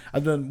 Yeah.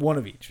 I've done one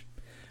of each.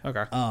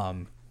 Okay.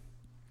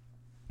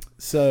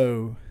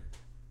 So,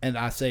 and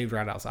I saved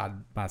right outside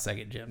my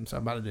second gym, so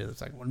I'm about to do the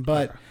second one.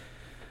 But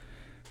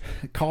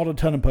caught a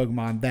ton of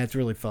Pokemon. That's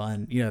really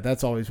fun. You know,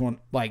 that's always one,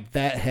 like,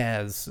 that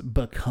has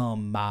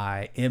become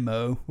my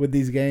MO with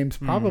these games,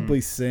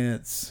 probably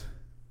since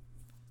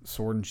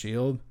Sword and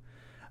Shield.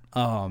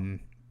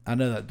 I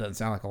know that doesn't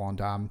sound like a long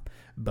time,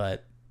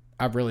 but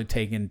I've really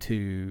taken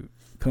to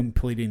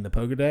completing the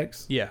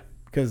Pokedex. Yeah.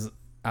 Because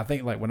I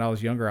think, like, when I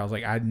was younger, I was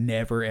like, I'd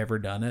never, ever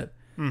done it.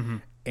 Mm-hmm.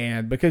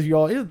 And because you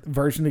all,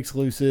 version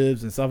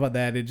exclusives and stuff like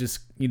that, it just,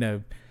 you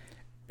know,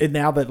 and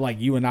now that, like,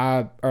 you and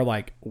I are,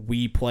 like,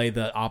 we play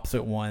the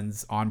opposite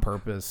ones on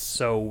purpose.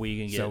 So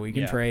we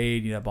can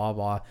trade, you know, blah,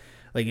 blah.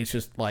 Like, it's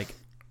just, like,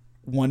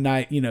 one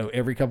night, you know,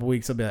 every couple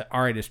weeks, I'll be like,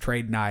 all right, it's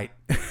trade night.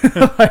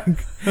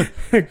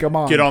 Like, come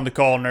on. Get on the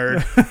call,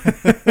 nerd.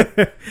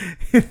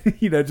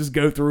 You know, just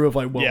go through of,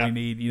 like, what Yeah. we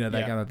need, you know,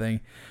 that kind of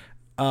thing.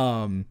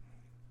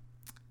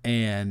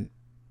 And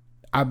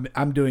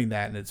I'm doing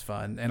that, and it's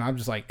fun. And I'm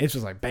just like, it's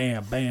just like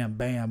bam, bam,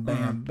 bam,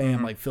 bam,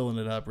 bam, like filling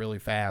it up really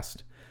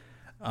fast.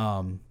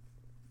 And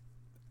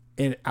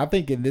I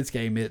think in this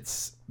game,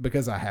 it's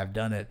because I have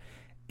done it,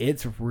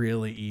 it's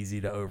really easy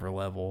to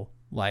overlevel,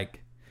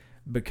 like,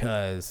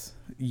 because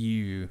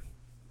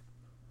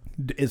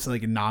it's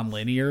like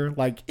non-linear,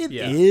 like it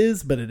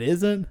is, but it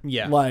isn't.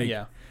 Yeah.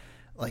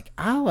 Like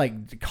I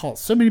like caught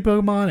so many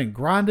Pokemon and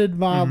grinded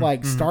my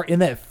start in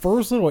that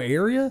first little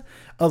area.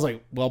 I was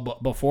like, well,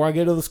 before I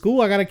get to the school,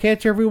 I got to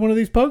catch every one of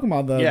these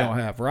Pokemon that I don't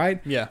have, right?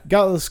 Yeah.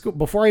 Got to the school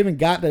before I even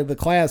got to the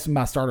class.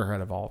 My starter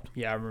had evolved.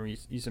 Yeah, I remember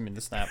you sent me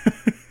the snap.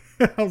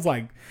 I was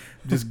like,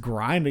 just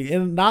grinding,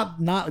 and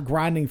not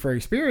grinding for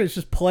experience,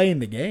 just playing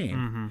the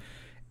game.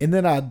 And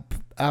then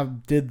I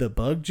did the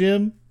bug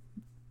gym,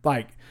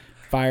 like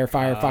fire,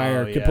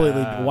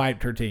 completely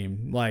wiped her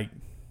team. Like,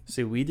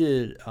 see, we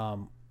did.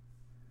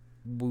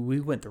 We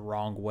went the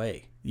wrong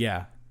way.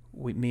 yeah.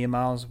 Me and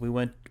Miles,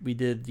 we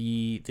did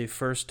the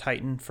first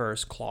Titan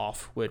first,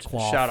 Cloth, which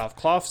shout off.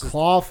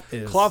 Cloth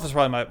is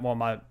probably one of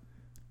my,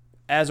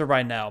 as of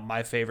right now,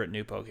 my favorite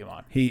new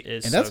Pokemon.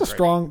 That's a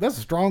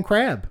strong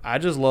crab. I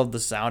just love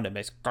the sound it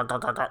makes. Gar, gar,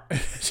 gar, gar.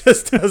 It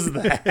just does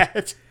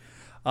that.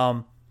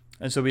 And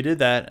so we did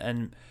that,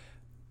 and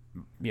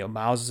you know,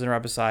 Miles is sitting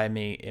right beside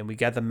me, and we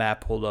got the map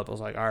pulled up. I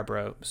was like, all right,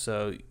 bro.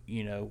 So,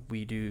 you know,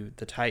 we do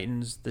the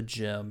Titans, the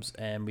gyms,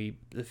 and we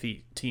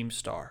defeat Team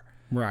Star.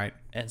 Right.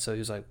 And so he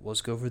was like,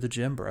 let's go for the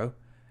gym, bro.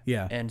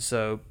 Yeah. And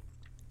so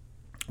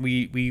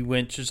we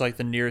went to just like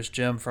the nearest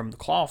gym from the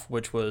Cloth,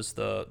 which was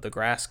the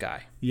grass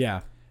guy.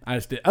 Yeah. I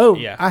just did. Oh,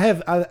 Yeah. I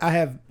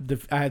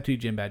had two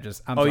gym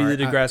badges. I'm sorry. You did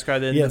the grass guy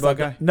then? Yes, the bug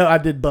guy? No, I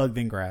did bug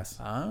then grass.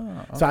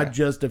 Oh, okay. So I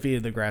just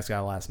defeated the grass guy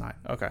last night.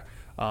 Okay.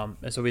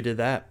 And so we did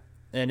that.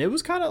 And it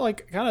was kind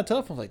of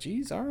tough. I was like,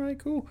 geez, all right,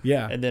 cool.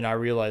 Yeah. And then I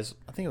realized,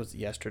 I think it was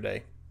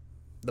yesterday,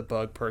 the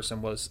bug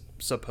person was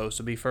supposed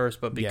to be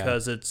first, but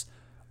because it's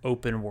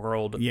open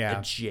world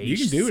adjacent. You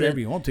can do whatever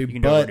you want to. You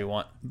can do whatever you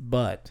want.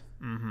 But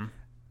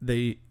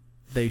they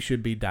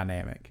should be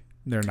dynamic.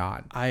 They're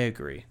not. I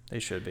agree. They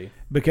should be.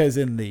 Because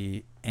in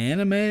the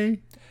anime,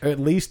 or at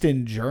least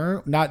in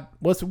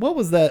what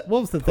was that?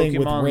 What was the thing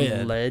with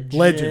Pokemon Red?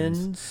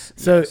 Legends.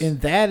 So Yes. in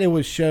that, it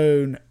was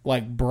shown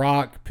like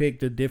Brock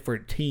picked a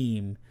different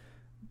team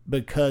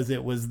because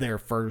it was their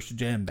first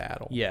gym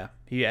battle. Yeah,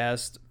 he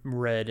asked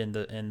Red in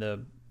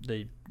the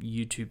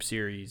YouTube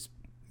series.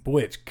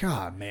 Which,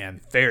 God,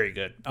 man, Very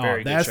good.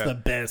 Very good that's show. the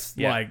best.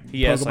 Yeah. Like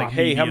He asked, like, Pokemon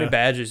hey, how media. many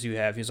badges do you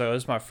have? He's like, oh,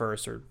 this is my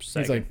first or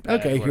second. He's like, badge,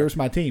 okay, whatever. here's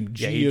my team.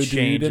 Yeah, he Geodude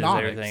changes and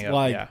Onyx. everything up,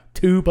 Like yeah.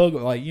 two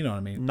Pokemon. Like, you know what I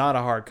mean? Not a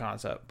hard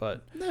concept,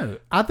 but No,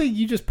 I think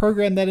you just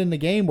program that in the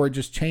game where it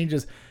just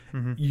changes.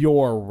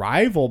 Your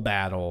rival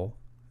battle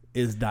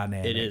is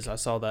dynamic. it is. I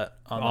saw that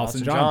on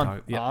Austin Austin John John.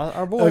 talk- yeah.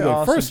 Our boy Okay,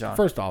 Austin John.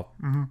 first off,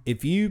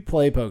 if you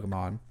play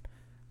Pokemon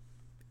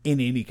in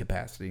any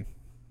capacity,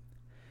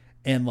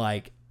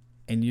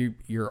 and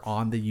you're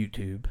on the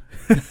YouTube,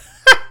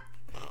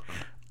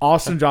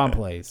 Austin John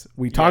plays.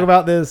 We talk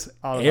about this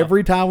All the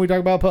every time we talk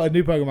about a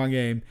new Pokemon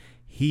game.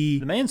 The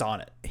man's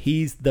on it.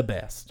 He's the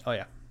best. Oh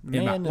yeah,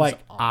 And man.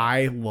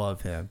 I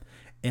love him,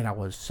 and I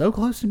was so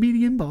close to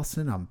meeting him in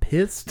Boston. I'm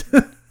pissed.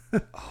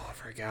 I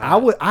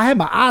forgot. I had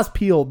my eyes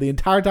peeled the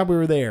entire time we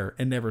were there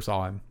and never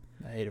saw him.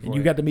 I hate it for And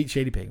you got to meet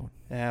Shady Penguin.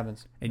 It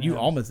happens. And you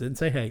almost didn't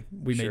say hey.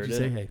 We Sure made you did.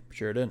 say hey.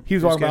 Sure did. He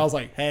was walking by. I was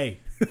like, hey.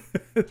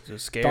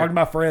 Just scared. Talking to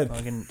my friend.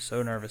 Fucking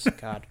so nervous.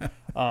 God.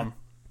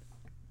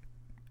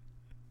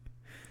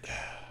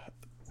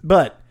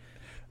 But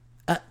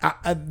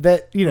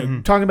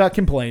talking about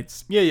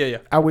complaints, Yeah.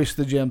 I wish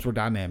the gyms were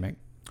dynamic.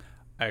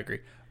 I agree.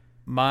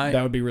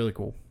 That would be really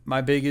cool.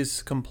 My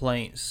biggest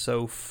complaint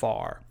so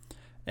far,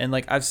 and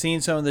like I've seen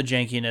some of the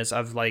jankiness.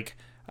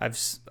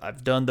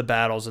 I've done the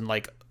battles, and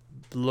like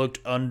looked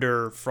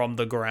under from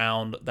the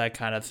ground, that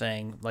kind of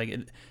thing. Like,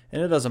 and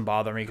it doesn't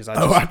bother me because I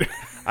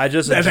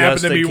just That happened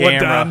adjust to the me one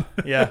camera. time.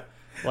 Yeah,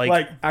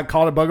 Like I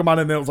caught a Pokemon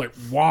and then it was like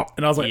whomp,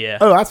 and I was like, Yeah.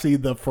 oh, I see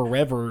the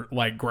forever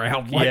like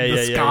ground, like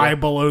the sky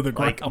below the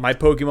ground. like my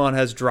Pokemon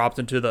has dropped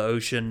into the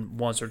ocean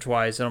once or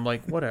twice, and I'm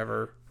like,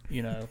 whatever,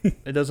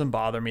 it doesn't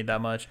bother me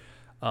that much.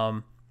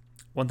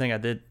 One thing I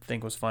did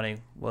think was funny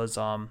was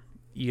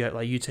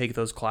you take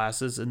those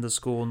classes in the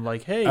school and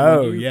like,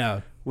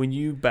 hey, when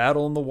you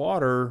battle in the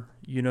water,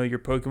 your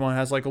Pokemon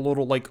has like a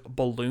little like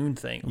balloon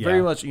thing,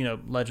 very much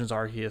Legends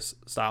Arceus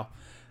style.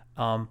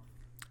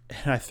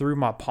 And I threw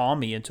my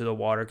Palmy into the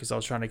water because I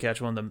was trying to catch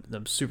one of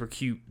them super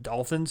cute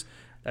dolphins.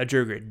 That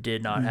Joker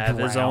did not have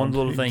his own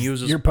little thing. He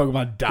was just, your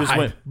Pokemon died. Just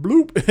went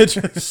bloop. It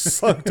just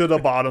sunk to the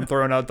bottom,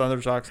 throwing out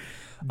thunder shocks.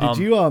 Did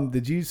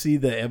you see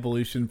the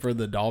evolution for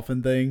the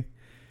dolphin thing?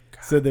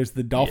 So there's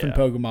the dolphin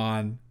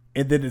Pokemon,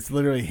 and then it's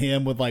literally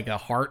him with like a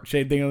heart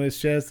shaped thing on his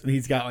chest, and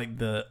he's got like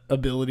the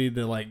ability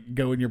to like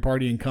go in your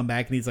party and come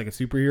back, and he's like a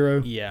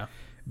superhero. Yeah,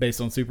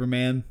 based on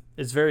Superman.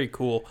 It's very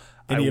cool,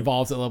 and he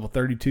evolves at level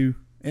 32.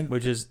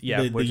 Which is the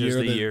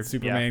year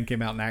Superman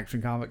came out in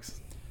Action Comics.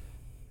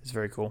 It's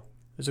very cool.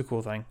 It's a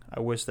cool thing. I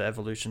wish the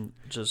evolution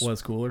just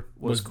was cooler.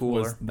 Was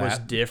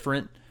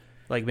different.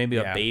 Like maybe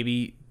a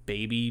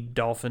baby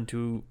dolphin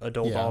to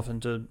adult dolphin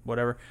to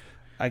whatever.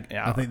 I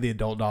think the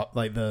adult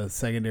like the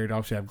secondary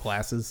dolphin should have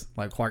glasses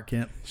like Clark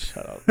Kent.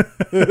 Shut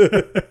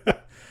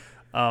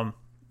up.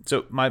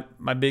 So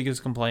my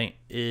biggest complaint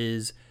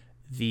is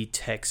the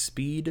text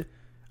speed.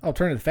 Oh,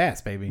 turn it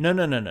fast, baby. No.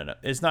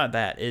 It's not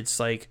that. It's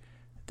like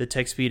the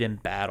text speed in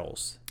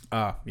battles.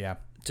 Yeah.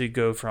 To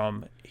go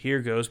from here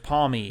goes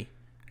Palmy.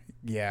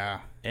 Yeah.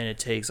 And it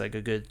takes like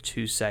a good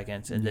 2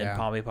 seconds, and then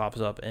Palmy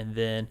pops up, and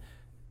then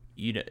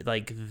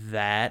like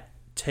that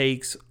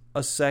takes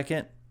a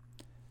second,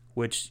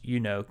 which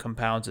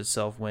compounds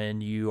itself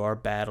when you are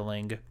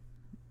battling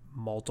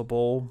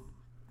multiple,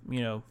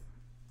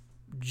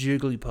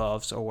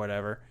 Jigglypuffs or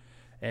whatever,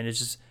 and it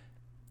just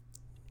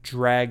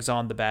drags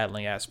on the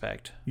battling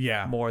aspect.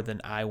 More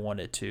than I want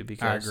it to,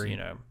 because I agree.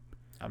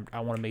 I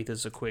want to make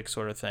this a quick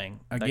sort of thing.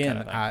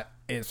 Again, kind of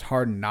it's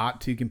hard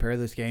not to compare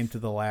this game to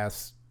the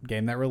last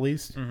game that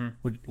released,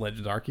 with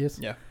Legends Arceus.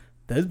 Yeah.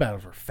 Those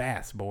battles were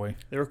fast, boy.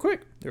 They were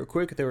quick.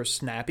 They were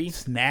snappy.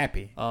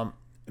 And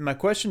my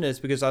question is,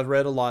 because I've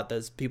read a lot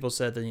that people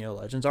said that,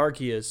 Legends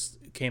Arceus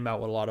came out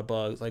with a lot of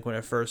bugs, like when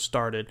it first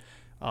started.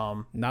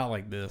 Not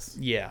like this.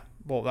 Yeah.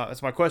 Well,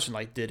 that's my question.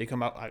 Like, did it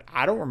come out?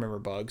 I don't remember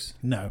bugs.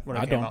 No, when it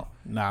came don't. out.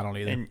 No, I don't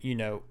either. And,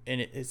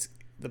 and it's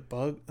the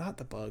bug, not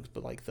the bugs,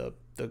 but like the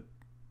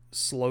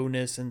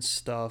slowness and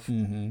stuff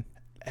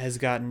has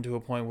gotten to a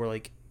point where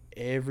like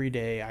every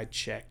day I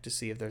check to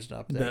see if there's an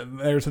update.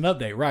 There's an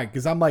update, right?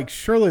 Because I'm like,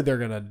 surely they're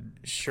gonna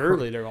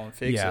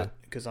fix it.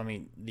 Because I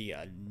mean, the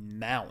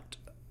amount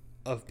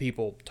of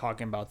people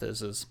talking about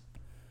this is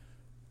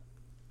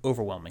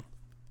overwhelming,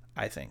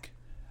 I think.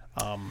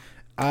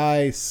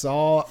 I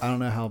don't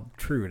know how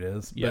true it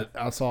is, but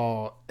I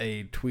saw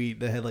a tweet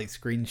that had like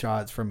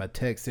screenshots from a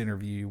text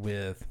interview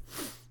with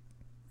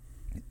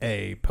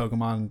a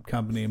Pokemon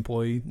company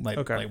employee, like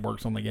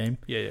works on the game.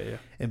 Yeah.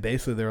 And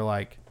basically they're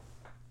like,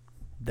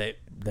 they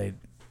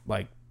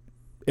like,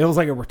 it was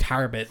like a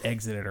retirement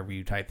exit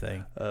interview type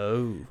thing.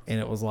 Oh. And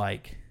it was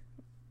like,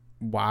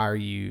 why are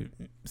you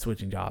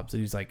switching jobs?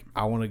 And he's like,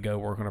 I want to go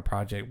work on a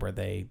project where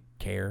they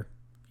care.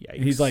 Yeah.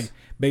 He's like,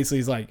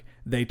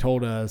 they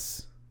told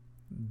us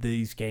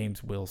these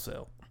games will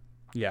sell.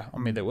 Yeah. I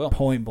mean, they will.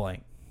 Point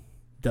blank.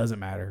 Doesn't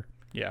matter.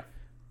 Yeah.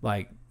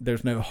 Like,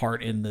 there's no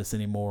heart in this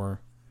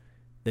anymore.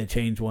 They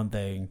change one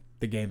thing,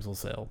 the games will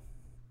sell.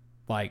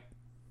 Like,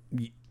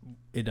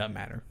 it doesn't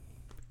matter.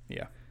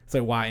 Yeah.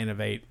 So why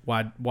innovate?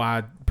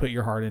 Why put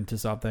your heart into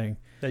something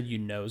that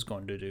is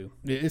going to do?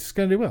 It's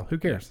going to do well. Who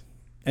cares?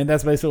 And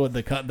that's basically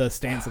what the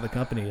stance of the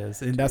company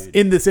is, and that's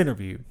in this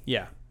interview.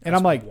 Yeah. And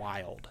I'm like,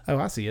 wild. Oh,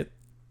 I see it.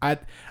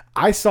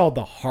 I saw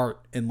the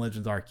heart in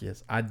Legends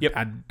Arceus.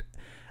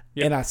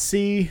 And I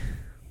see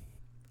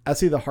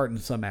the heart in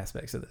some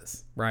aspects of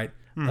this, right?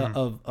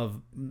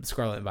 Of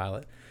Scarlet and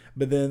Violet.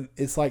 But then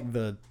it's like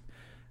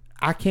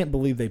I can't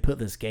believe they put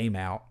this game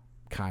out,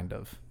 kind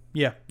of.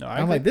 Yeah. No,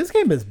 I'm like, this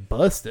game is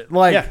busted.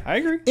 Like, yeah, I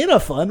agree. In a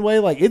fun way,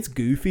 like, it's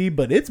goofy,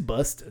 but it's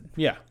busted.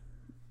 Yeah.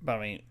 But I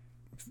mean,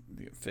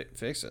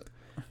 fix it.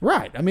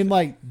 Right. I mean,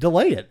 like,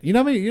 delay it. You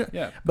know what I mean?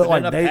 Yeah. But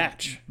like, a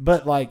patch.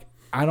 But like,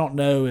 I don't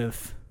know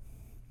if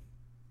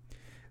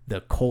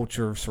the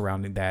culture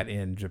surrounding that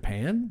in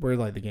Japan, where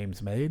like the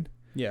game's made,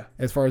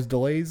 as far as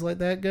delays like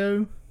that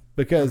go,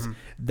 because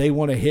they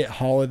want to hit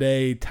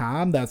holiday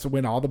time. That's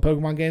when all the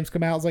Pokemon games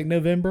come out. It's like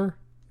November.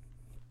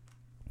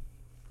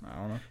 I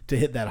don't know. To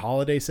hit that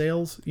holiday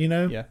sales,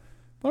 Yeah.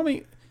 Well, I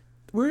mean,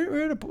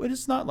 we're at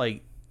it's not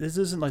like, this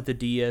isn't like the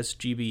DS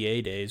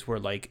GBA days where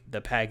like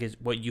the package,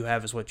 what you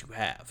have is what you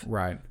have.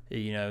 Right.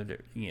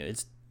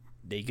 It's,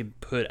 they can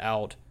put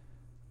out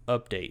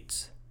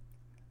updates.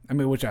 I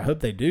mean, which I hope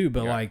they do,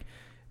 but like,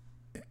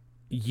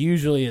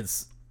 usually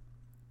it's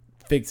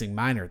fixing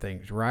minor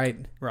things, right?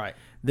 Right.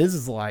 This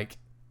is like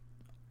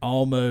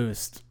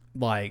almost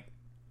like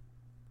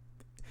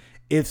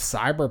if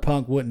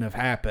Cyberpunk wouldn't have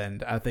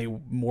happened, I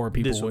think more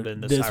people This would have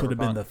been the this would have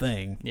been Cyberpunk. the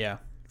thing. Yeah.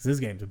 'Cause this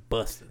game's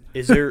busted.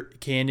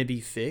 Can it be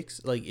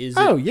fixed? Like, is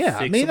Oh it yeah,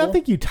 I mean, I fixable?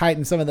 think you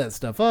tighten some of that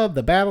stuff up,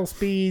 the battle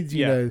speeds,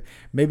 you Yeah. know,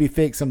 maybe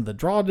fix some of the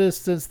draw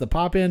distance, the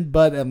pop in.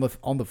 But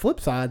on the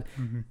flip side,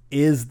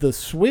 is the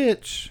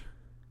Switch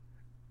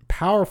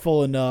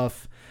powerful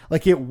enough?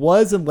 Like it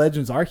was in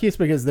Legends Arceus,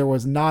 because there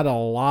was not a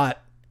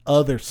lot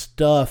other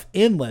stuff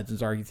in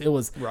Legends Arceus. It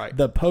was Right.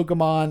 the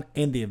Pokemon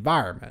and the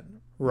environment,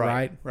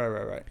 right?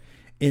 Right.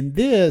 In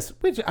this,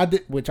 which I,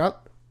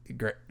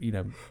 you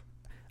know,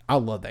 I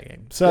love that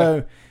game.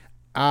 So,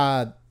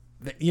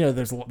 you know,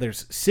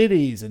 there's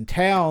cities and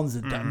towns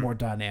and more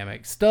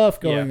dynamic stuff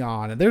going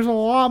on, and there's a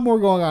lot more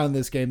going on in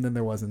this game than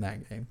there was in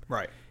that game.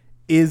 Right.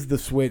 Is the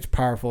Switch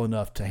powerful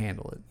enough to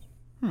handle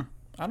it?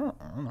 I don't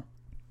know.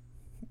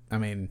 I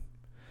mean,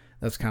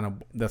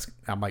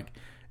 I'm like,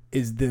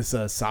 is this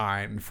a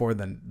sign for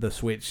the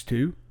Switch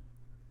 2?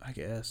 I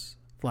guess.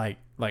 Like,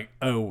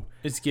 oh,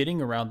 It's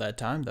getting around that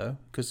time, though,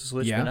 because the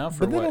Switch's yeah. been out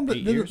for, But then, what,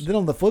 8 years? then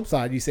on the flip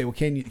side, you say, well,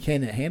 can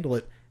it handle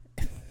it?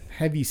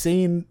 Have you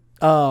seen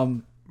Breath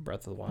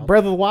of the Wild. Breath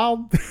of the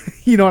Wild?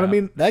 You know what I Yeah.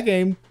 mean? That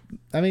game,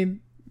 I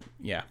mean,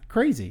 Yeah.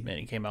 crazy. And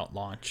it came out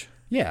launch.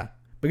 Yeah,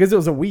 because it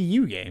was a Wii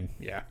U game.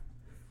 Yeah.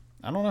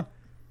 I don't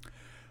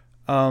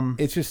know.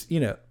 It's just, you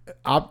know,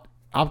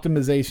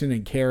 optimization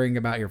and caring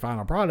about your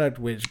final product,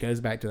 which goes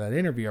back to that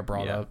interview I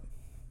brought up.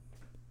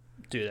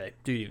 Do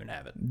you even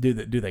have it? Do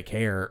they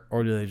care,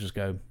 or do they just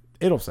go,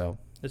 it'll sell?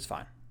 It's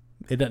fine.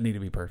 It doesn't need to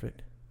be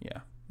perfect. Yeah.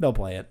 They'll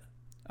play it.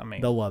 I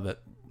mean, They'll love it.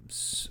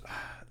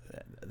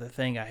 the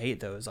thing I hate,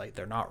 though, is, like,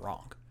 they're not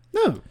wrong.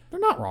 No, they're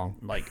not wrong.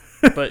 Like,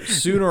 but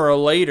sooner or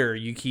later,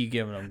 you keep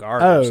giving them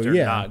garbage. Oh, They're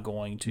yeah. not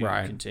going to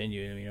Right.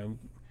 continue. You know,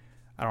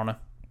 I don't know.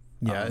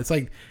 Yeah, it's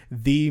like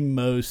the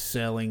most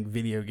selling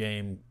video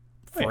game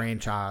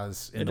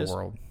franchise in the is.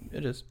 world.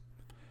 It is.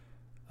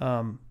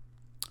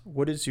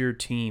 What is your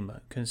team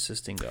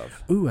consisting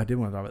of? Ooh, I did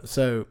want to talk about this.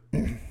 So,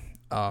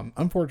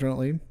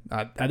 unfortunately,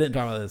 I didn't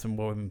talk about this and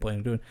what we've been planning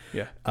on doing.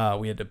 Yeah.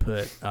 We had to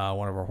put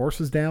one of our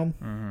horses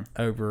down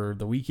over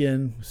the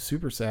weekend.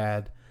 Super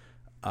sad.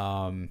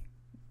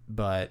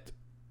 But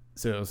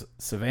so it was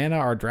Savannah,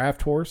 our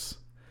draft horse.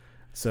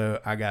 So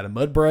I got a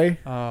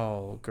Mudbray,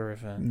 Oh,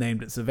 Griffin.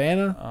 named it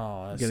Savannah.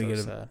 Oh, that's Gonna so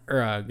get sad.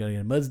 gonna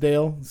get a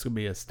Mudsdale. It's gonna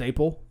be a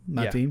staple.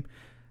 My Yeah. team.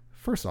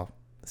 First off,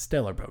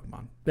 stellar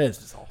Pokemon. That is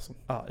just awesome.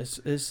 Oh,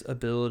 its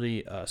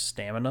ability,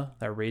 stamina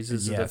that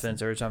raises the Yes.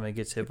 defense every time it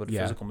gets hit with a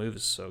Yeah. physical move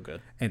is so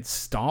good. And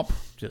Stomp,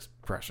 just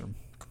crush them.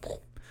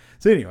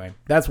 So anyway,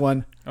 that's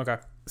one. Okay.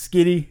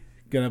 Skitty,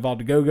 gonna evolve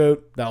to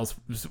Go-Goat. That was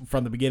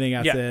from the beginning.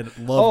 I Yeah. said,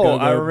 love Oh,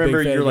 Go-Goat. I big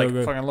remember fan you're of like,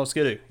 Go-Goat. fucking love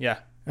Skidoo. Yeah.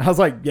 I was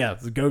like, yeah,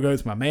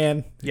 Go-Goat's my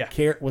man. Yeah.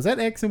 Was that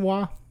X and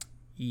Y?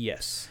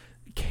 Yes.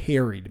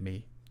 Carried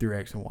me through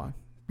X and Y.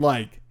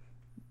 Like,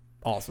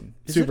 awesome.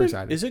 Is Super it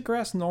excited. Is it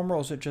grass normal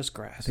or is it just I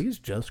grass? think it's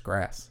just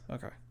grass.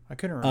 Okay. I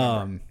couldn't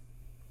remember.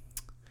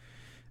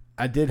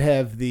 I did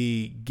have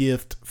the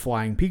gift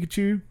Flying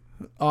Pikachu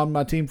on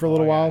my team for a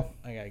little while.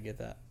 I gotta get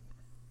that.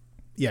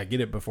 Yeah, get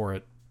it before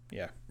it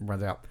Yeah.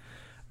 runs out.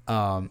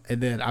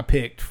 And then I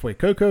picked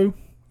Fuecoco.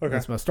 Okay.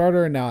 That's my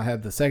starter. And now I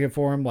have the second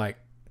for him, like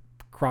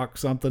Croc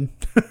something.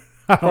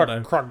 I don't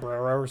know.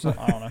 Crockborough or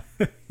something. I don't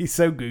know. He's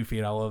so goofy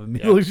and I love him.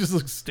 He Yeah. just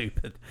looks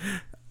stupid.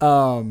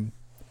 So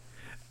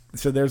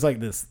there's like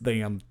this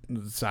thing on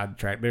the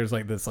sidetrack. There's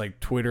like this like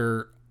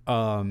Twitter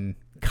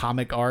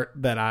comic art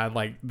that I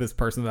like, this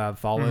person that I've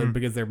followed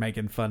because they're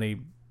making funny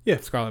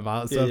Scarlet and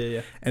Violet stuff.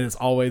 yeah. And it's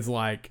always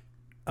like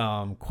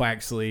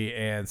Quaxley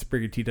and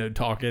Sprigatito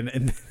talking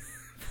and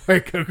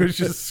Coco's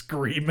just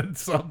screaming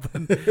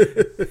something.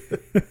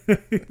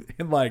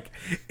 And like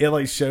it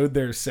like showed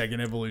their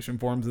second evolution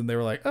forms and they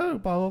were like, oh,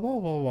 blah blah blah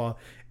blah blah.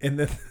 And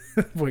then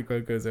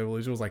Coco's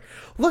evolution was like,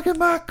 look at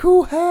my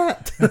cool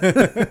hat.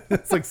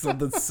 It's like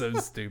something so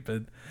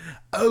stupid.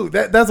 Oh,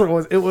 that's what it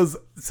was. It was,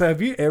 so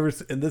have you ever,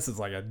 and this is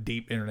like a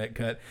deep internet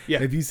cut. Yeah.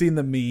 Have you seen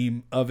the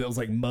meme of, it was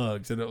like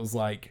mugs and it was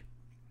like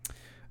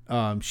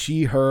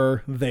she,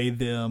 her, they,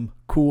 them,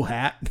 cool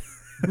hat.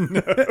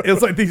 It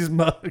was like these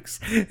mugs,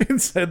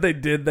 and said they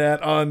did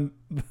that on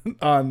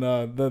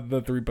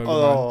the three Pokemon.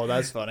 Oh,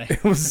 that's funny.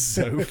 It was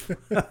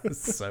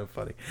so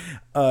funny.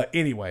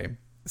 Anyway,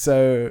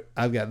 so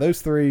I've got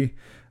those three.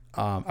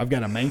 I've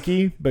got a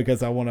Mankey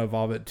because I want to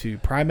evolve it to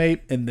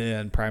Primate, and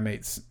then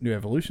Primate's new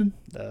evolution.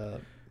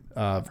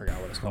 I forgot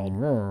what it's called.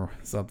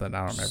 Something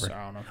I don't remember.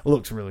 I don't know. It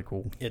looks really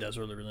cool. It does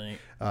really, really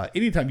neat.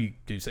 Anytime you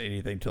do say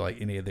anything to like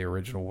any of the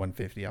original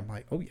 150, I'm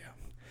like, oh yeah.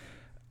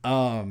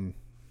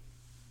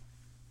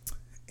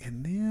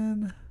 And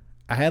then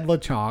I had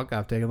Lechonk.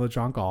 I've taken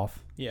Lechonk off.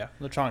 Yeah,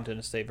 Lechonk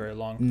didn't stay very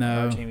long No.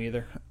 on our team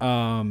either. If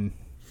I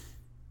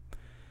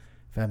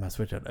had my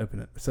Switch, I'd open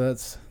it. So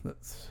that's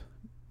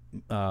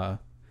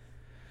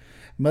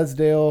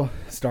Mudsdale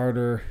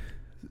starter.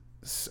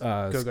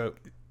 Go.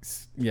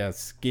 Yeah,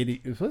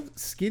 Skitty. What?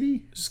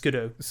 Skitty?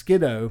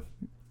 Skiddo.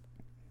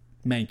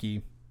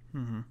 Mankey.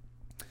 Mm-hmm.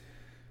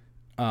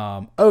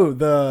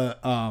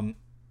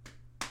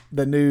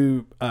 the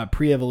new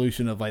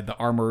pre-evolution of like the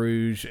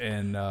Armarouge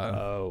and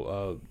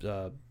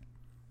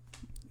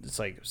it's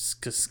like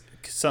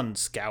some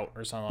scout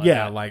or something like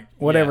yeah, that. like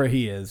whatever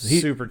he is.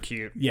 Super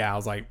cute. Yeah, I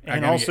was like,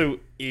 And also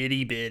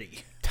itty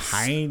bitty.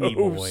 tiny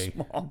So boy,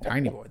 small.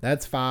 tiny boy.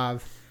 That's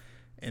 5,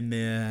 and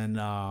then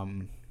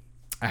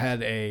I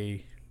had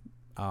a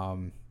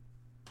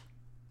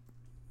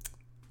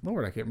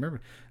Lord, I can't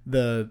remember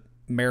the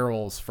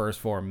Meryl's first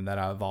form that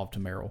I evolved to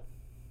Meryl.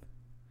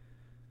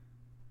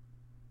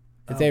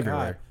 It's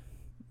everywhere.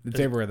 God. It's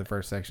everywhere. The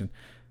first section.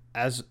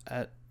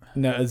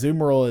 No,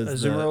 Azumarill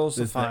is Azumarill's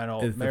the is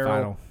final. Is the Meryl,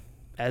 final.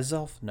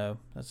 Azelf? No,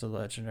 that's a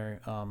legendary.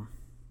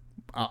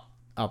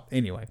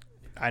 Anyway,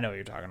 I know what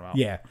you're talking about.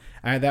 yeah,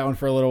 I had that one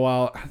for a little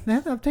while.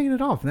 Now I'm taking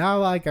it off. Now,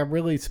 like, I'm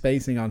really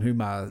spacing on who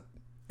my.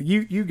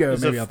 You go.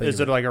 Maybe I'll think. Is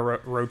it like a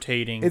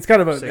rotating? It's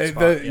kind of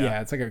a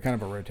yeah. It's like a kind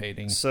of a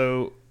rotating.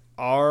 So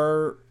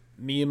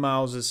me and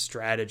Miles'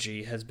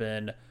 strategy has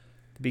been,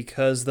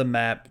 because the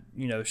map,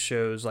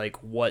 shows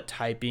like what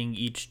typing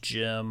each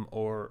gym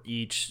or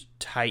each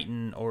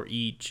Titan or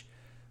each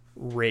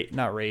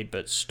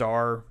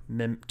star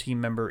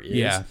team member is.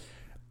 Yeah.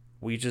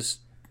 We just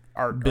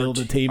Build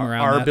a team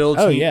around our that. build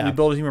Oh, team. yeah. We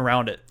build a team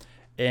around it,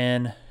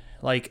 and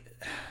like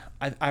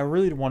I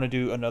really want to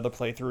do another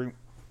playthrough.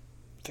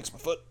 Fix my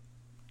foot.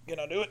 Can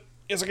I do it?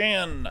 Yes, I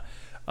can.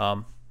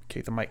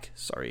 Kick the mic.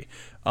 Sorry.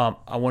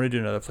 I want to do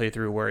another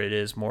playthrough where it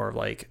is more of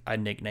like I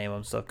nickname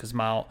them stuff, because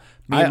I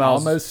Miles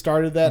almost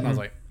started that, and I was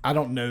like, I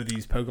don't know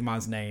these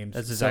Pokemon's names,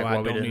 That's exactly so I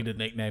what we don't did. need a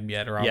nickname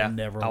yet, or I'll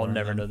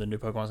never know the new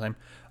Pokemon's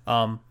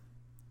name.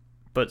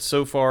 But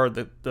so far,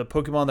 the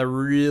Pokemon that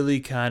really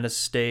kind of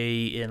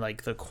stay in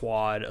like the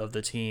quad of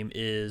the team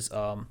is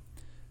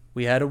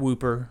we had a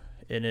Wooper,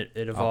 and it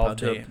evolved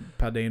to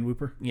Paldean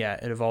Wooper. Yeah,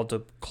 it evolved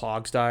to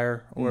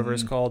Clogsdire, or whatever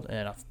it's called,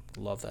 and I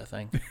love that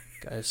thing.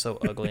 God, it's so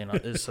ugly and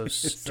it's so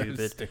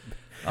stupid.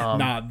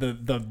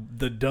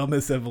 The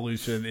dumbest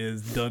evolution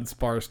is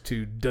Dunsparce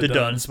to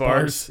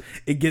Dunsparce.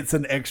 It gets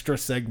an extra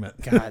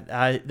segment. God,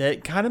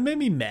 that kind of made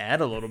me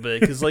mad a little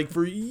bit, because like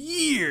for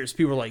years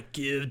people were like,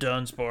 give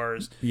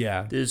Dunsparce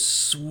this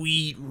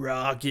sweet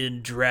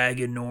rockin'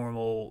 dragon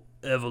normal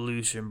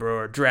evolution, bro,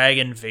 or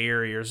dragon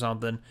fairy or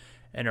something,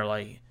 and they're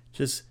like,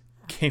 just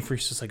Game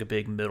Freak's just like a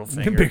big middle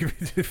finger.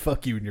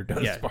 Fuck you and your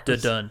Dunsparce.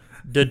 Yeah,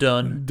 da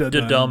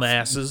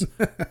dumbasses.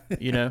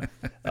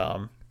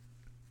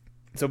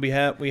 So we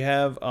have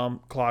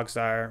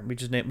Clogsire. We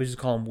just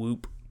call him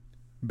Whoop.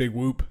 Big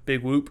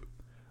Whoop.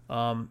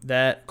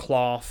 That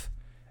Cloth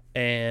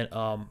and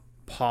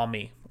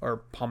Palmy or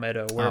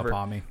Palmetto,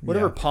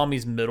 whatever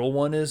Palmy's middle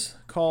one is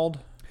called.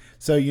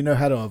 So you know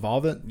how to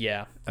evolve it?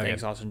 Yeah. Okay.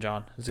 Thanks, Austin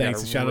John.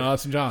 Thanks, shout out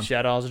Austin John.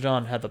 Shout out Austin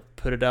John. Had to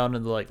put it down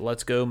into like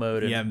let's go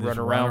mode and run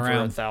around for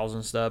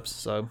 1,000 steps.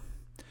 So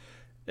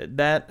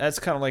that's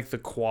kind of like the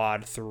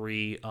quad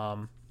 3.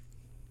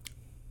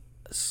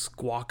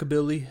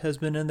 Squawkabilly has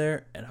been in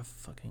there, and I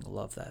fucking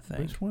love that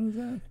thing. Which one is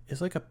that?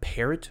 It's like a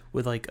parrot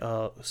with like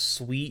a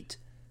sweet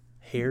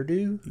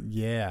hairdo.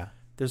 Yeah.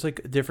 There's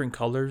like different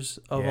colors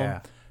of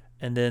them.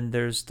 And then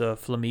there's the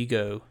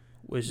Flamingo,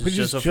 which is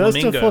just a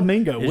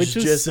flamingo. Which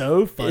is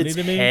so funny its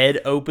to me. Head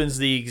opens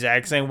the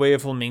exact same way a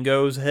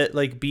flamingo's head,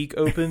 like beak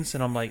opens,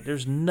 and I'm like,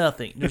 there's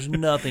nothing. This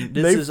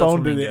is a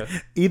flamingo.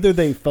 Either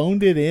they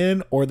phoned it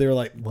in, or they're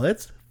like,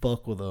 let's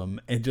fuck with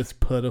them and just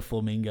put a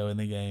flamingo in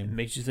the game. It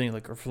makes you think,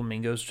 like, are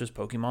flamingos just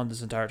Pokemon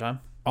this entire time?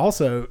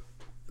 Also,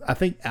 I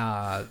think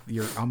I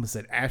almost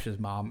said Ash's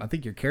mom. I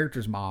think your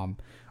character's mom,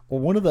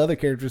 or one of the other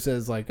characters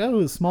says like,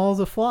 "Oh, as small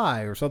as a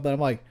fly" or something. I'm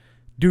like,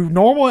 do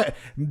normal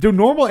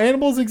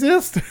animals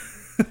exist?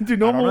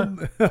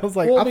 I was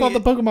like, I thought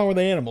the Pokemon were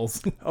the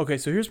animals. Okay,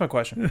 so here's my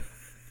question.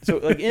 So,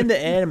 like, in the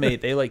anime,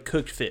 they like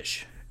cooked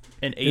fish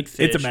and ate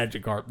fish. It's a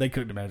Magikarp. They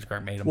cooked a Magikarp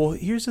and made them. Well,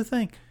 here's the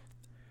thing.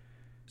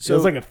 So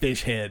it's like a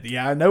fish head.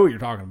 Yeah, I know what you're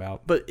talking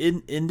about. But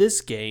in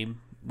this game,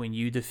 when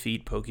you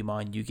defeat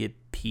Pokemon, you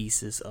get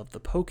pieces of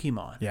the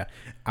Pokemon. Yeah,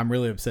 I'm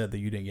really upset that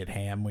you didn't get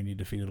ham when you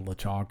defeated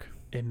Lechonk.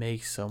 It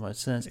makes so much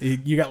sense.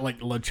 You got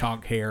like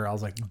Lechonk hair. I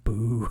was like,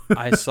 boo.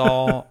 I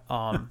saw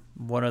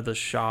one of the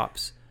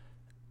shops,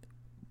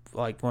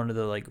 like one of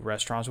the like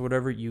restaurants or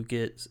whatever. You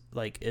get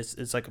like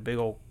it's like a big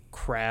old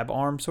crab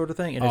arm sort of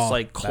thing, and it's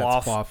like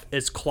cloth.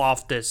 It's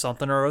clothed as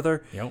something or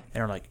other. Yep. And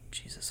they're like,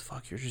 Jesus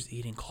fuck, you're just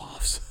eating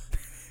cloths.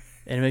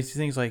 And it makes you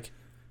think like,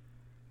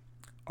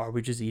 are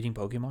we just eating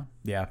Pokemon?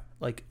 Yeah.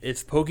 Like,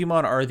 if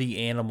Pokemon are the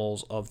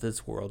animals of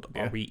this world,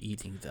 are we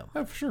eating them?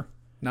 Oh, for sure.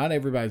 Not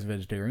everybody's a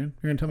vegetarian.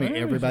 You're going to tell me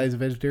everybody's a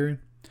vegetarian?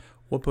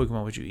 What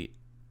Pokemon would you eat?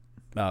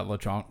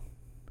 Lechonk.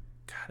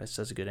 God, that's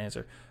such a good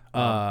answer.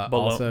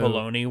 Also,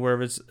 Baloney,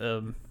 wherever its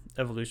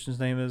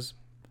evolution's name is.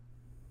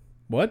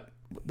 What?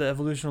 The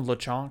evolution of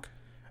Lechonk.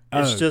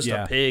 It's just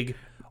a pig.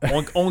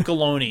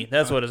 Onkalone.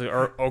 That's what it is.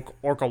 Or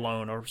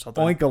Orkalone or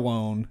something.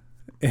 Oinkalone.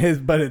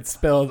 But it's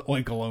spelled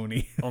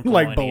Oinkalone.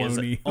 Like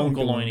baloney.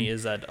 Onkalone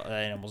is that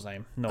animal's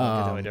name. No one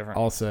can tell me different.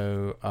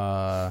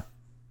 Also,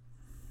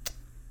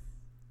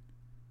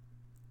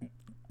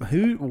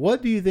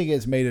 what do you think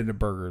is made into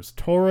burgers?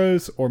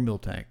 Toros or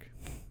Miltank?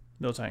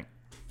 Miltank.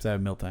 So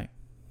Milk Tank.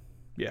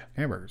 Yeah.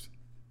 Hamburgers.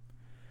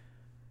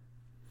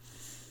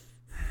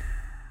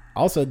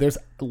 Also, there's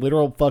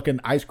literal fucking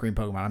ice cream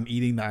Pokemon. I'm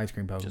eating the ice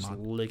cream Pokemon. Just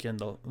licking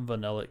the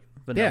vanilla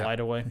Yeah.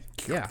 away.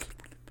 Yeah.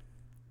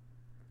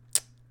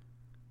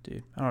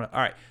 Dude, I don't know. All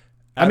right.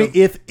 I mean,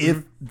 if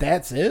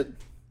that's it,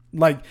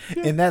 like,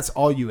 and that's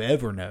all you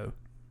ever know,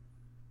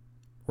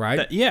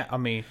 right? Yeah, I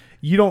mean,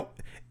 You don't.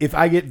 If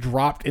I get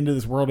dropped into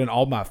this world and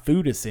all my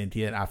food is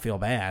sentient, I feel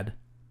bad.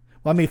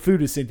 Well, I mean,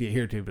 food is sentient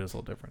here too, but it's a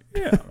little different.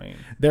 yeah, I mean,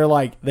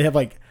 They have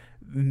like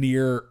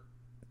near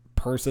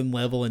person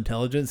level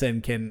intelligence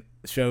and can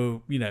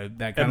show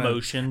that kind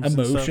Emotions of and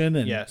stuff. emotion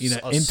and Yes,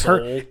 a in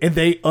soul. and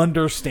they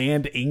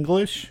understand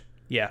English.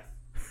 yeah.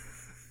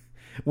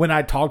 When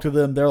I talk to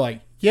them, they're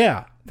like,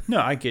 "Yeah, No,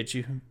 I get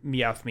you.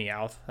 Meowth,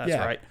 meowth. That's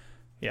Yeah. right.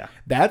 Yeah.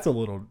 that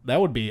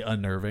would be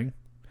unnerving."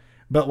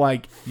 But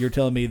like you're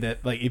telling me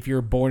that like if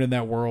you're born in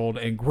that world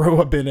and grow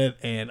up in it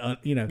and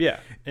Yeah.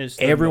 It's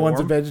the everyone's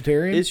norm. a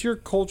vegetarian, It's your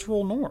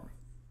cultural norm.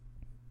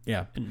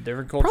 yeah, In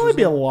different cultures. probably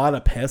be a lot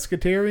of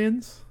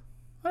pescatarians.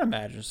 I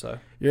imagine so.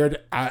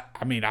 I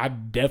mean, I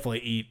definitely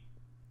eat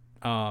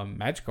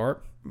Magikarp.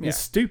 Yeah. It's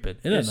stupid.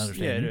 It doesn't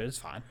Yeah, understand. it is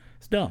fine.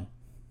 It's dumb.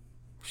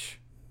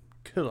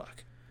 Good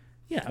luck.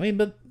 Yeah, I mean,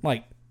 but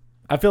like,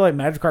 I feel like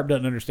Magikarp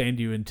doesn't understand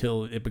you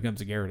until it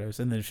becomes a Gyarados,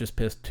 and then it's just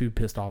too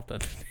pissed off to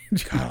understand you.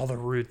 God, all the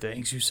rude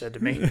things you said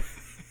to me.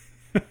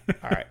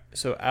 All right.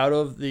 So out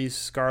of these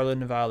Scarlet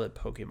and Violet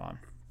Pokemon,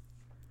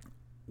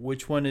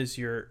 which one is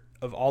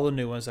of all the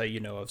new ones that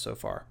you know of so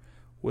far,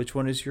 which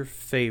one is your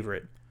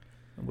favorite?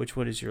 And which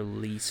one is your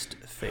least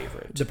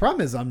favorite? The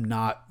problem is I'm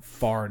not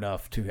far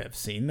enough to have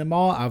seen them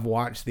all. I've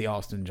watched the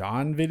Austin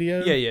John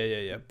video.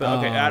 Yeah. But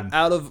okay,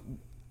 out of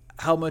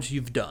how much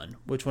you've done,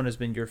 which one has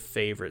been your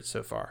favorite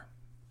so far?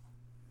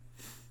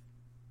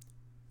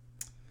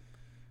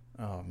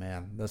 Oh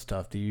man, that's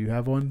tough. Do you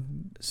have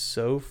one?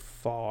 So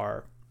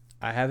far,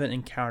 I haven't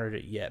encountered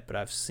it yet, but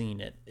I've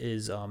seen it.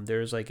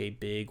 There's like a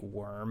big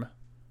worm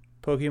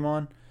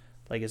Pokemon,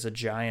 like it's a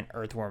giant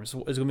earthworm.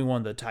 So it's gonna be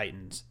one of the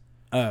Titans.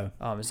 Oh,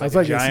 It's I like was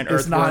a giant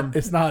earthworm.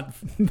 It's not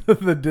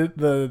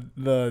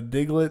the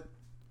Diglett,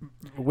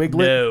 Wiglet.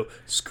 No,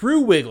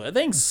 screw Wiglet. That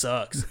thing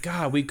sucks.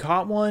 God, we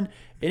caught one,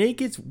 and it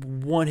gets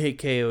one hit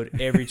KO'd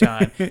every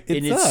time, and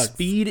its sucks.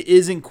 speed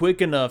isn't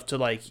quick enough to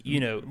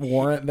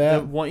Warrant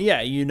that.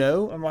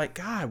 I'm like,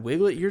 God,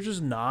 Wiglet, you're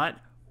just not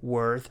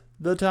worth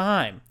the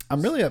time.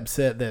 I'm really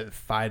upset that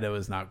Fido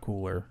is not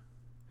cooler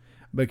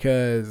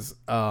because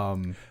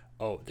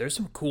Oh, there's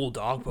some cool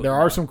dog Pokemon. there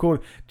are some cool.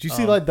 Did you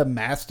see like the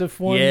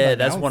Mastiff one? Yeah, Like,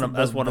 that's that one of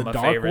the my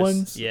dark favorites.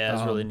 ones. Yeah,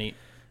 it's really neat.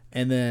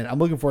 And then I'm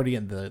looking forward to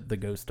getting the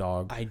ghost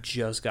dog. I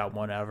just got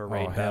one out of a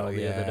raid hell battle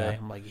the other yeah. day.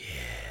 I'm like,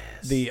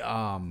 yes. The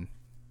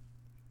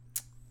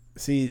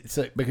see,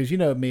 so because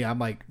me, I'm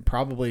like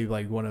probably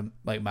like one of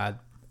like my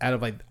out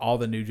of like all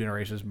the new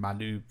generations, my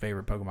new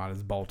favorite Pokemon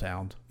is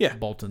Bolthound. Yeah.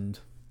 Boltund,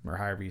 or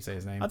however you say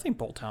his name. I think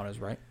Bolt Town is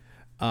right.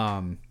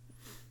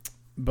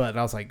 But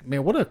I was like,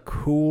 man, what a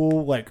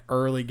cool like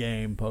early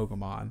game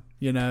Pokemon,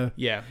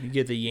 Yeah, you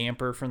get the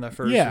Yamper from the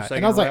first or Yeah, second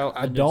and I was like, route,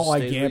 I and it don't just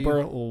like stays with you.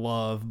 Yamper,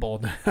 love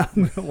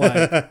Bolthound.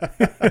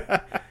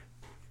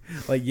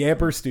 like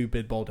Yamper,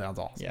 stupid, Bolthound's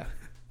awesome. Yeah.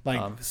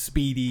 Like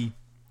speedy.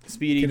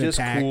 Speedy, Can just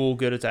attack. cool,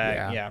 good attack.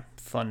 Yeah. Yeah,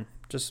 fun,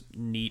 just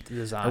neat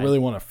design. I really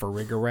want a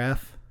Farigiraf.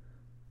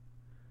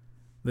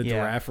 The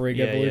Giraffe Rig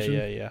evolution.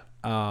 Yeah.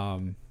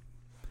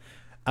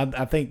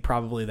 I think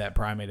probably that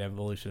Primate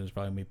evolution is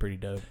probably gonna be pretty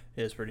dope.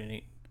 It is pretty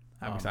neat.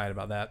 I'm excited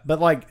about that. But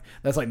like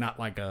that's like not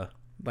like a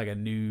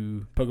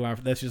new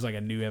Pokemon. That's just like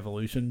a new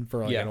evolution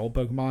for like Yeah. an old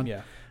Pokemon.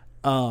 Yeah.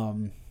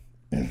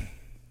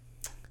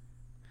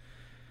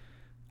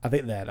 I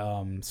think that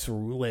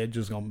Ceruledge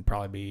is gonna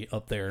probably be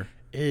up there.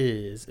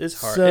 It's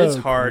hard. So it's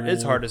hard. cool.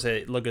 It's hard to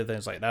say. Look at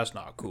things like that's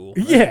not cool.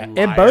 That's Yeah, a and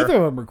liar. both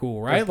of them are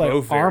cool, right? They're Like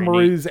both very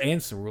Armaroos and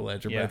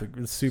Ceruledge are Yeah.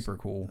 both super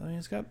cool. I mean,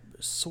 it's got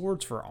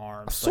swords for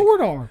arms. Sword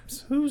Like,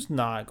 arms. who's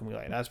not gonna be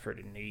like that's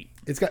pretty neat?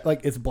 It's got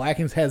like it's black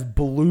and has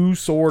blue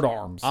sword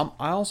arms. I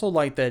also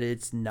like that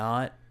it's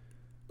not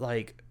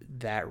like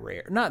that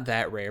rare. Not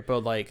that rare,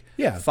 but like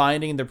Yeah.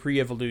 finding the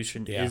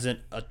pre-evolution Yeah. isn't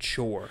a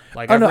chore.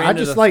 Like Oh no, ran I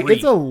into just the like three.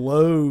 it's a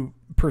low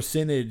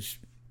percentage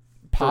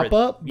pop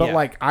up, but yeah.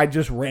 like I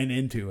just ran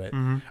into it.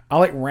 I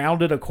like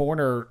rounded a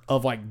corner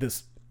of like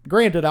this.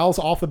 Granted, I was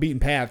off the beaten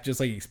path, just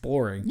like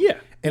exploring. Yeah.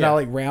 And Yeah. I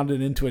like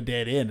rounded into a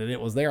dead end, and it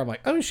was there. I'm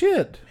like, oh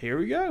shit. Here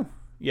we go.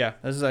 Yeah,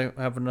 this is like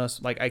having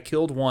us. Like I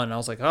killed one. And I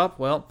was like, oh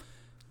well,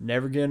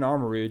 never get an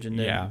Armarouge, and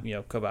then Yeah.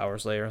 a couple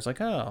hours later, I was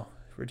like, oh,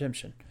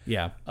 redemption.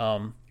 Yeah.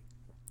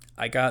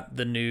 I got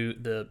the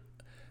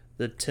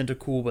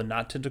Tentacool, but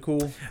not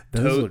Tentacool.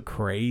 Those look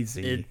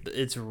crazy.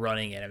 Its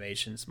running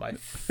animation's my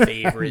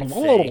favorite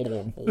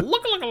thing.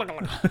 Look.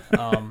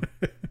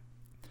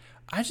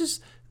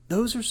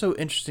 Those are so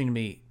interesting to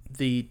me.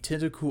 The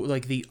Tentacool,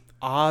 like the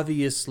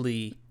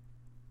obviously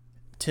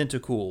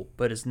Tentacool,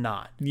 but it's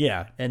not.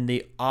 Yeah. And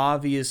the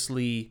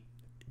obviously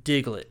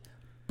Diglett,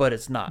 but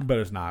it's not. But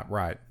it's not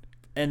right.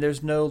 And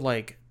there's no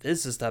like,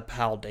 this is the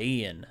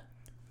Paldean.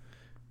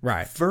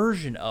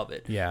 version of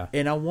it. Yeah.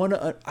 And I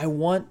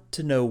want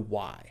to know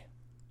why.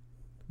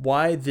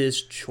 Why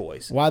this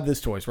choice? Why this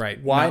choice?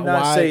 Right. Why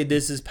not say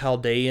this is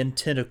Paldean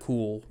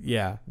Tentacool?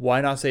 Yeah. Why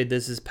not say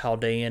this is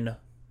Paldean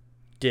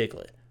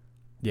Diglett?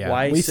 Yeah.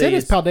 Why we say said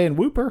it's Paldean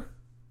Wooper.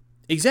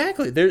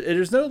 Exactly.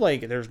 There's no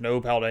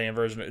Paldean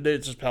version.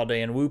 It's just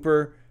Paldean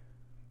Wooper.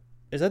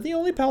 Is that the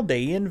only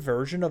Paldean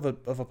version of a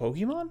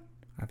Pokemon?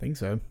 I think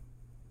so.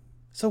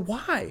 So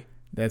why?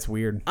 That's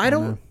weird. I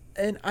don't.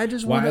 And I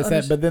just want Why to is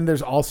that? But then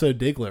there's also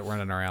Diglett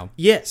running around.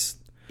 Yes.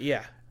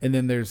 Yeah. And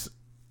then there's,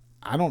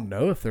 I don't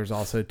know if there's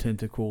also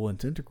Tentacool and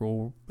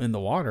Tentacruel in the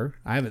water.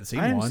 I haven't seen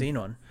one. I haven't seen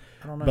one.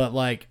 I don't know. But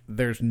like,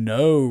 there's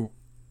no,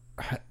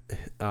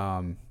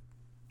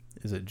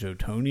 is it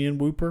Jotonian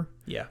Wooper?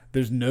 Yeah.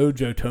 There's no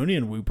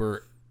Jotonian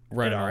Wooper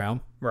running At all. around.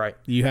 Right.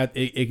 You have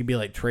it could be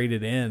like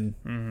traded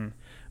in,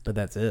 but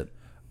that's it.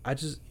 I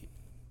just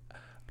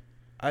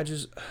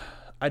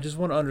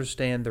want to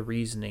understand the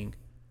reasoning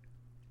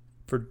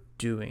for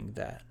doing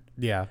that.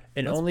 Yeah,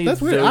 And that's, only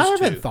that's weird. those I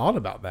haven't two. thought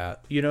about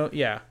that.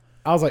 Yeah.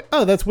 I was like,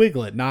 oh, that's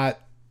Wiglet, not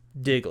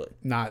Diglett.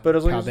 But I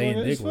was like,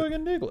 Paldean it's Diglett.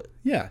 fucking Diglett.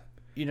 Yeah,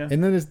 And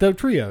and then it's Dope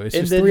Trio. It's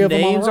just the three of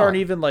them on a names rock. aren't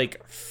even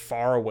like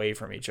far away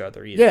from each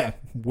other either. Yeah,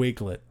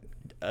 Wiglet.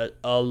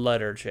 A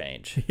letter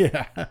change.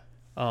 Yeah.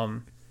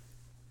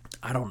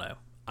 I don't know.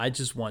 I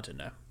just want to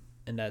know,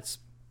 and that's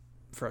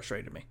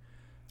frustrated me.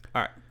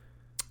 All right.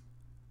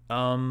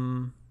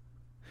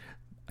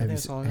 Have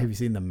you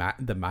seen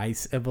the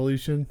mice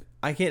evolution?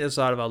 I can't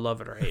decide if I love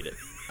it or hate it.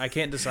 I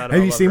can't decide. If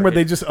Have I you love seen it or where hate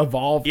they it. just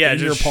evolve Yeah, in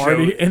your just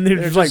party show- and they're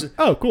they're just like, just-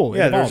 oh, cool.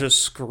 Yeah, they're evolved. just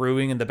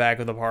screwing in the back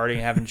of the party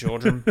and having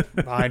children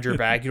behind your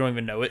back. You don't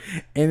even know it.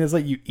 And it's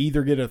like you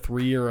either get a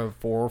 3 or a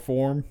 4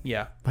 form.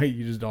 Yeah. Like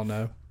you just don't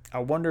know. I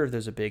wonder if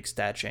there's a big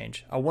stat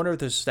change. I wonder if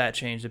there's stat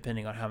change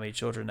depending on how many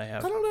children they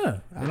have. I don't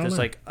know. If there's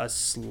like a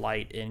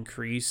slight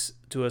increase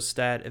to a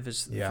stat if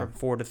it's from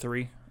 4 to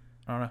 3.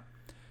 I don't know.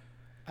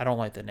 I don't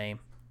like the name.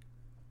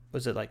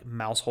 Was it like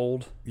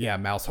Mousehold? Yeah,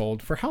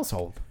 Mousehold for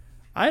household.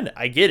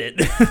 I get it.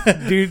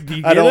 Dude, do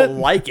you get I don't it?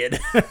 like it.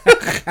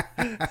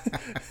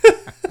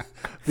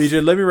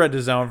 BJ, let me write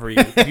this down for you.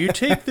 If you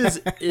take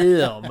this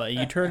M and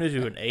you turn it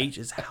into an H,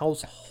 it's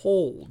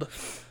household.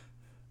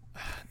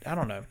 I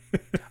don't know.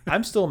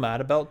 I'm still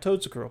mad about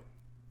Toadsucrul.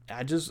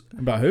 I just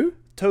About who?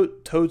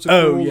 Toadsucrul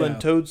Oh, yeah. and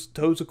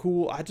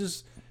Toadsucrul. I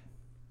just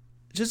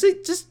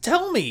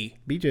tell me.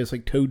 BJ is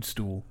like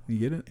toadstool. You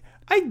get it?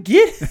 I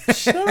get it.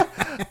 Shut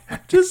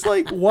up. Just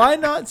like, why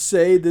not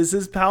say this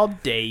is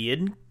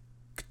Paldean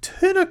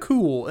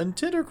Tentacool and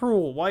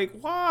Tentacruel? Like,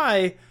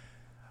 why?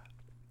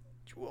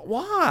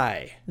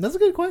 Why? That's a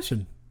good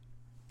question.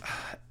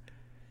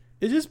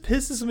 It just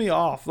pisses me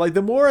off. Like,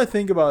 the more I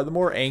think about it, the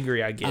more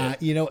angry I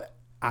get. You know,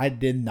 I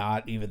did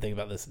not even think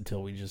about this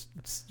until we just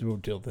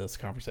until this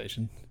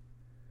conversation.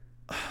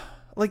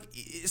 Like,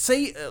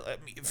 say,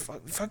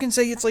 fucking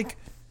say it's like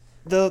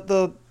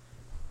the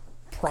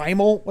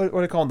primal. What do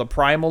I call them? The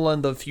primal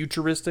and the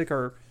futuristic,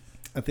 or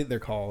I think they're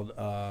called.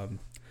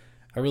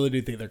 I really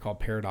do think they're called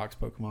paradox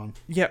Pokemon.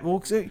 yeah.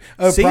 Well, say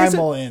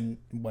Primal and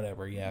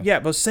whatever. Yeah. yeah,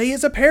 but say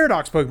it's a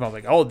paradox Pokemon.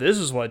 Like, oh, this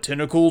is what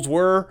tentacles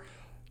were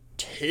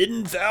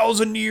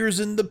 10,000 years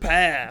in the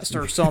past,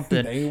 or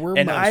something. They were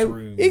and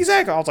mushrooms.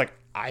 Exactly. I was like,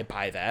 I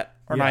buy that,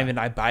 or not Yeah. even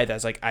I buy that.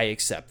 It's like I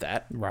accept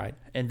that. Right.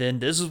 And then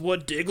this is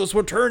what Diglett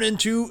will turn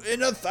into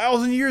in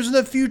 1,000 years in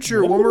the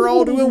future when we're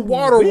all doing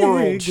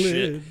Waterworld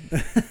shit.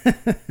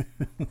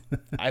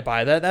 I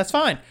buy that. That's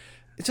fine.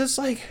 It's just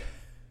like,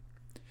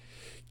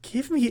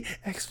 give me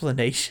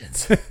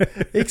explanations.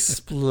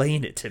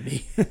 Explain it to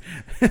me.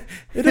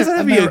 It doesn't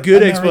have to be a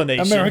good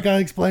explanation. America,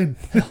 explain.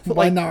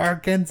 Why not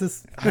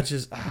Arkansas? I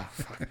just,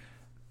 fuck.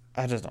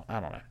 I don't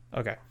know.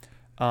 Okay.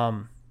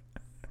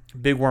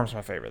 Big Worm's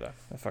my favorite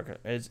though. Fuck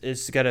it.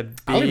 It's got a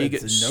I don't big,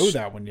 even know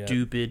that one yet.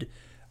 stupid.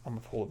 I'm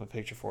gonna pull up a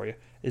picture for you.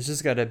 It's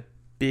just got a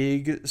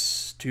big,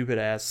 stupid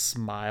ass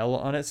smile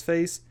on its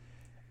face,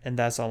 and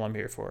that's all I'm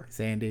here for.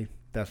 Sandy,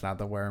 that's not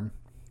the worm.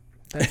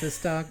 That's his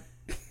stock.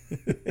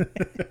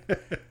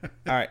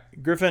 All right,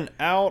 Griffin.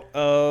 Out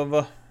of.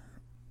 Oh,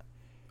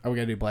 we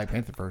gotta do Black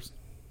Panther first.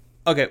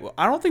 Okay, well,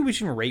 I don't think we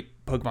should even rate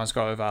Pokemon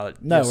Scarlet and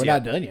Violet. No, just we're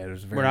yet. not done yet.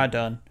 We're not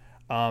done.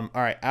 All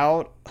right,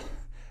 out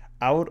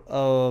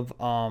of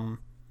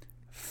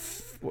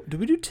did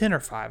we do 10 or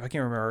 5? I can't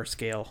remember our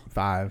scale.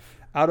 5.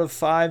 Out of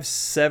 5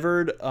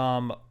 severed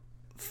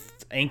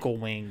ankle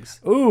wings.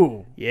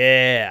 Ooh.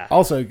 Yeah.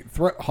 Also,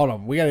 hold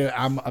on. We gotta.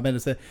 I'm gonna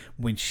say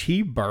when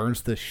she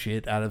burns the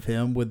shit out of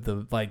him with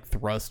the like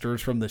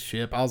thrusters from the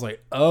ship, I was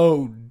like,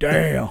 oh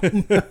damn.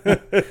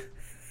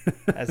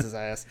 That's his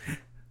ass.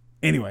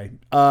 Anyway,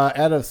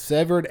 out of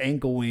severed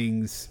ankle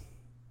wings,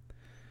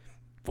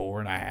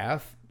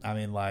 4.5. I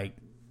mean, like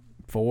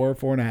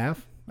 4.5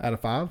 out of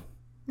 5.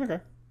 Okay,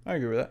 I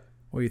agree with that.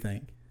 What do you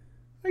think?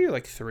 I give it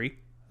like 3.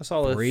 I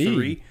saw a 3?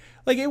 3.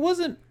 Like, it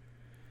wasn't.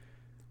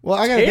 Well,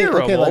 I gotta Terrible,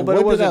 think, okay, like, but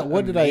it what did I? wasn't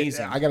What did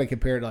amazing. I gotta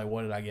compare it to like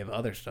what did I give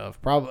other stuff?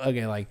 Probably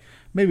okay, like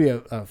maybe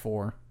a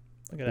 4.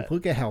 Look at that.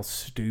 Look at how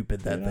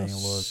stupid that thing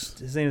looks.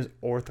 His name is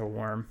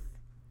Orthworm.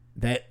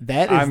 That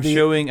is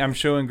I'm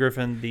showing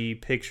Griffin the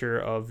picture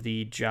of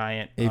the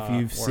giant. If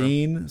you've worm.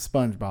 seen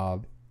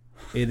SpongeBob,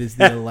 it is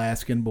the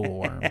Alaskan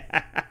bullworm.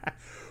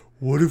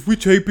 What if we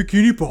take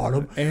Bikini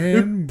Bottom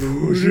And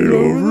push it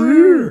over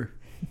here?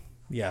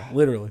 Yeah,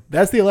 literally.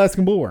 That's the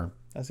Alaskan bullworm.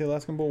 That's the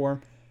Alaskan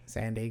bullworm.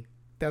 Sandy.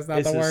 That's not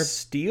It's the a word.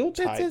 steel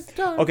type. It's a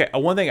stone. Okay,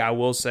 one thing I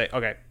will say.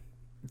 Okay,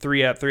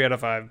 3 out of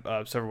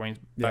 5. Silver Wings,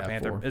 Black Yeah,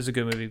 Panther 4. is a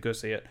good movie. Go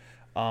see it.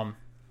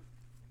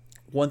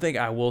 One thing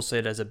I will say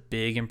as a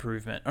big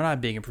improvement, or not a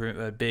big improvement,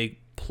 but a big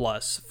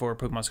plus for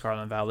Pokemon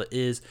Scarlet and Violet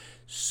is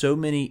so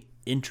many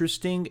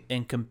interesting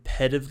and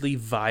competitively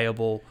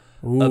viable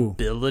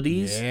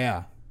abilities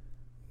Yeah.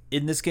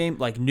 in this game,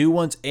 like new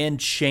ones and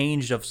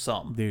changed of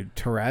some. Dude,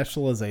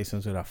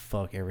 terrestrialization's gonna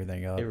fuck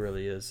everything up. It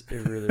really is.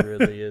 It really,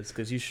 really is.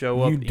 Because you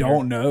show up. You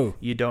don't know.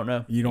 You don't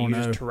know. You don't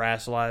know. just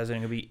terrestrialize and it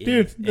can be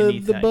Dude,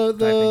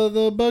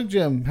 the bug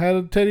gym had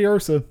a Teddy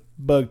Ursa.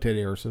 Bug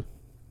Teddy Ursa.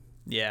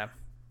 Yeah.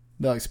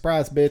 They're like,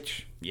 surprise,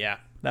 bitch. Yeah.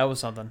 That was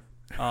something.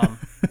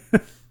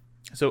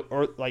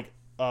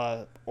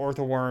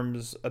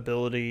 Orthworm's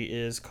ability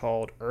is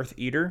called Earth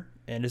Eater,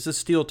 and it's a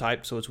steel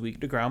type, so it's weak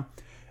to ground.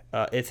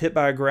 If hit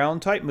by a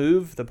ground type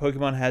move, the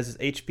Pokemon has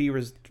its HP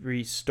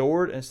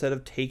restored instead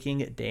of taking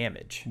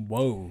damage.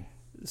 Whoa.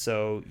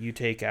 So you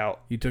take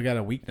out You took out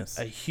a weakness.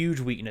 a huge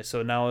weakness.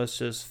 So now it's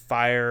just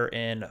fire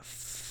and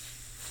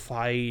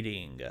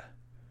fighting.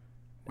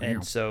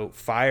 And so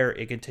fire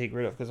it can take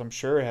rid of, because I'm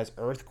sure it has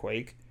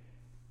Earthquake.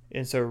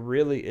 And so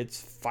really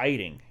it's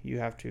fighting. You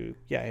have to,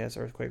 it has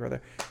Earthquake right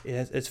there.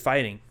 It's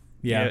fighting.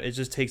 Yeah. It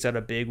just takes out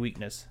a big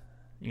weakness.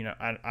 I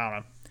don't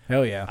know.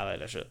 Hell yeah. I like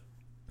that shit.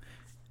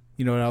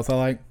 You know what else I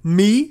like?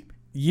 Me?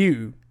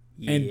 You.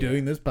 And Yeah.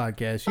 doing this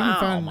podcast. You Oh,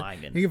 can my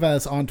find goodness. you can find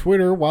us on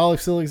Twitter while it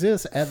still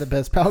exists at the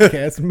best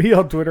podcast. Me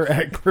on Twitter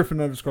at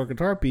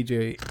Griffin_Guitar.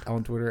 PJ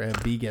on Twitter at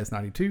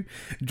BGuest92.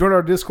 Join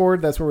our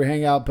Discord. That's where we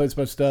hang out, post a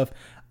bunch of stuff.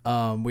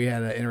 We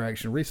had an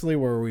interaction recently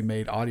where we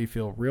made Audie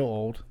feel real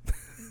old.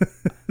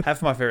 Half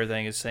of my favorite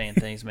thing is saying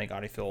things to make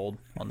Audie feel old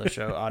on the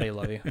show. Audie,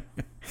 love you.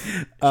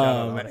 Shout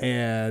out, Audie.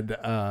 And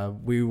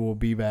we will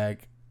be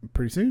back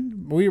pretty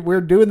soon.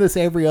 We're doing this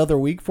every other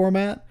week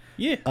format.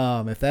 Yeah.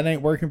 If that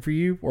ain't working for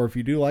you, or if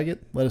you do like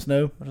it, let us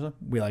know. Let us know.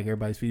 We like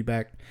everybody's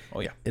feedback. Oh,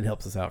 yeah. It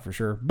helps us out for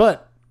sure.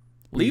 But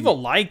Leave a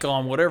like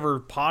on whatever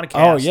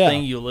podcast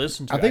thing you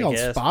listen to. I think on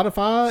guess.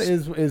 Spotify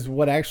is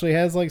what actually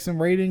has like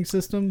some rating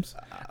systems.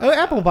 Oh,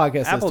 Apple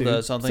Podcasts. Apple does, too.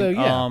 does something. So,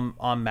 yeah.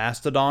 On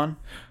Mastodon,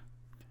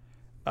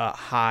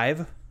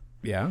 Hive.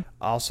 Yeah.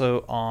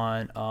 Also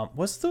on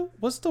what's the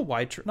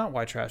not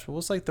white trash, but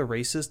what's like the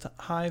racist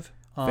Hive?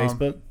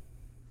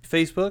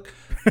 Facebook.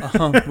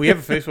 We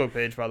have a Facebook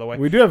page, by the way.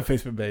 We do have a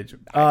Facebook page.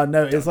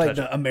 No, it's like touch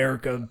the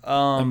American.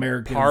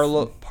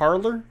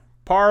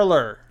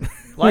 Parlor.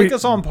 Like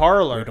us on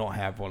Parlor. We don't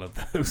have one of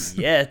those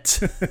Yet.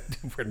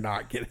 We're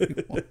not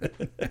getting one.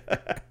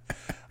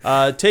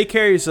 Take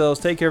care of yourselves.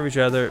 Take care of each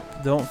other.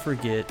 Don't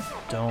forget,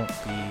 don't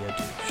be a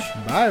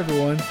douche. Bye,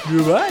 everyone.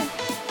 Goodbye.